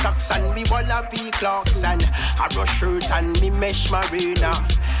diamond socks and me wallaby clocks and I brush fruit and me mesh marina.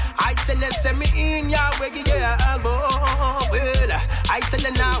 I tell you, send me in ya, where you get elbow. Well, I tell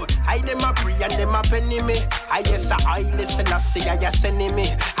you now, I dem a pray and dem a penny me. I yes I listen, I say I sending me.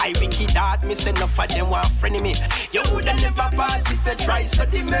 I wicked heart, me say enough of them want friendly me. You woulda never pass if you try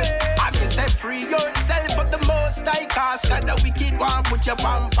study me. I me say free yourself for the most I cast. And the wicked one put your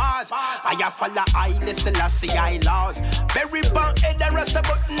pampas. I follow I listen, I say I laws. Very bad head the rest of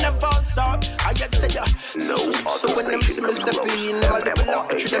button the false out. I get say ya. So when them see me step in, all the block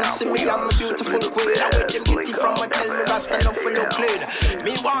to them see me I'm a beautiful queen. I with them get it from a tell me Rasta no full of clean.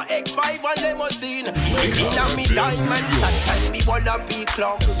 Me want X5 and limousine. Inna me diamond socks and me wallaby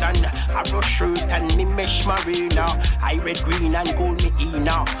clocks and I brush shirt and me mesh marina. I red, green and gold me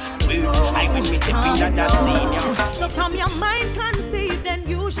Ina. I win me tipping at the senior. So from your mind conceive, then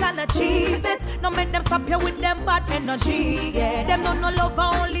you shall achieve it. No make them stop you with them bad energy. Yeah. Them no love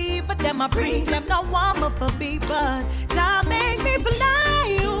only, but them a free. Them no warm up for people. Jah make me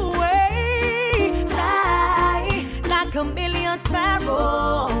fly away, fly like a million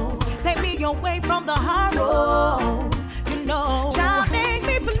sparrows. Take me away from the horrors. You know, Jah make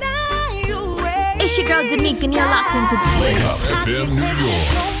me fly away. It's your girl Nicco and you're locked into Wake Up FM New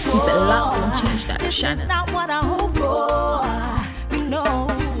York. Keep it loud and change that to Shannon. This is not what I hope for. You know,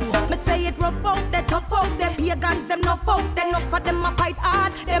 me say it rough out, they tough out, they pagans, them no fault, they enough of them a fight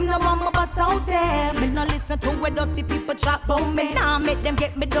hard, them no want me bust out there. Me no listen to where dirty people chat about me. Nah, make them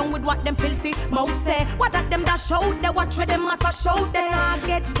get me done with what them filthy mouth say. What that them dash out, they watch where them must show show. They nah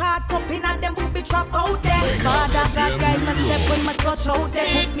get caught up in a them booby trap out there. Father God guide my step when my touch out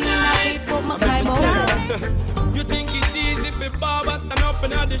there. Put me in a place for my climb out. You think it's easy for Baba stand up in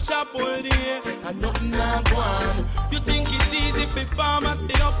the shop all day and nothing not go on. You think it's easy for farmers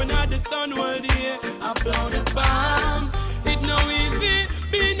stay up in the sun all day and blow the farm. It no easy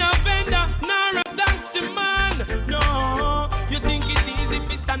being a vendor nor a taxi man. No, you think it's easy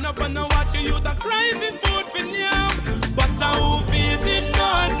for stand up and watch you use a cry for food for now. But who feels it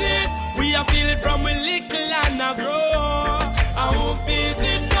knows it. We are feeling from a little and a grow. Who feels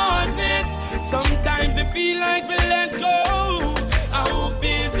it knows it. Sometimes we feel like we let go. Who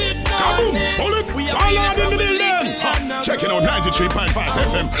feels it knows it. We are feeling from a little and a grow. Checking out 93.5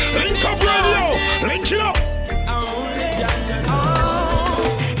 FM. Link up radio. Link it up.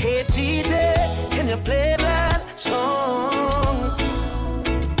 Hey DJ, can you play that song?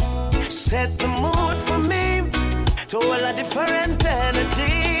 Set the mood for me to all a different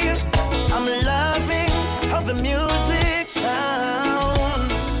energy. I'm loving how the music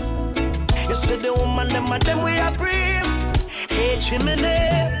sounds. You see the woman, them we are brave. Hey chimney,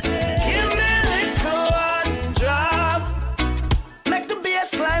 give me a little one drop. Make the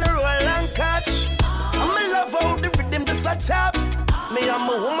bass line roll and catch. I'm in love how the rhythm just a tap. Me I'm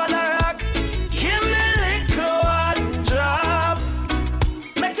a woman a rock. Give me a little one drop.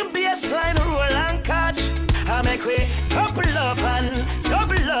 Make the bass line roll and catch. I make we couple up and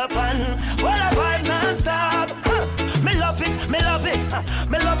double up and what a vibe non-stop. Me love it, me love it.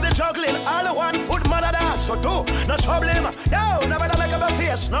 Me love the juggling. All the one foot mother dance. So do no trouble him. Yo, never make up a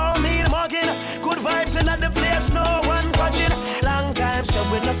face. No mean mugging. Good vibes in the place. No one watching. Long time so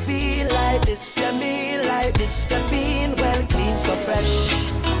when I feel like this, yeah, me like this. Step in well clean, so fresh.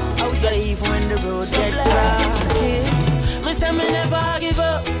 Outside yes. When the road so get rocky. Me say me never give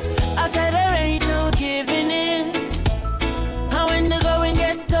up. I said there ain't no giving in. And when the going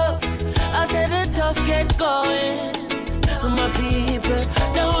get tough, I said the tough get going. My people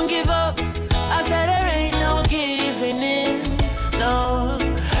don't give up. I said there ain't no giving in. No,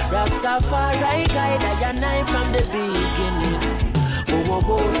 Rastafari guide I and I from the beginning. Whoa,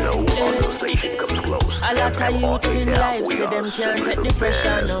 whoa, whoa. No organization comes close. A lot of youths in life say them can't take the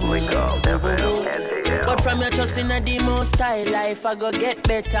pressure no more. But from your trust in the most style life, I go get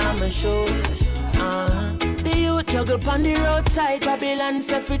better, I'm sure. The youth juggle on the roadside, Babylon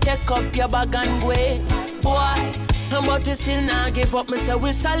say fi take up your bag and way. Boy, but we still not give up. Me say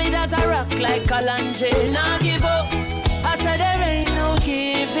we solid as a rock like Kalanje. Not give up. I said there ain't no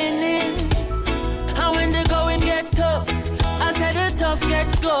giving in. And when the going get tough, I said the tough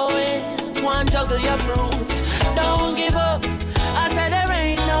gets going. One juggle your fruits, don't give up. I said there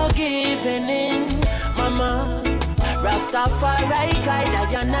ain't no giving in, mama. Rastafari guide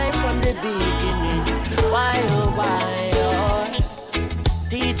I and I from the beginning. Why oh why oh?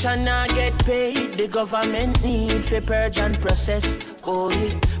 Teacher not get paid, the government need for purge and process.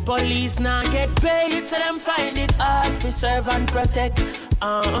 Boy, Police now get paid, so them find it hard to serve and protect.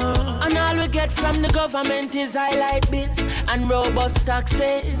 And all we get from the government is highlight bills and robust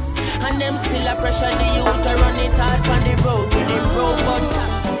taxes. And them still a pressure the youth to run it hard on the road with them robot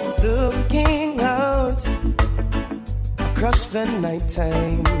taxes. Looking out across the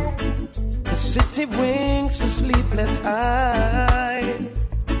nighttime, the city winks a sleepless eye.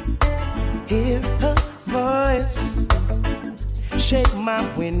 Hear her voice shake my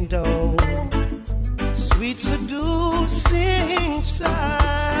window, sweet seducing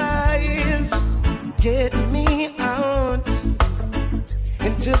sighs. Get me out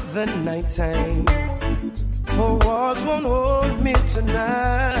into the nighttime, for walls won't hold me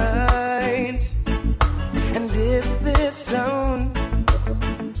tonight. And if this town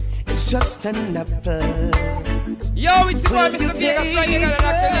is just an apple, yo, it's the boy, Mr. Vegas, right? You gotta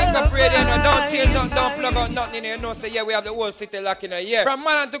lock the link up radio, you know. Don't change up, don't plug out nothing in here. You know, say, yeah, we have the whole city locked in here. Yeah. From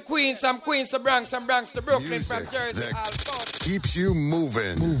Manhattan to Queens, from Queens to Bronx, from Bronx to Brooklyn, Music from Jersey, all fun. Keeps you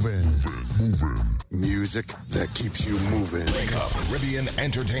moving. Music that keeps you moving. Wake up, Caribbean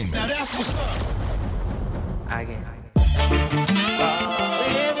Entertainment. Now that's what's up. Again.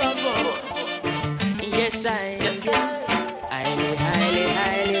 Yes, I. Highly, highly,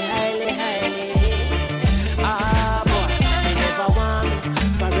 highly, highly, highly.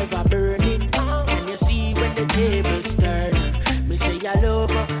 Forever burning. Can you see when the tables turn? Me say I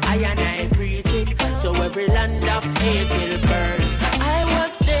love her, I and I preach it. So every land of hate will burn. I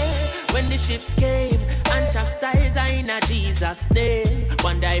was there when the ships came and chastised her in a Jesus' name.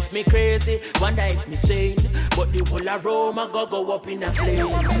 Wonder if me crazy, wonder if me sane. But the whole of Rome I go up in a flame.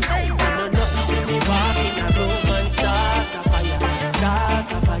 I know nothing to me walk in a room and start a fire.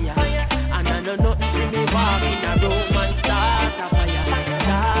 Start a fire. And I know nothing to me walk in a room and start a fire.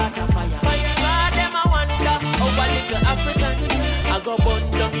 Start a fire. God, them I wonder how a little African I go burn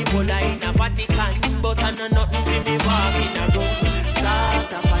down Ebola in a Vatican. But I know nothing to me walk in a room.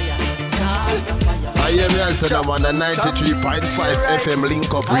 Start a fire. Start a fire. I hear me, I said I'm on a 93.5 FM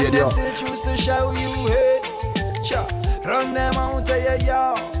link up radio. And them still choose to show you hate. Run them out of your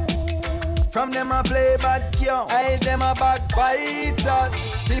yard. From them I play bad girl, I them a backbiters.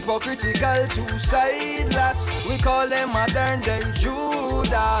 Hypocritical, two-sideless. We call them modern day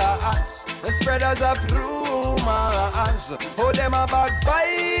Judas, the spreaders of rumors. Oh, them a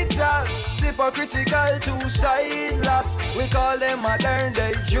backbiters. Hypocritical, two-sideless. We call them modern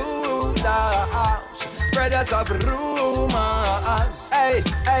day Judas, spreaders of rumors. Hey,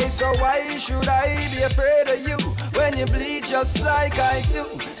 so why should I be afraid of you when you bleed just like I do?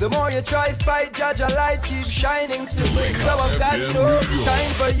 The more you try fight, judge a light keeps shining through. So I've got no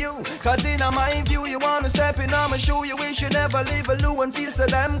time for you, cause in my view you wanna step in on my shoe. You wish you never leave a loo and feel so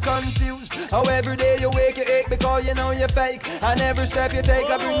damn confused. How every day you wake you ache because you know you're fake, and every step you take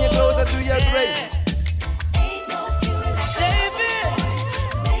I bring you closer to your grave.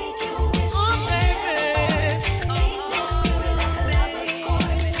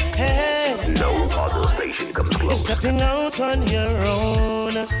 Stepping out on your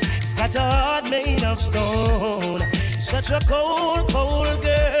own, got a heart made of stone. Such a cold, cold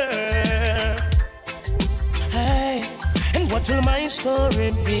girl. Hey, and what will my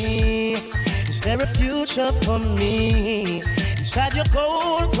story be? Is there a future for me inside your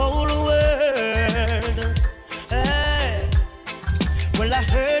cold, cold world? Hey, well I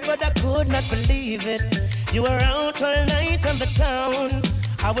heard but I could not believe it. You were out all night on the town.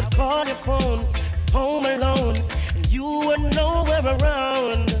 I would call your phone home alone, and you were nowhere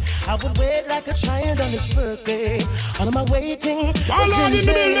around. I would wait like a child on his birthday. All of my waiting was in in the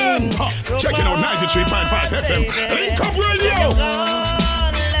building. Checking out 93.5 FM. Link up radio.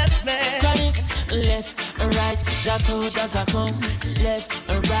 Left and right, just soldiers are come. Left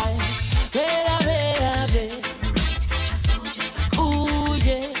and right, ooh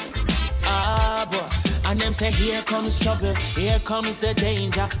yeah. Ah boy. And them say, here comes trouble, here comes the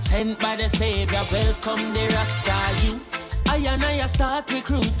danger. Sent by the Savior, welcome the Rasta youths. I and I start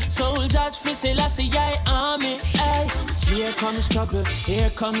recruit soldiers for Selassie army. Ay. Here comes trouble, here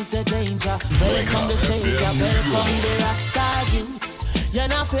comes the danger. Welcome the Savior, welcome the Rasta youths. You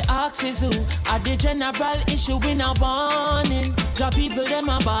know fi ask is who at the general issue in a warning. Job people them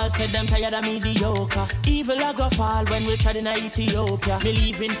a ball, said them tired of mediocre. Evil a go fall when we tried in Ethiopia. Me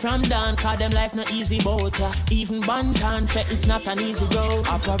leaving from down, cause them life no easy boat. Even Bantan said it's not an easy road.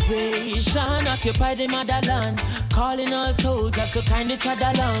 Operation occupy the motherland, calling all soldiers to kind each other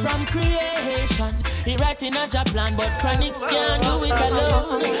along. From creation, he writing a job plan, but chronics can't do it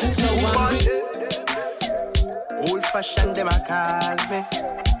alone. So I'm old fashioned them a call me,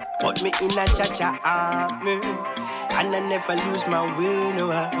 put me in a cha-cha army. and I never lose my will,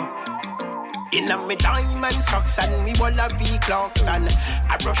 no. Inna me diamond socks and me wallaby clocks and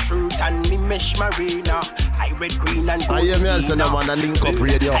I brush root and me mesh marina. I red, green and gold. I am here, son, I wanna link up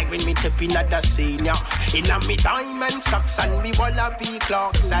radio. I when me tip in at the scene, yeah. Inna me diamond socks and me wallaby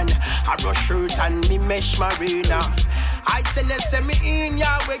clocks and I brush root and me mesh marina. I tell you, send me in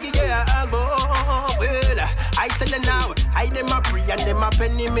ya, where you get well, I tell you now, I dem a pray and dem a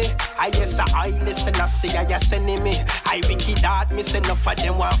penny me. I yes I listen, I say I sending me. I wicked that me say enough of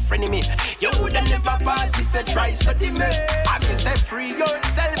them want friendly me. You woulda never pass if you try study me. I me say free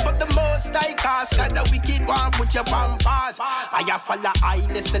yourself of the most I cast. And the wicked one put your one pass. I follow I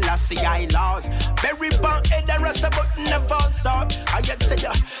listen, I say I laws. Very bad head the rest of button never out. I tell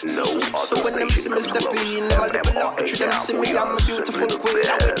you, so when them see me step in, them a level up. Them see me, I'm a beautiful queen.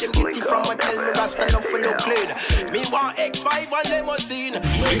 I with them get it from a tell me that's enough for no clean. Me want X5 and limousine.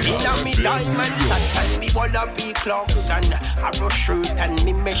 Inna me diamond socks and me wallaby clocks and I brush root and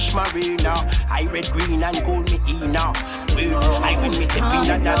me mesh marina. I red, green and gold me Ina. I win me tipping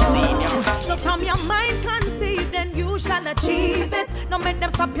at the scene. So from your mind conceive, then you shall achieve it. No make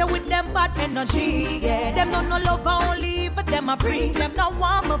them stop you with them bad energy. Yeah, them no love only, but them a free. Them no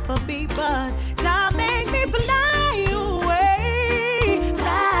warmer for people. Just make me fly away,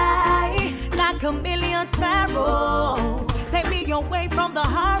 fly like a million sparrows. Take me away from the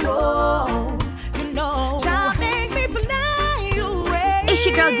horrors, you know. Just make me fly away. It's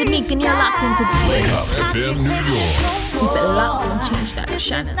your girl Nicco and you're locked into Wake Up FM New York. Keep it loud and change that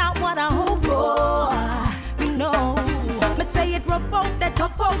channel. This is not what I hope for, you know. Me say it rough out, they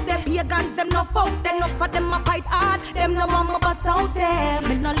tough out, them pagans, them no folk, them no for them a fight hard, them no want me bust out them.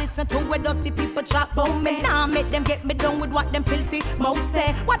 Me no listen to where dirty people chat about me. Nah, make them get me down with what them filthy mouth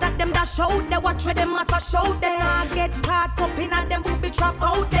say. What that them dash out, they watch where them must show them. Nah, get caught up in a them booby trap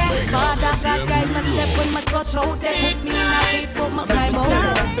out there. Father God guide my step when my touch out there. Put me in a place for my climb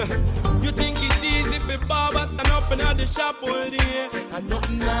out. You think it's easy for Baba stand up in the shop all day and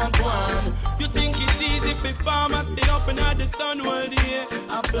nothing not one. You think it's easy for farmers stay up in the sun all day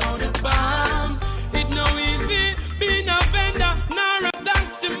and blow the farm. It no easy being a vendor nor a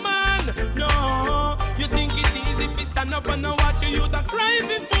taxi man. No, you think it's easy for stand up and watch you use a cry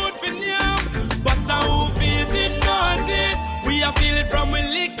for food for now. But how feels it knows it. We are feeling from a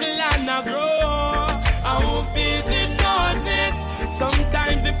little and a grow. How feels it knows it.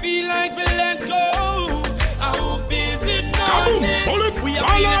 Sometimes you feel like we let go. How feels it knows it. We are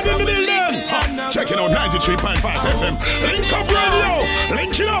feeling from a little and a grow. Checking out 93.5 FM. Link up radio.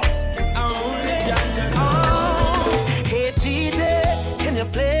 Link it up. Hey DJ, can you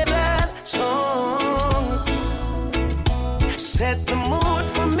play that song? Set the mood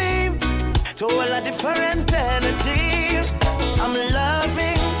for me to all a different energy. I'm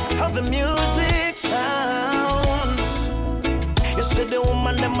loving how the music sounds. You see the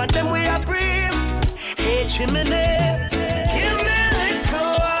woman, them we are brave. Hey chimney, give me a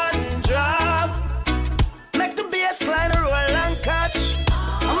little one drop. Make the bass line roll and catch.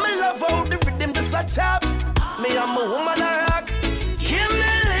 I'm in love how the rhythm just a tap. Me I'm a woman a rock. Give me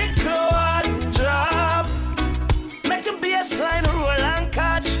a little one drop. Make the bass line roll and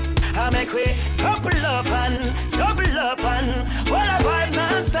catch. I make we couple up and while I vibe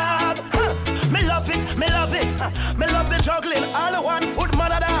non-stop. Me love it, me love it. Me love the juggling. All the one foot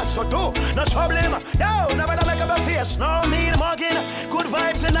mother that. So do no trouble him. Yo, nobody make up a face. No mean mugging. Good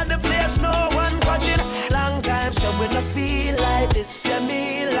vibes in the place. No one watching. Long time so when I feel like this, yeah,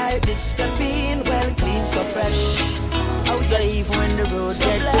 me like this. The bean well clean, so fresh. So even when the road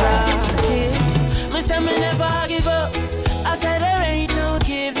get rocky, me say me never give up. I said there ain't no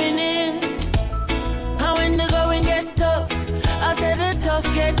giving in. And when the going get tough, I said the tough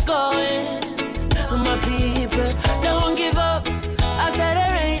get going. My people don't give up. I said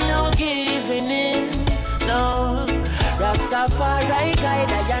there ain't no giving in. No, Rastafari guide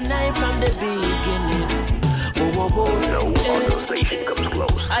I and I from the beginning. Whoa, whoa, whoa. No other station comes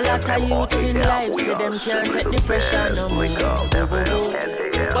close. A lot of youths in life say them can't take the pressure no more.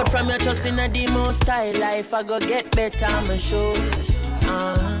 But from your trust in the most high life, I go get better, I'm sure.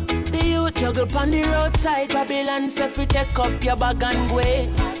 The youth juggle on the roadside, Babylon say fi take up your bag and go.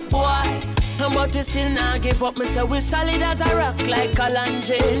 Boy, but we still not give up. Me say we solid as a rock like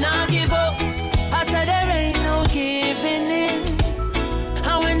Kalanje. Not give up. I said there ain't no giving in.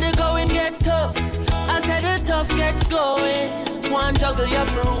 And when the going get tough, I said the tough gets going. One juggle your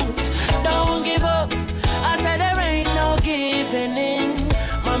fruits, don't give up. I said there ain't no giving in,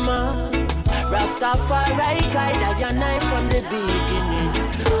 mama. Rastafari guide I and I from the beginning.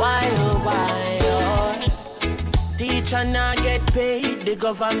 Why oh why oh? Teacher not get paid, the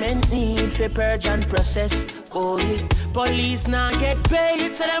government need for purge and process. Oh, yeah. Police now get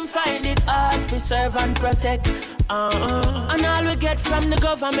paid, so them find it hard for serve and protect. And all we get from the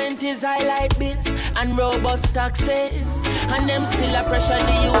government is highlight bills and robust taxes. And them still a pressure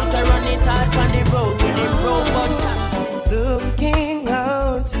the youth to run it hard on the road with the robot taxes. Looking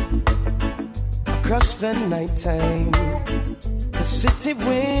out across the nighttime, the city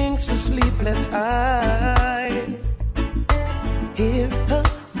winks a sleepless eye. Hear her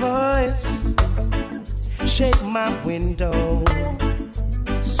voice shake my window,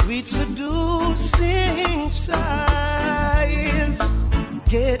 sweet seducing sighs.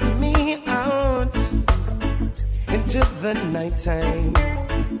 Get me out into the nighttime,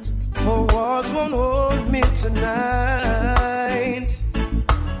 for walls won't hold me tonight.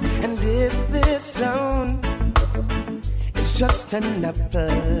 And if this town is just an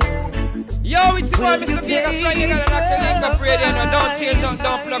apple, yo, it's the boy, Mr. Vegas, right? You gotta lock the link up radio, you know. Don't change out,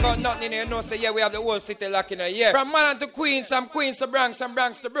 don't plug out nothing in here. You know, say, yeah, we have the whole city locked in here. Yeah. From Manhattan to Queens, some Queens to Bronx, some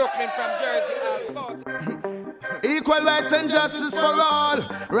Bronx to Brooklyn, from Jersey, all Equal rights and justice for all,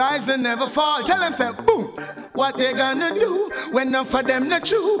 rise and never fall. Tell them, say, boom, what they gonna do when none for them not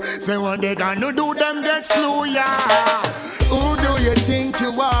true. Say what they gonna do, them get slew, yeah. Who do you think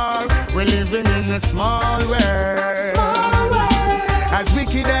you are? We're living in a small world. Small world. As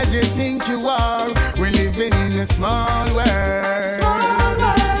wicked as you think you are, we're living in a small world. Small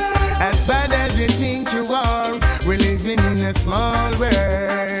world. As bad as you think you are, we're living in a small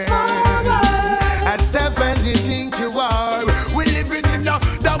world. Small world. As tough as you think you are, we're living in a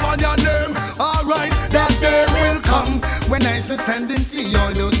damn on your name. Alright, that day will come when I stand and see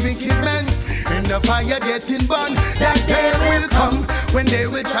all those wicked men in the fire getting burned. That day will come when they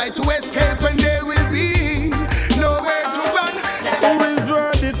will try to escape and there will be nowhere to run. Who is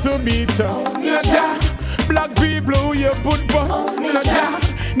worthy to beat us? Naja. Black people who you put fuss. Naja.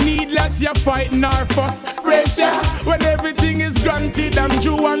 Needless you fighting our fuss. Pressure when everything is granted and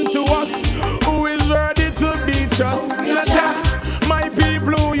due unto us. Who is worthy to beat us? Naja. My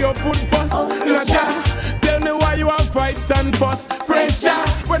people who you put fuss. Naja. Tell me why you are fight and fuss. Pressure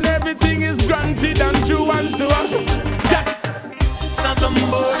when everything is granted and due unto us. Ja. So the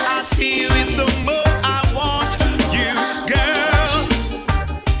more I see you is the more I want you, girl.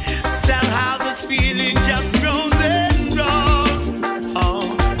 Somehow this feeling just grows and grows.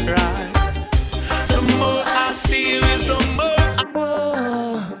 Alright. The more I see you is the more I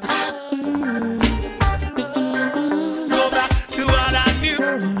go back to what I knew.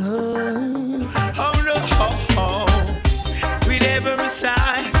 Oh no, with every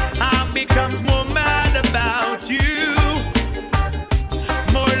sigh I becomes more mad about you.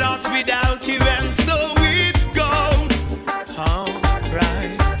 More lost without you, and so it goes.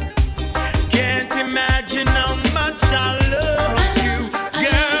 Alright. Can't imagine how much I love you,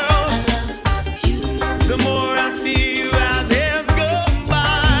 girl. The more I see you as years go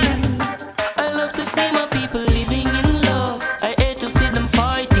by. I love to see my people living in love. I hate to see them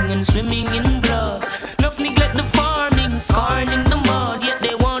fighting and swimming in blood. Enough neglect the farming, scorning the mud. Yet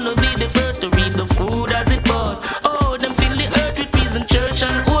they wanna be the first to reap the food as it bud. Oh, them fill the earth with peace and church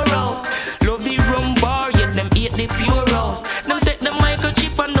and whorehouse. Love the rum bar, yet them eat the pure house. Them take the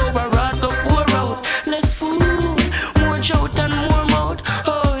microchip and override the poor out. Less food, more shout and more mouth.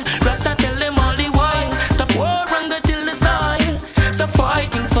 Oh, Rasta tell them all the while. Stop war and go till the soil. Stop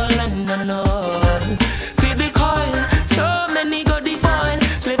fighting for land and all. Feed the coil, so many go defile.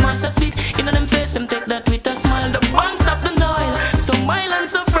 Slave master speak in them face, them take that with a smile. The banks of the Nile, so mile and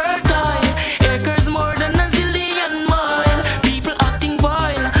so fertile. Acres more than a zillion mile. People acting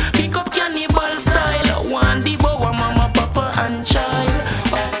vile, pick up cannibal style. One the boy, mama, papa and child.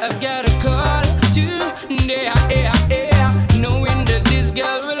 I've got a call today, knowing that this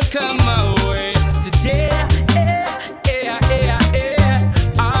girl will come my way today.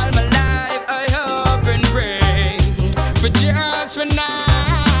 All my life I hope and pray for just one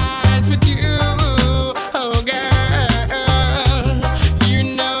night with you, oh girl. You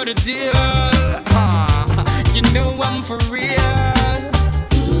know the deal, you know I'm for real.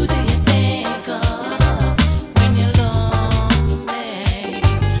 Who do you think of when you're lonely?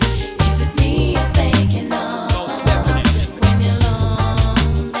 Is it me you're thinking of? When you're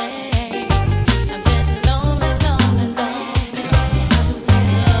lonely, I'm getting lonely, lonely, lonely.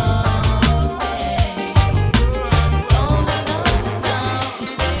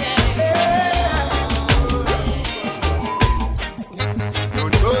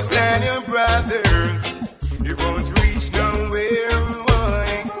 Don't trust on your brothers, you won't reach nowhere, boy.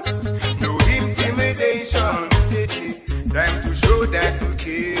 No intimidation, time to show that you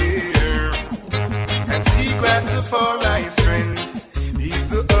care. And seek Rastafari's strength, the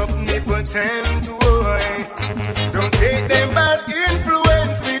tend to avoid. Don't take them bad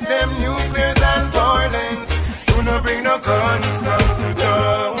influence with them nuclears and violence. Do not bring no guns come to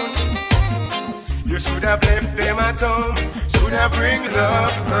town. You should have left them at home. Should have bring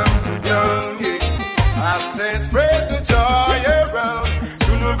love come to town. Yeah. I said spread the joy around.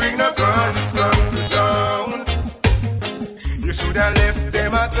 Should not bring no guns come to town. You should have left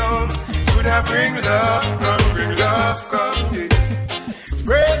them at home. Should have bring love come, yeah.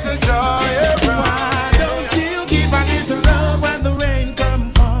 Spread the joy around. Why don't you give a little love when the rain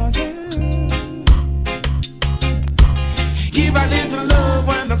comes falling? Give a little love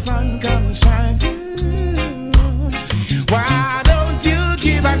when the sun comes shining. Why don't you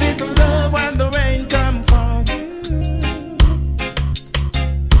give a little love when the rain comes falling?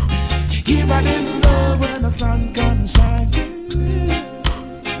 Give a little love when the sun comes shining.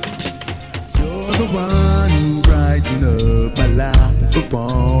 You're the one who brighten up my life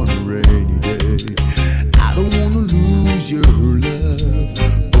upon a rainy day. I don't wanna lose your love.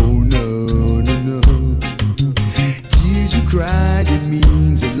 Oh no, no, no. Tears you cried, it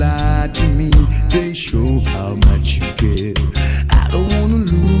means a lot to me. They show how much you care. I don't wanna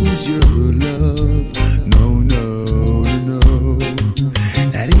lose your love. No, no, no, no.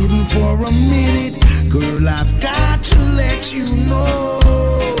 Not even for a minute, girl, I've got to let you know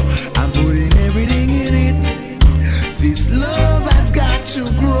I'm putting everything in it. This love has got to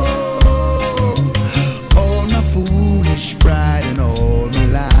grow. All my foolish pride and all my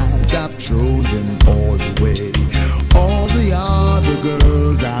lies, I've thrown them all away. All the other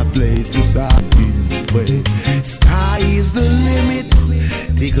girls I've placed aside in the way. Sky is the limit.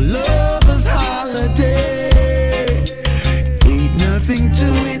 Take a lover's holiday. Ain't nothing to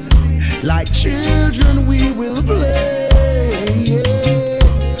it. Like children we will play. Yeah.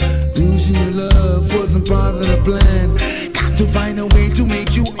 Losing your love wasn't part of the plan. Got to find a way to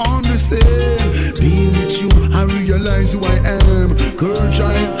make you understand. Being with you, I realize who I am. Girl,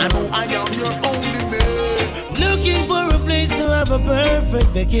 child, I know I am your only man. Looking for a place to have a perfect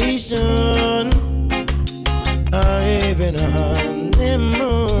vacation, or even a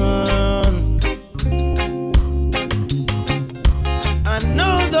honeymoon. I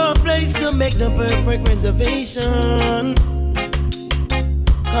know the place to make the perfect reservation.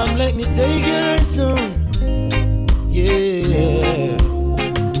 Come, let me take you there soon. Yeah.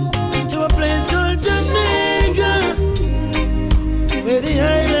 To a place called Jamaica, where the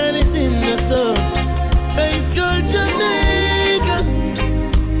island is in the sun. Place called Jamaica,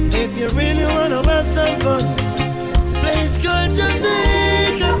 if you really wanna have some fun. Place called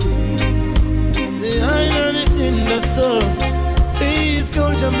Jamaica, the island is in the sun. Place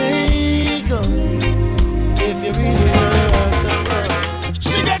called Jamaica, if you really wanna have some fun.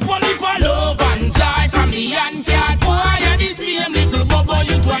 She get one lip of love and joy from the Yankee boy. And the same little bubble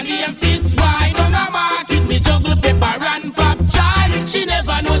you to a name fits right. On the market me juggle pepper and pop chai. She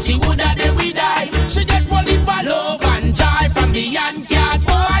never know she woulda they we die. She get one lip of love and joy from the Yankee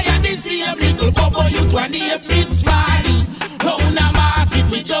boy. And the same little bubble you to a name fits right. On the market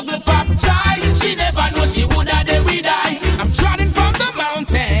me juggle pop chai. She never know she woulda they we die. I'm trotting from the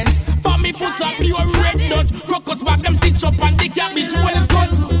mountains. For me foot up pure red nut. Crocus back them stitch up and the cabbage well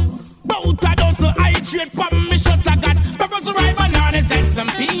cut. Bout a dozen hydrate pop me shut I got peppers, ripe bananas and some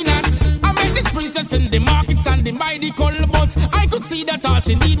peanuts. I met this princess in the market standing by the cold boat. I could see that all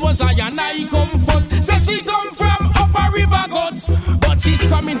she need was I and I comfort. Said she come from upper river goats, but she's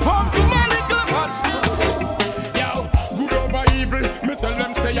coming home to my little hut. Yo, good over evil, me tell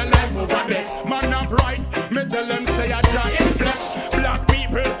them say a life over there. Man up right, me tell them say a giant flesh. Black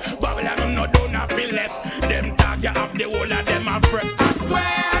people, Babylon no do not feel left. Them tag you up the whole of them a fret. I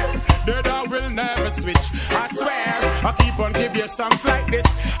swear, that I will never switch. I swear, I keep on give you songs like this.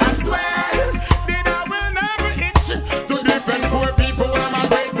 I swear, that I will never itch. To defend poor people when my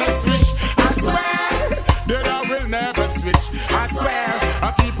greatest wish. I swear, that I will never switch. I swear,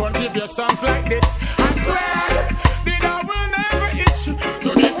 I keep on give you songs like this. I swear, that I will never itch. To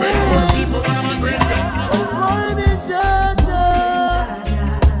defend poor people when my greatest wish.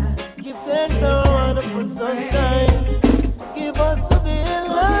 Give thanks to wonderful sunshine. Give us to be in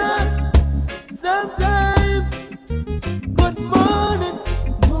love. Sometimes. Good morning,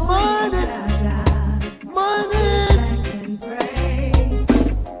 morning, morning.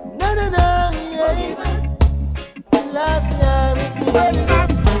 No, no, no, yeah. Last year we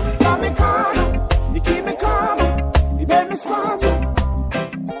got me calm, you keep me calm, you make me smart.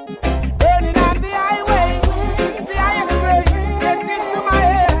 Burning on the highway, it's the highest grade, gets into my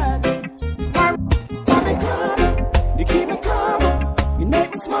head. Got me calm, you keep me calm, you make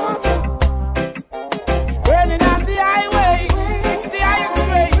me smart. Burning on the highway, it's the highest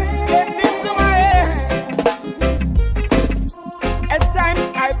grade, gets into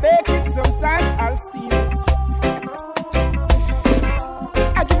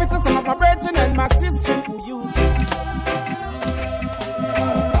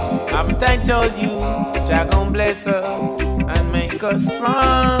told you, Jah gon' bless us and make us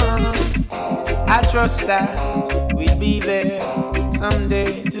strong. I trust that we'll be there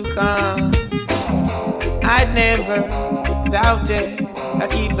someday to come. I'd never doubted, I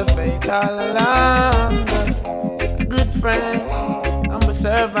keep the faith all along. A good friend, humble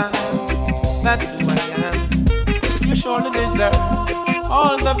servant, that's who I am. You surely deserve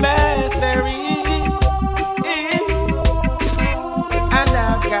all the best there is. And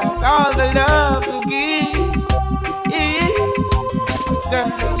I've got all the love to give. Girl,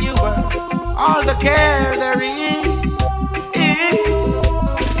 you worth all the care there is.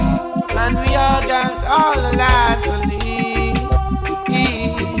 And we all got all the life to live.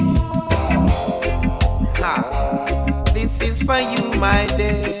 This is for you, my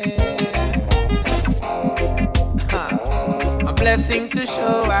dear. A blessing to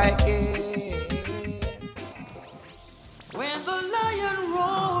show I care. When the lion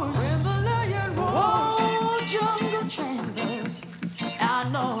roars, oh, jungle trembles. I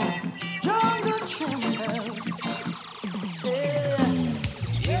know, jungle trembles.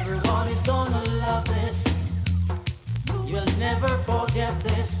 Yeah. Everyone is gonna love this. You'll never forget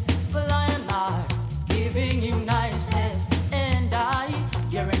this. The lion are giving you niceness, and I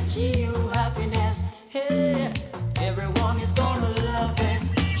guarantee you happiness. Hey, everyone is gonna love this.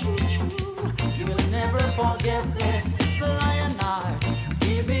 Choo choo, you'll never forget this. The lion are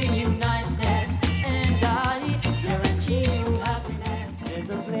giving you niceness, and I guarantee you happiness. There's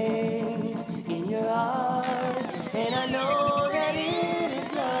a place in your heart, and I know that it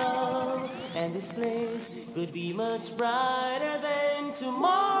is love. And this place could be much brighter than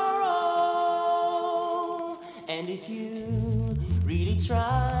tomorrow. And if you really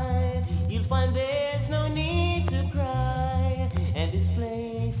try, you'll find there's no need to cry. And this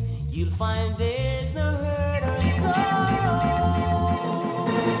place, you'll find there's no hurt or sorrow.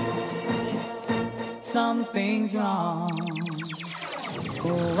 Something's wrong.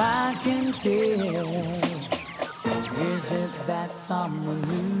 Oh, I can tell. Is it that someone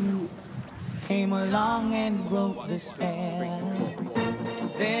new came along and broke the spell?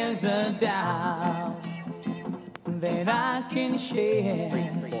 There's a doubt that I can share.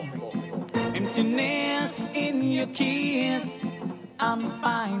 Emptiness in your kiss, I'm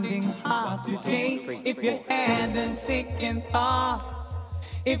finding hard to take. If you hadn't second thoughts,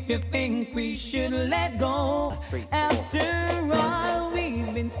 if you think we should let go, after all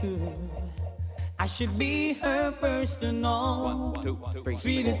we've been through, I should be her first to know. 1, 2, 3.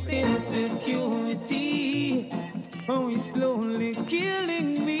 Sweetest insecurity, oh, it's slowly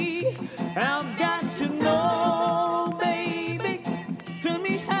killing me. I've got to know, baby, tell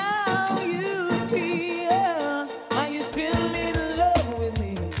me how you feel. Are you still in love with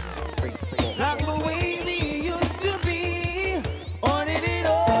me? Like the way we used to be, or did it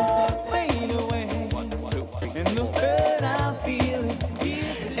all fade away? And the hurt I feel is deep.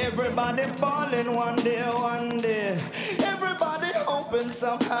 Everybody falling one day, one day. Everybody hoping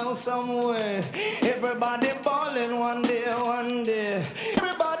somehow, somewhere. Everybody falling one day, one day.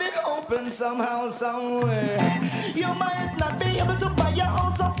 Everybody hoping somehow, somewhere. You might not be able to buy your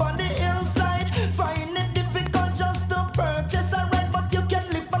house up on the hillside. Find it difficult just to purchase a rent, but you can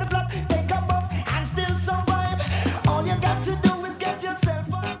live on the block, take a bus, and still survive. All you got to do is get yourself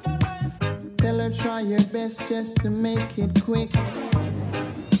organized. Tell her try your best just to make it quick.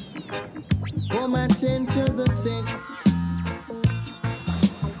 Come attend to the sick.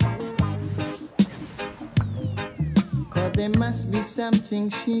 Cause there must be something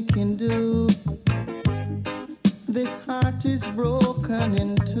she can do. This heart is broken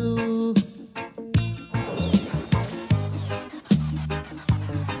in two.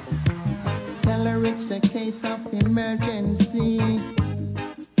 Tell her it's a case of emergency.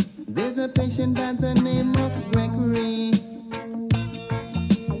 There's a patient by the name of Gregory.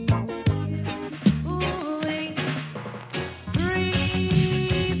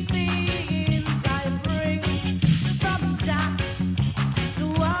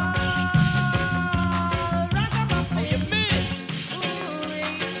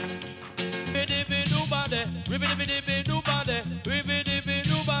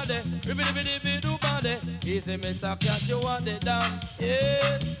 Easy, Miss a cat, you want it down.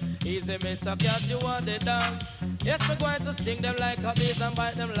 Yes, easy, Miss a cat, you want it down. Yes, we're going to sting them like a bees and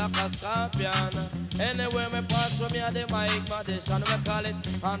bite them like a scorpion. Anywhere me pass from me, the mic magician, we call it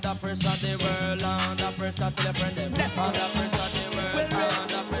under pressure the world, under pressure till the friend them. Under pressure the world,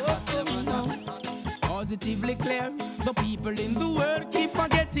 under pressure till the world. Positively clear, the people in the world keep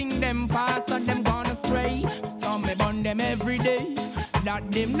forgetting them past and them gone astray. Some me burn them every day.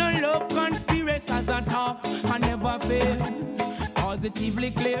 That them no love conspiracies and talk and never fail. positively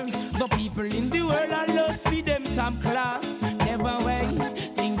clear. The people in the world are lost for them top class. Never way,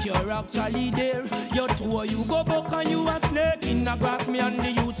 think you're actually there. Your tour you go back and you a snake in the grass. Me and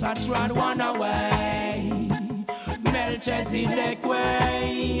the youths are trod one away. Melchizedek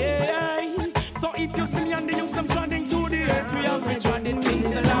way, yeah. So if you see me and the youths, I'm trotting to the earth. We have been trotting King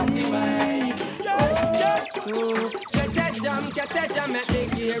Selassie way. Yeah. So, get that jam, make me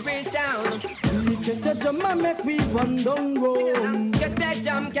hear it sound. Get that jam, make me run down road. Get that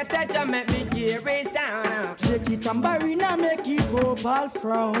jam, make me hear it sound. Shake it tambourine and make it go all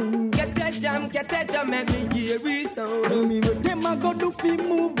frown. Get that jam, make me hear it sound. Tell me what them a go do fi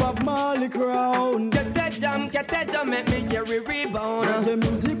move Bob Marley crown. Get that jam, make me hear it rebound. The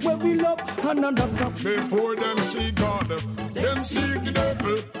music where we love another cup. Before them see God, them see the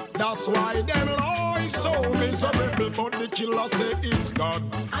devil. That's why them lies so miserable. But the killer say it's God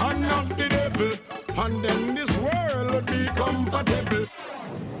and not the devil. And then this world will be comfortable.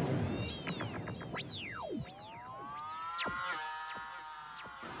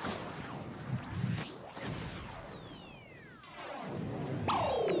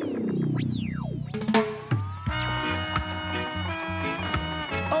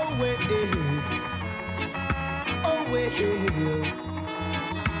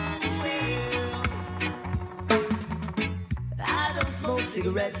 I don't smoke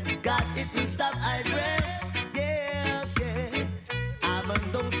cigarettes, cause it will stop eye breath. Yes, yeah. I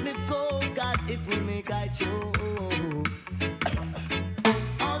don't sniff coke, cause it will make I choke.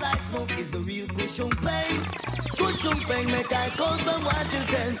 All I smoke is the real cushion pain. Cushion pain make I count from 1 to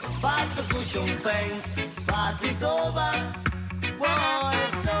 10. Pass the cushion pain, pass it over. Boy,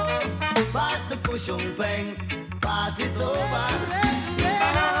 so pass the cushion pain, pass it over.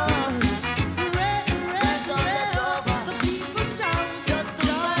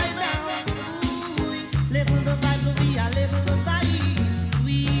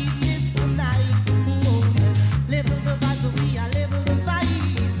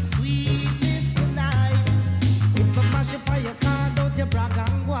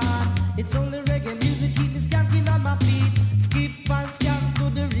 It's only reggae music keep me skanking on my feet. Skip and skank to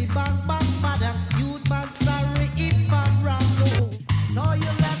the rebound, bang, madam. Youth man, sorry if I'm wrong. No. Saw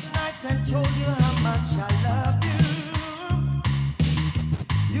you last night and told you how much I love you.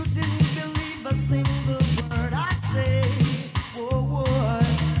 You didn't believe a single word I say. Whoa, whoa.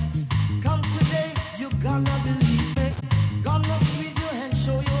 Come today, you gonna believe me. Gonna squeeze your hand,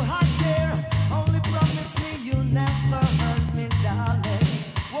 show you how I care. Only promise me you'll never hurt me, darling.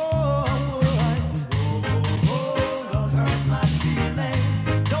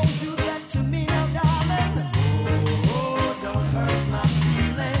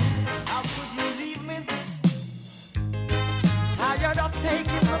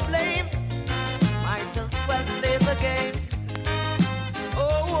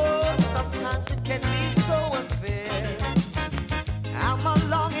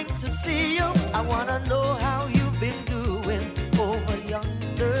 See you, I wanna know how you've been doing over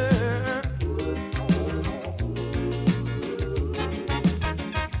yonder.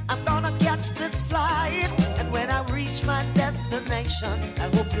 I'm gonna catch this flight, and when I reach my destination, I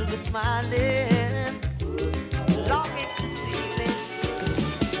hope you'll be smiling, longing to see me.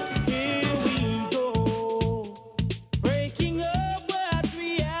 Here we go, breaking up what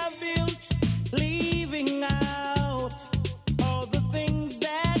we have built, leaving out all the things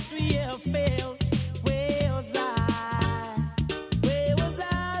that we have failed. Where was I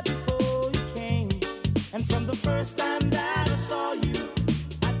before you came? And from the first time that I saw you,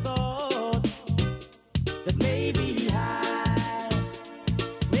 I thought that maybe I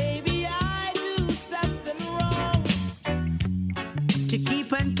do something wrong. To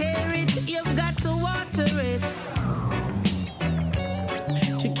keep and care it, you've got to water it.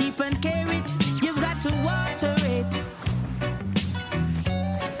 To keep and care it, you've got to water it.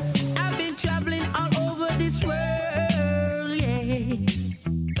 I've been traveling all over this world, yeah.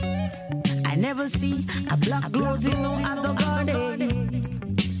 I never see a black rose in no other garden.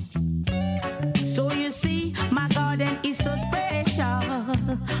 So you see, my garden is so special.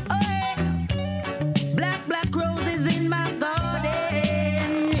 Oh, yeah. Black roses in my garden.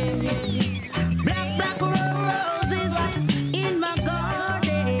 Black roses in my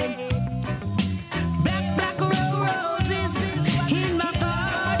garden. Black roses in my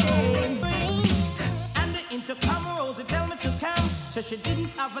garden. And the intercom Rosie tell me to come. So she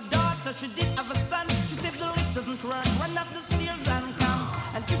didn't have a daughter, she did have a son. She said the lift doesn't work, run up the stairs and come.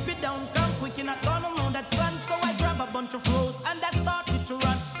 And if you don't come quick, you're not gonna know that son. So I grab a bunch of roses and I started to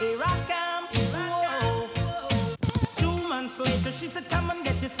run. Here I come. Whoa. 2 months later, she said, come and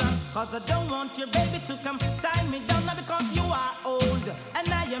get your son, cause I don't want your baby to come tie me down. Now because you are old and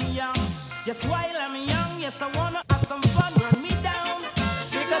I am young. Yes, while I'm young, yes, I wanna have some fun, run me down.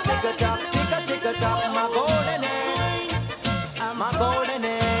 Tick a tock, my golden age, my golden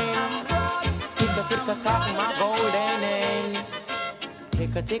age. Tick a tock, my golden age.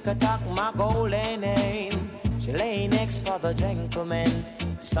 Tick a tock, my golden age. She lay next for the gentleman,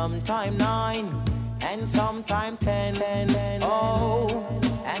 sometime 9 and sometime 10. Oh,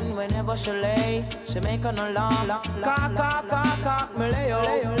 and whenever she lay, she make an alarm. Cock, me lay out,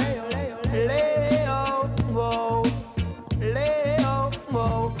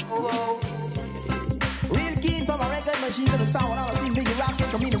 whoa, whoa. Real keen from a record machine to the sound. When I was seeing Biggie Rock,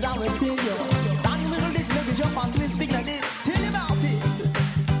 come in as I will tell you. Down in the middle of this, make you jump on twist, big like this. Tell you about it.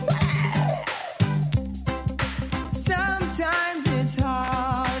 Sometimes it's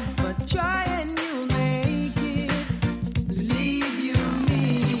hard, but try and you make it. Believe you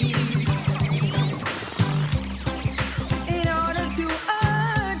me. In order to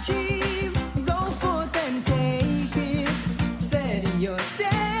achieve, go forth and take it. Set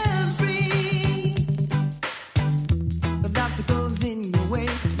yourself free. With obstacles in your way,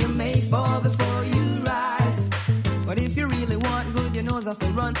 you may fall before you rise. But if you really want good, you knows how to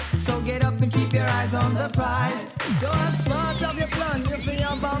run. So get up and keep your eyes on the prize. So as part of your plan, you feel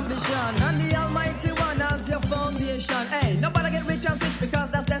your ambition, and the Almighty One as your foundation. Hey, nobody get rich and switch because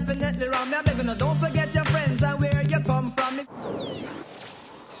that's definitely wrong. Me I beg you, no, don't forget your friends and where you come from.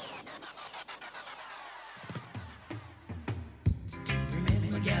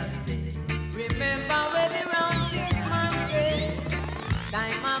 Remember when the round 6 months race,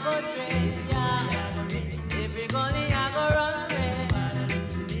 time I go trace, yeah. Every gully I go run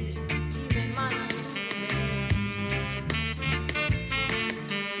race, even money.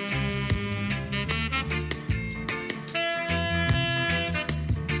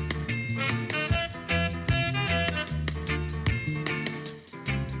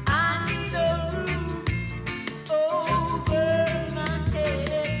 I need a roof over my head.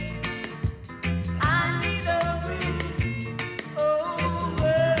 I need a roof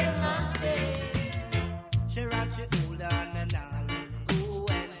over my head. She rock you hold on and all go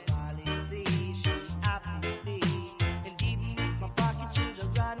and policy obviously. And even if my pocket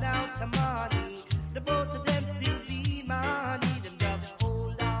should run out of money, the both of them still be money. Them just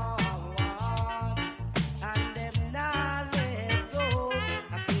hold on and them not let go.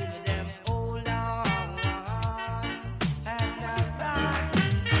 I feel them hold on and not stop.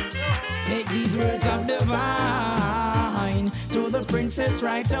 Take these words of divine to the princess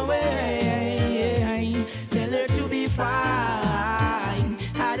right away. Tell her to be fine.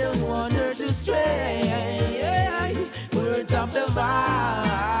 I don't want her to stray. Words of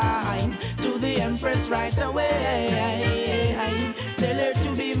divine to the empress right away. Tell her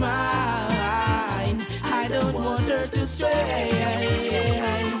to be mine. I don't want her to stray.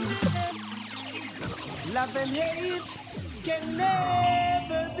 Love and hate can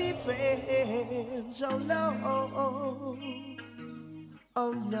never be friends. Oh no,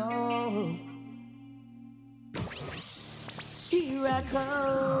 oh no. Here I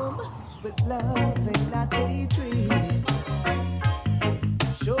come with love and not hatred.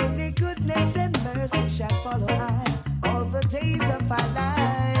 Surely goodness and mercy shall follow I all the days of my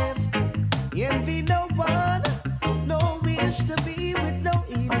life. Envy no one, no wish to be with no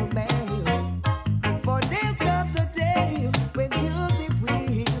evil man. For there'll come the day when you'll be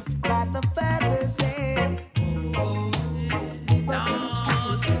whipped by the feathers and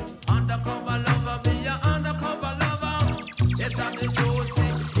undercover lover, be your undercover lover. Yes, I'm the chosen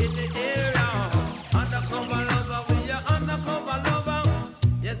in the area. Undercover lover, be your undercover lover.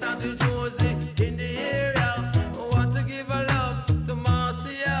 Yes, I'm the chosen in the area. Want to give a love to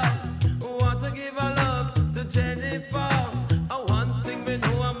Marcy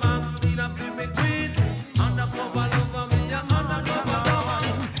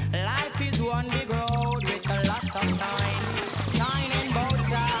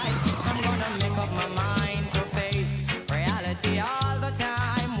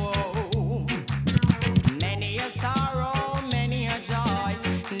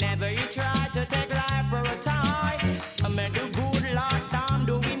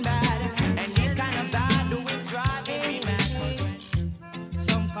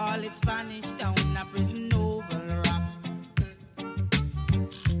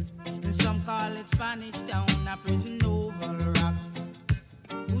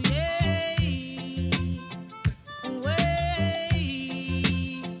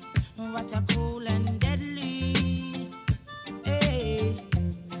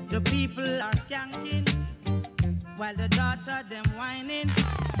while the daughter them whining,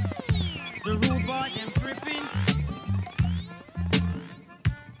 the rude boy them tripping.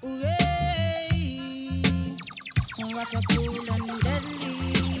 Ooh, hey, what a cool and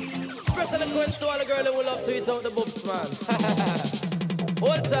deadly. Special request to all the girls who love to eat out the books, man.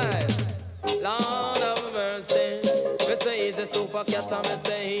 One time, Lord of mercy. Me say he's a super cat and me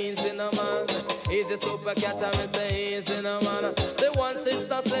say he's in a man. He's a super cat and me say he's in a man. The one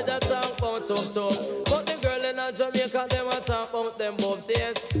sister said that talk about tough. But the girl in a Jamaica, them a talk about them bobs.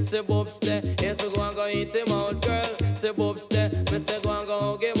 Yes, say bobs there. Yes, go and go eat him out, girl. Say bobs there. Me say go and go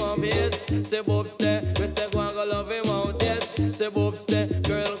hug him up. Yes, say bobs there. Me say go and go love him out. Yes, say bobs there.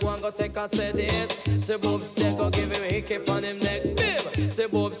 Girl go and go take a set. Yes, say bobs there. Go give him a hiccup on him neck. Bim. Say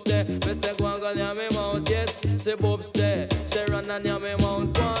bobs there. Me say go and go yam him out. Yes, say bobs there. She run and yam him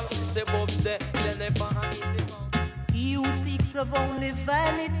out. One. Say bobs there. Then they find him out. He who seeks of only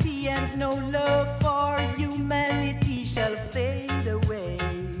vanity and no love for humanity shall fade away,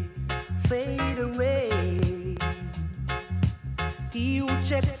 fade away. He who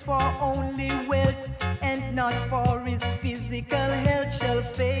checks for only wealth and not for his physical health shall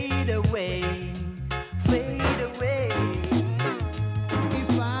fade away.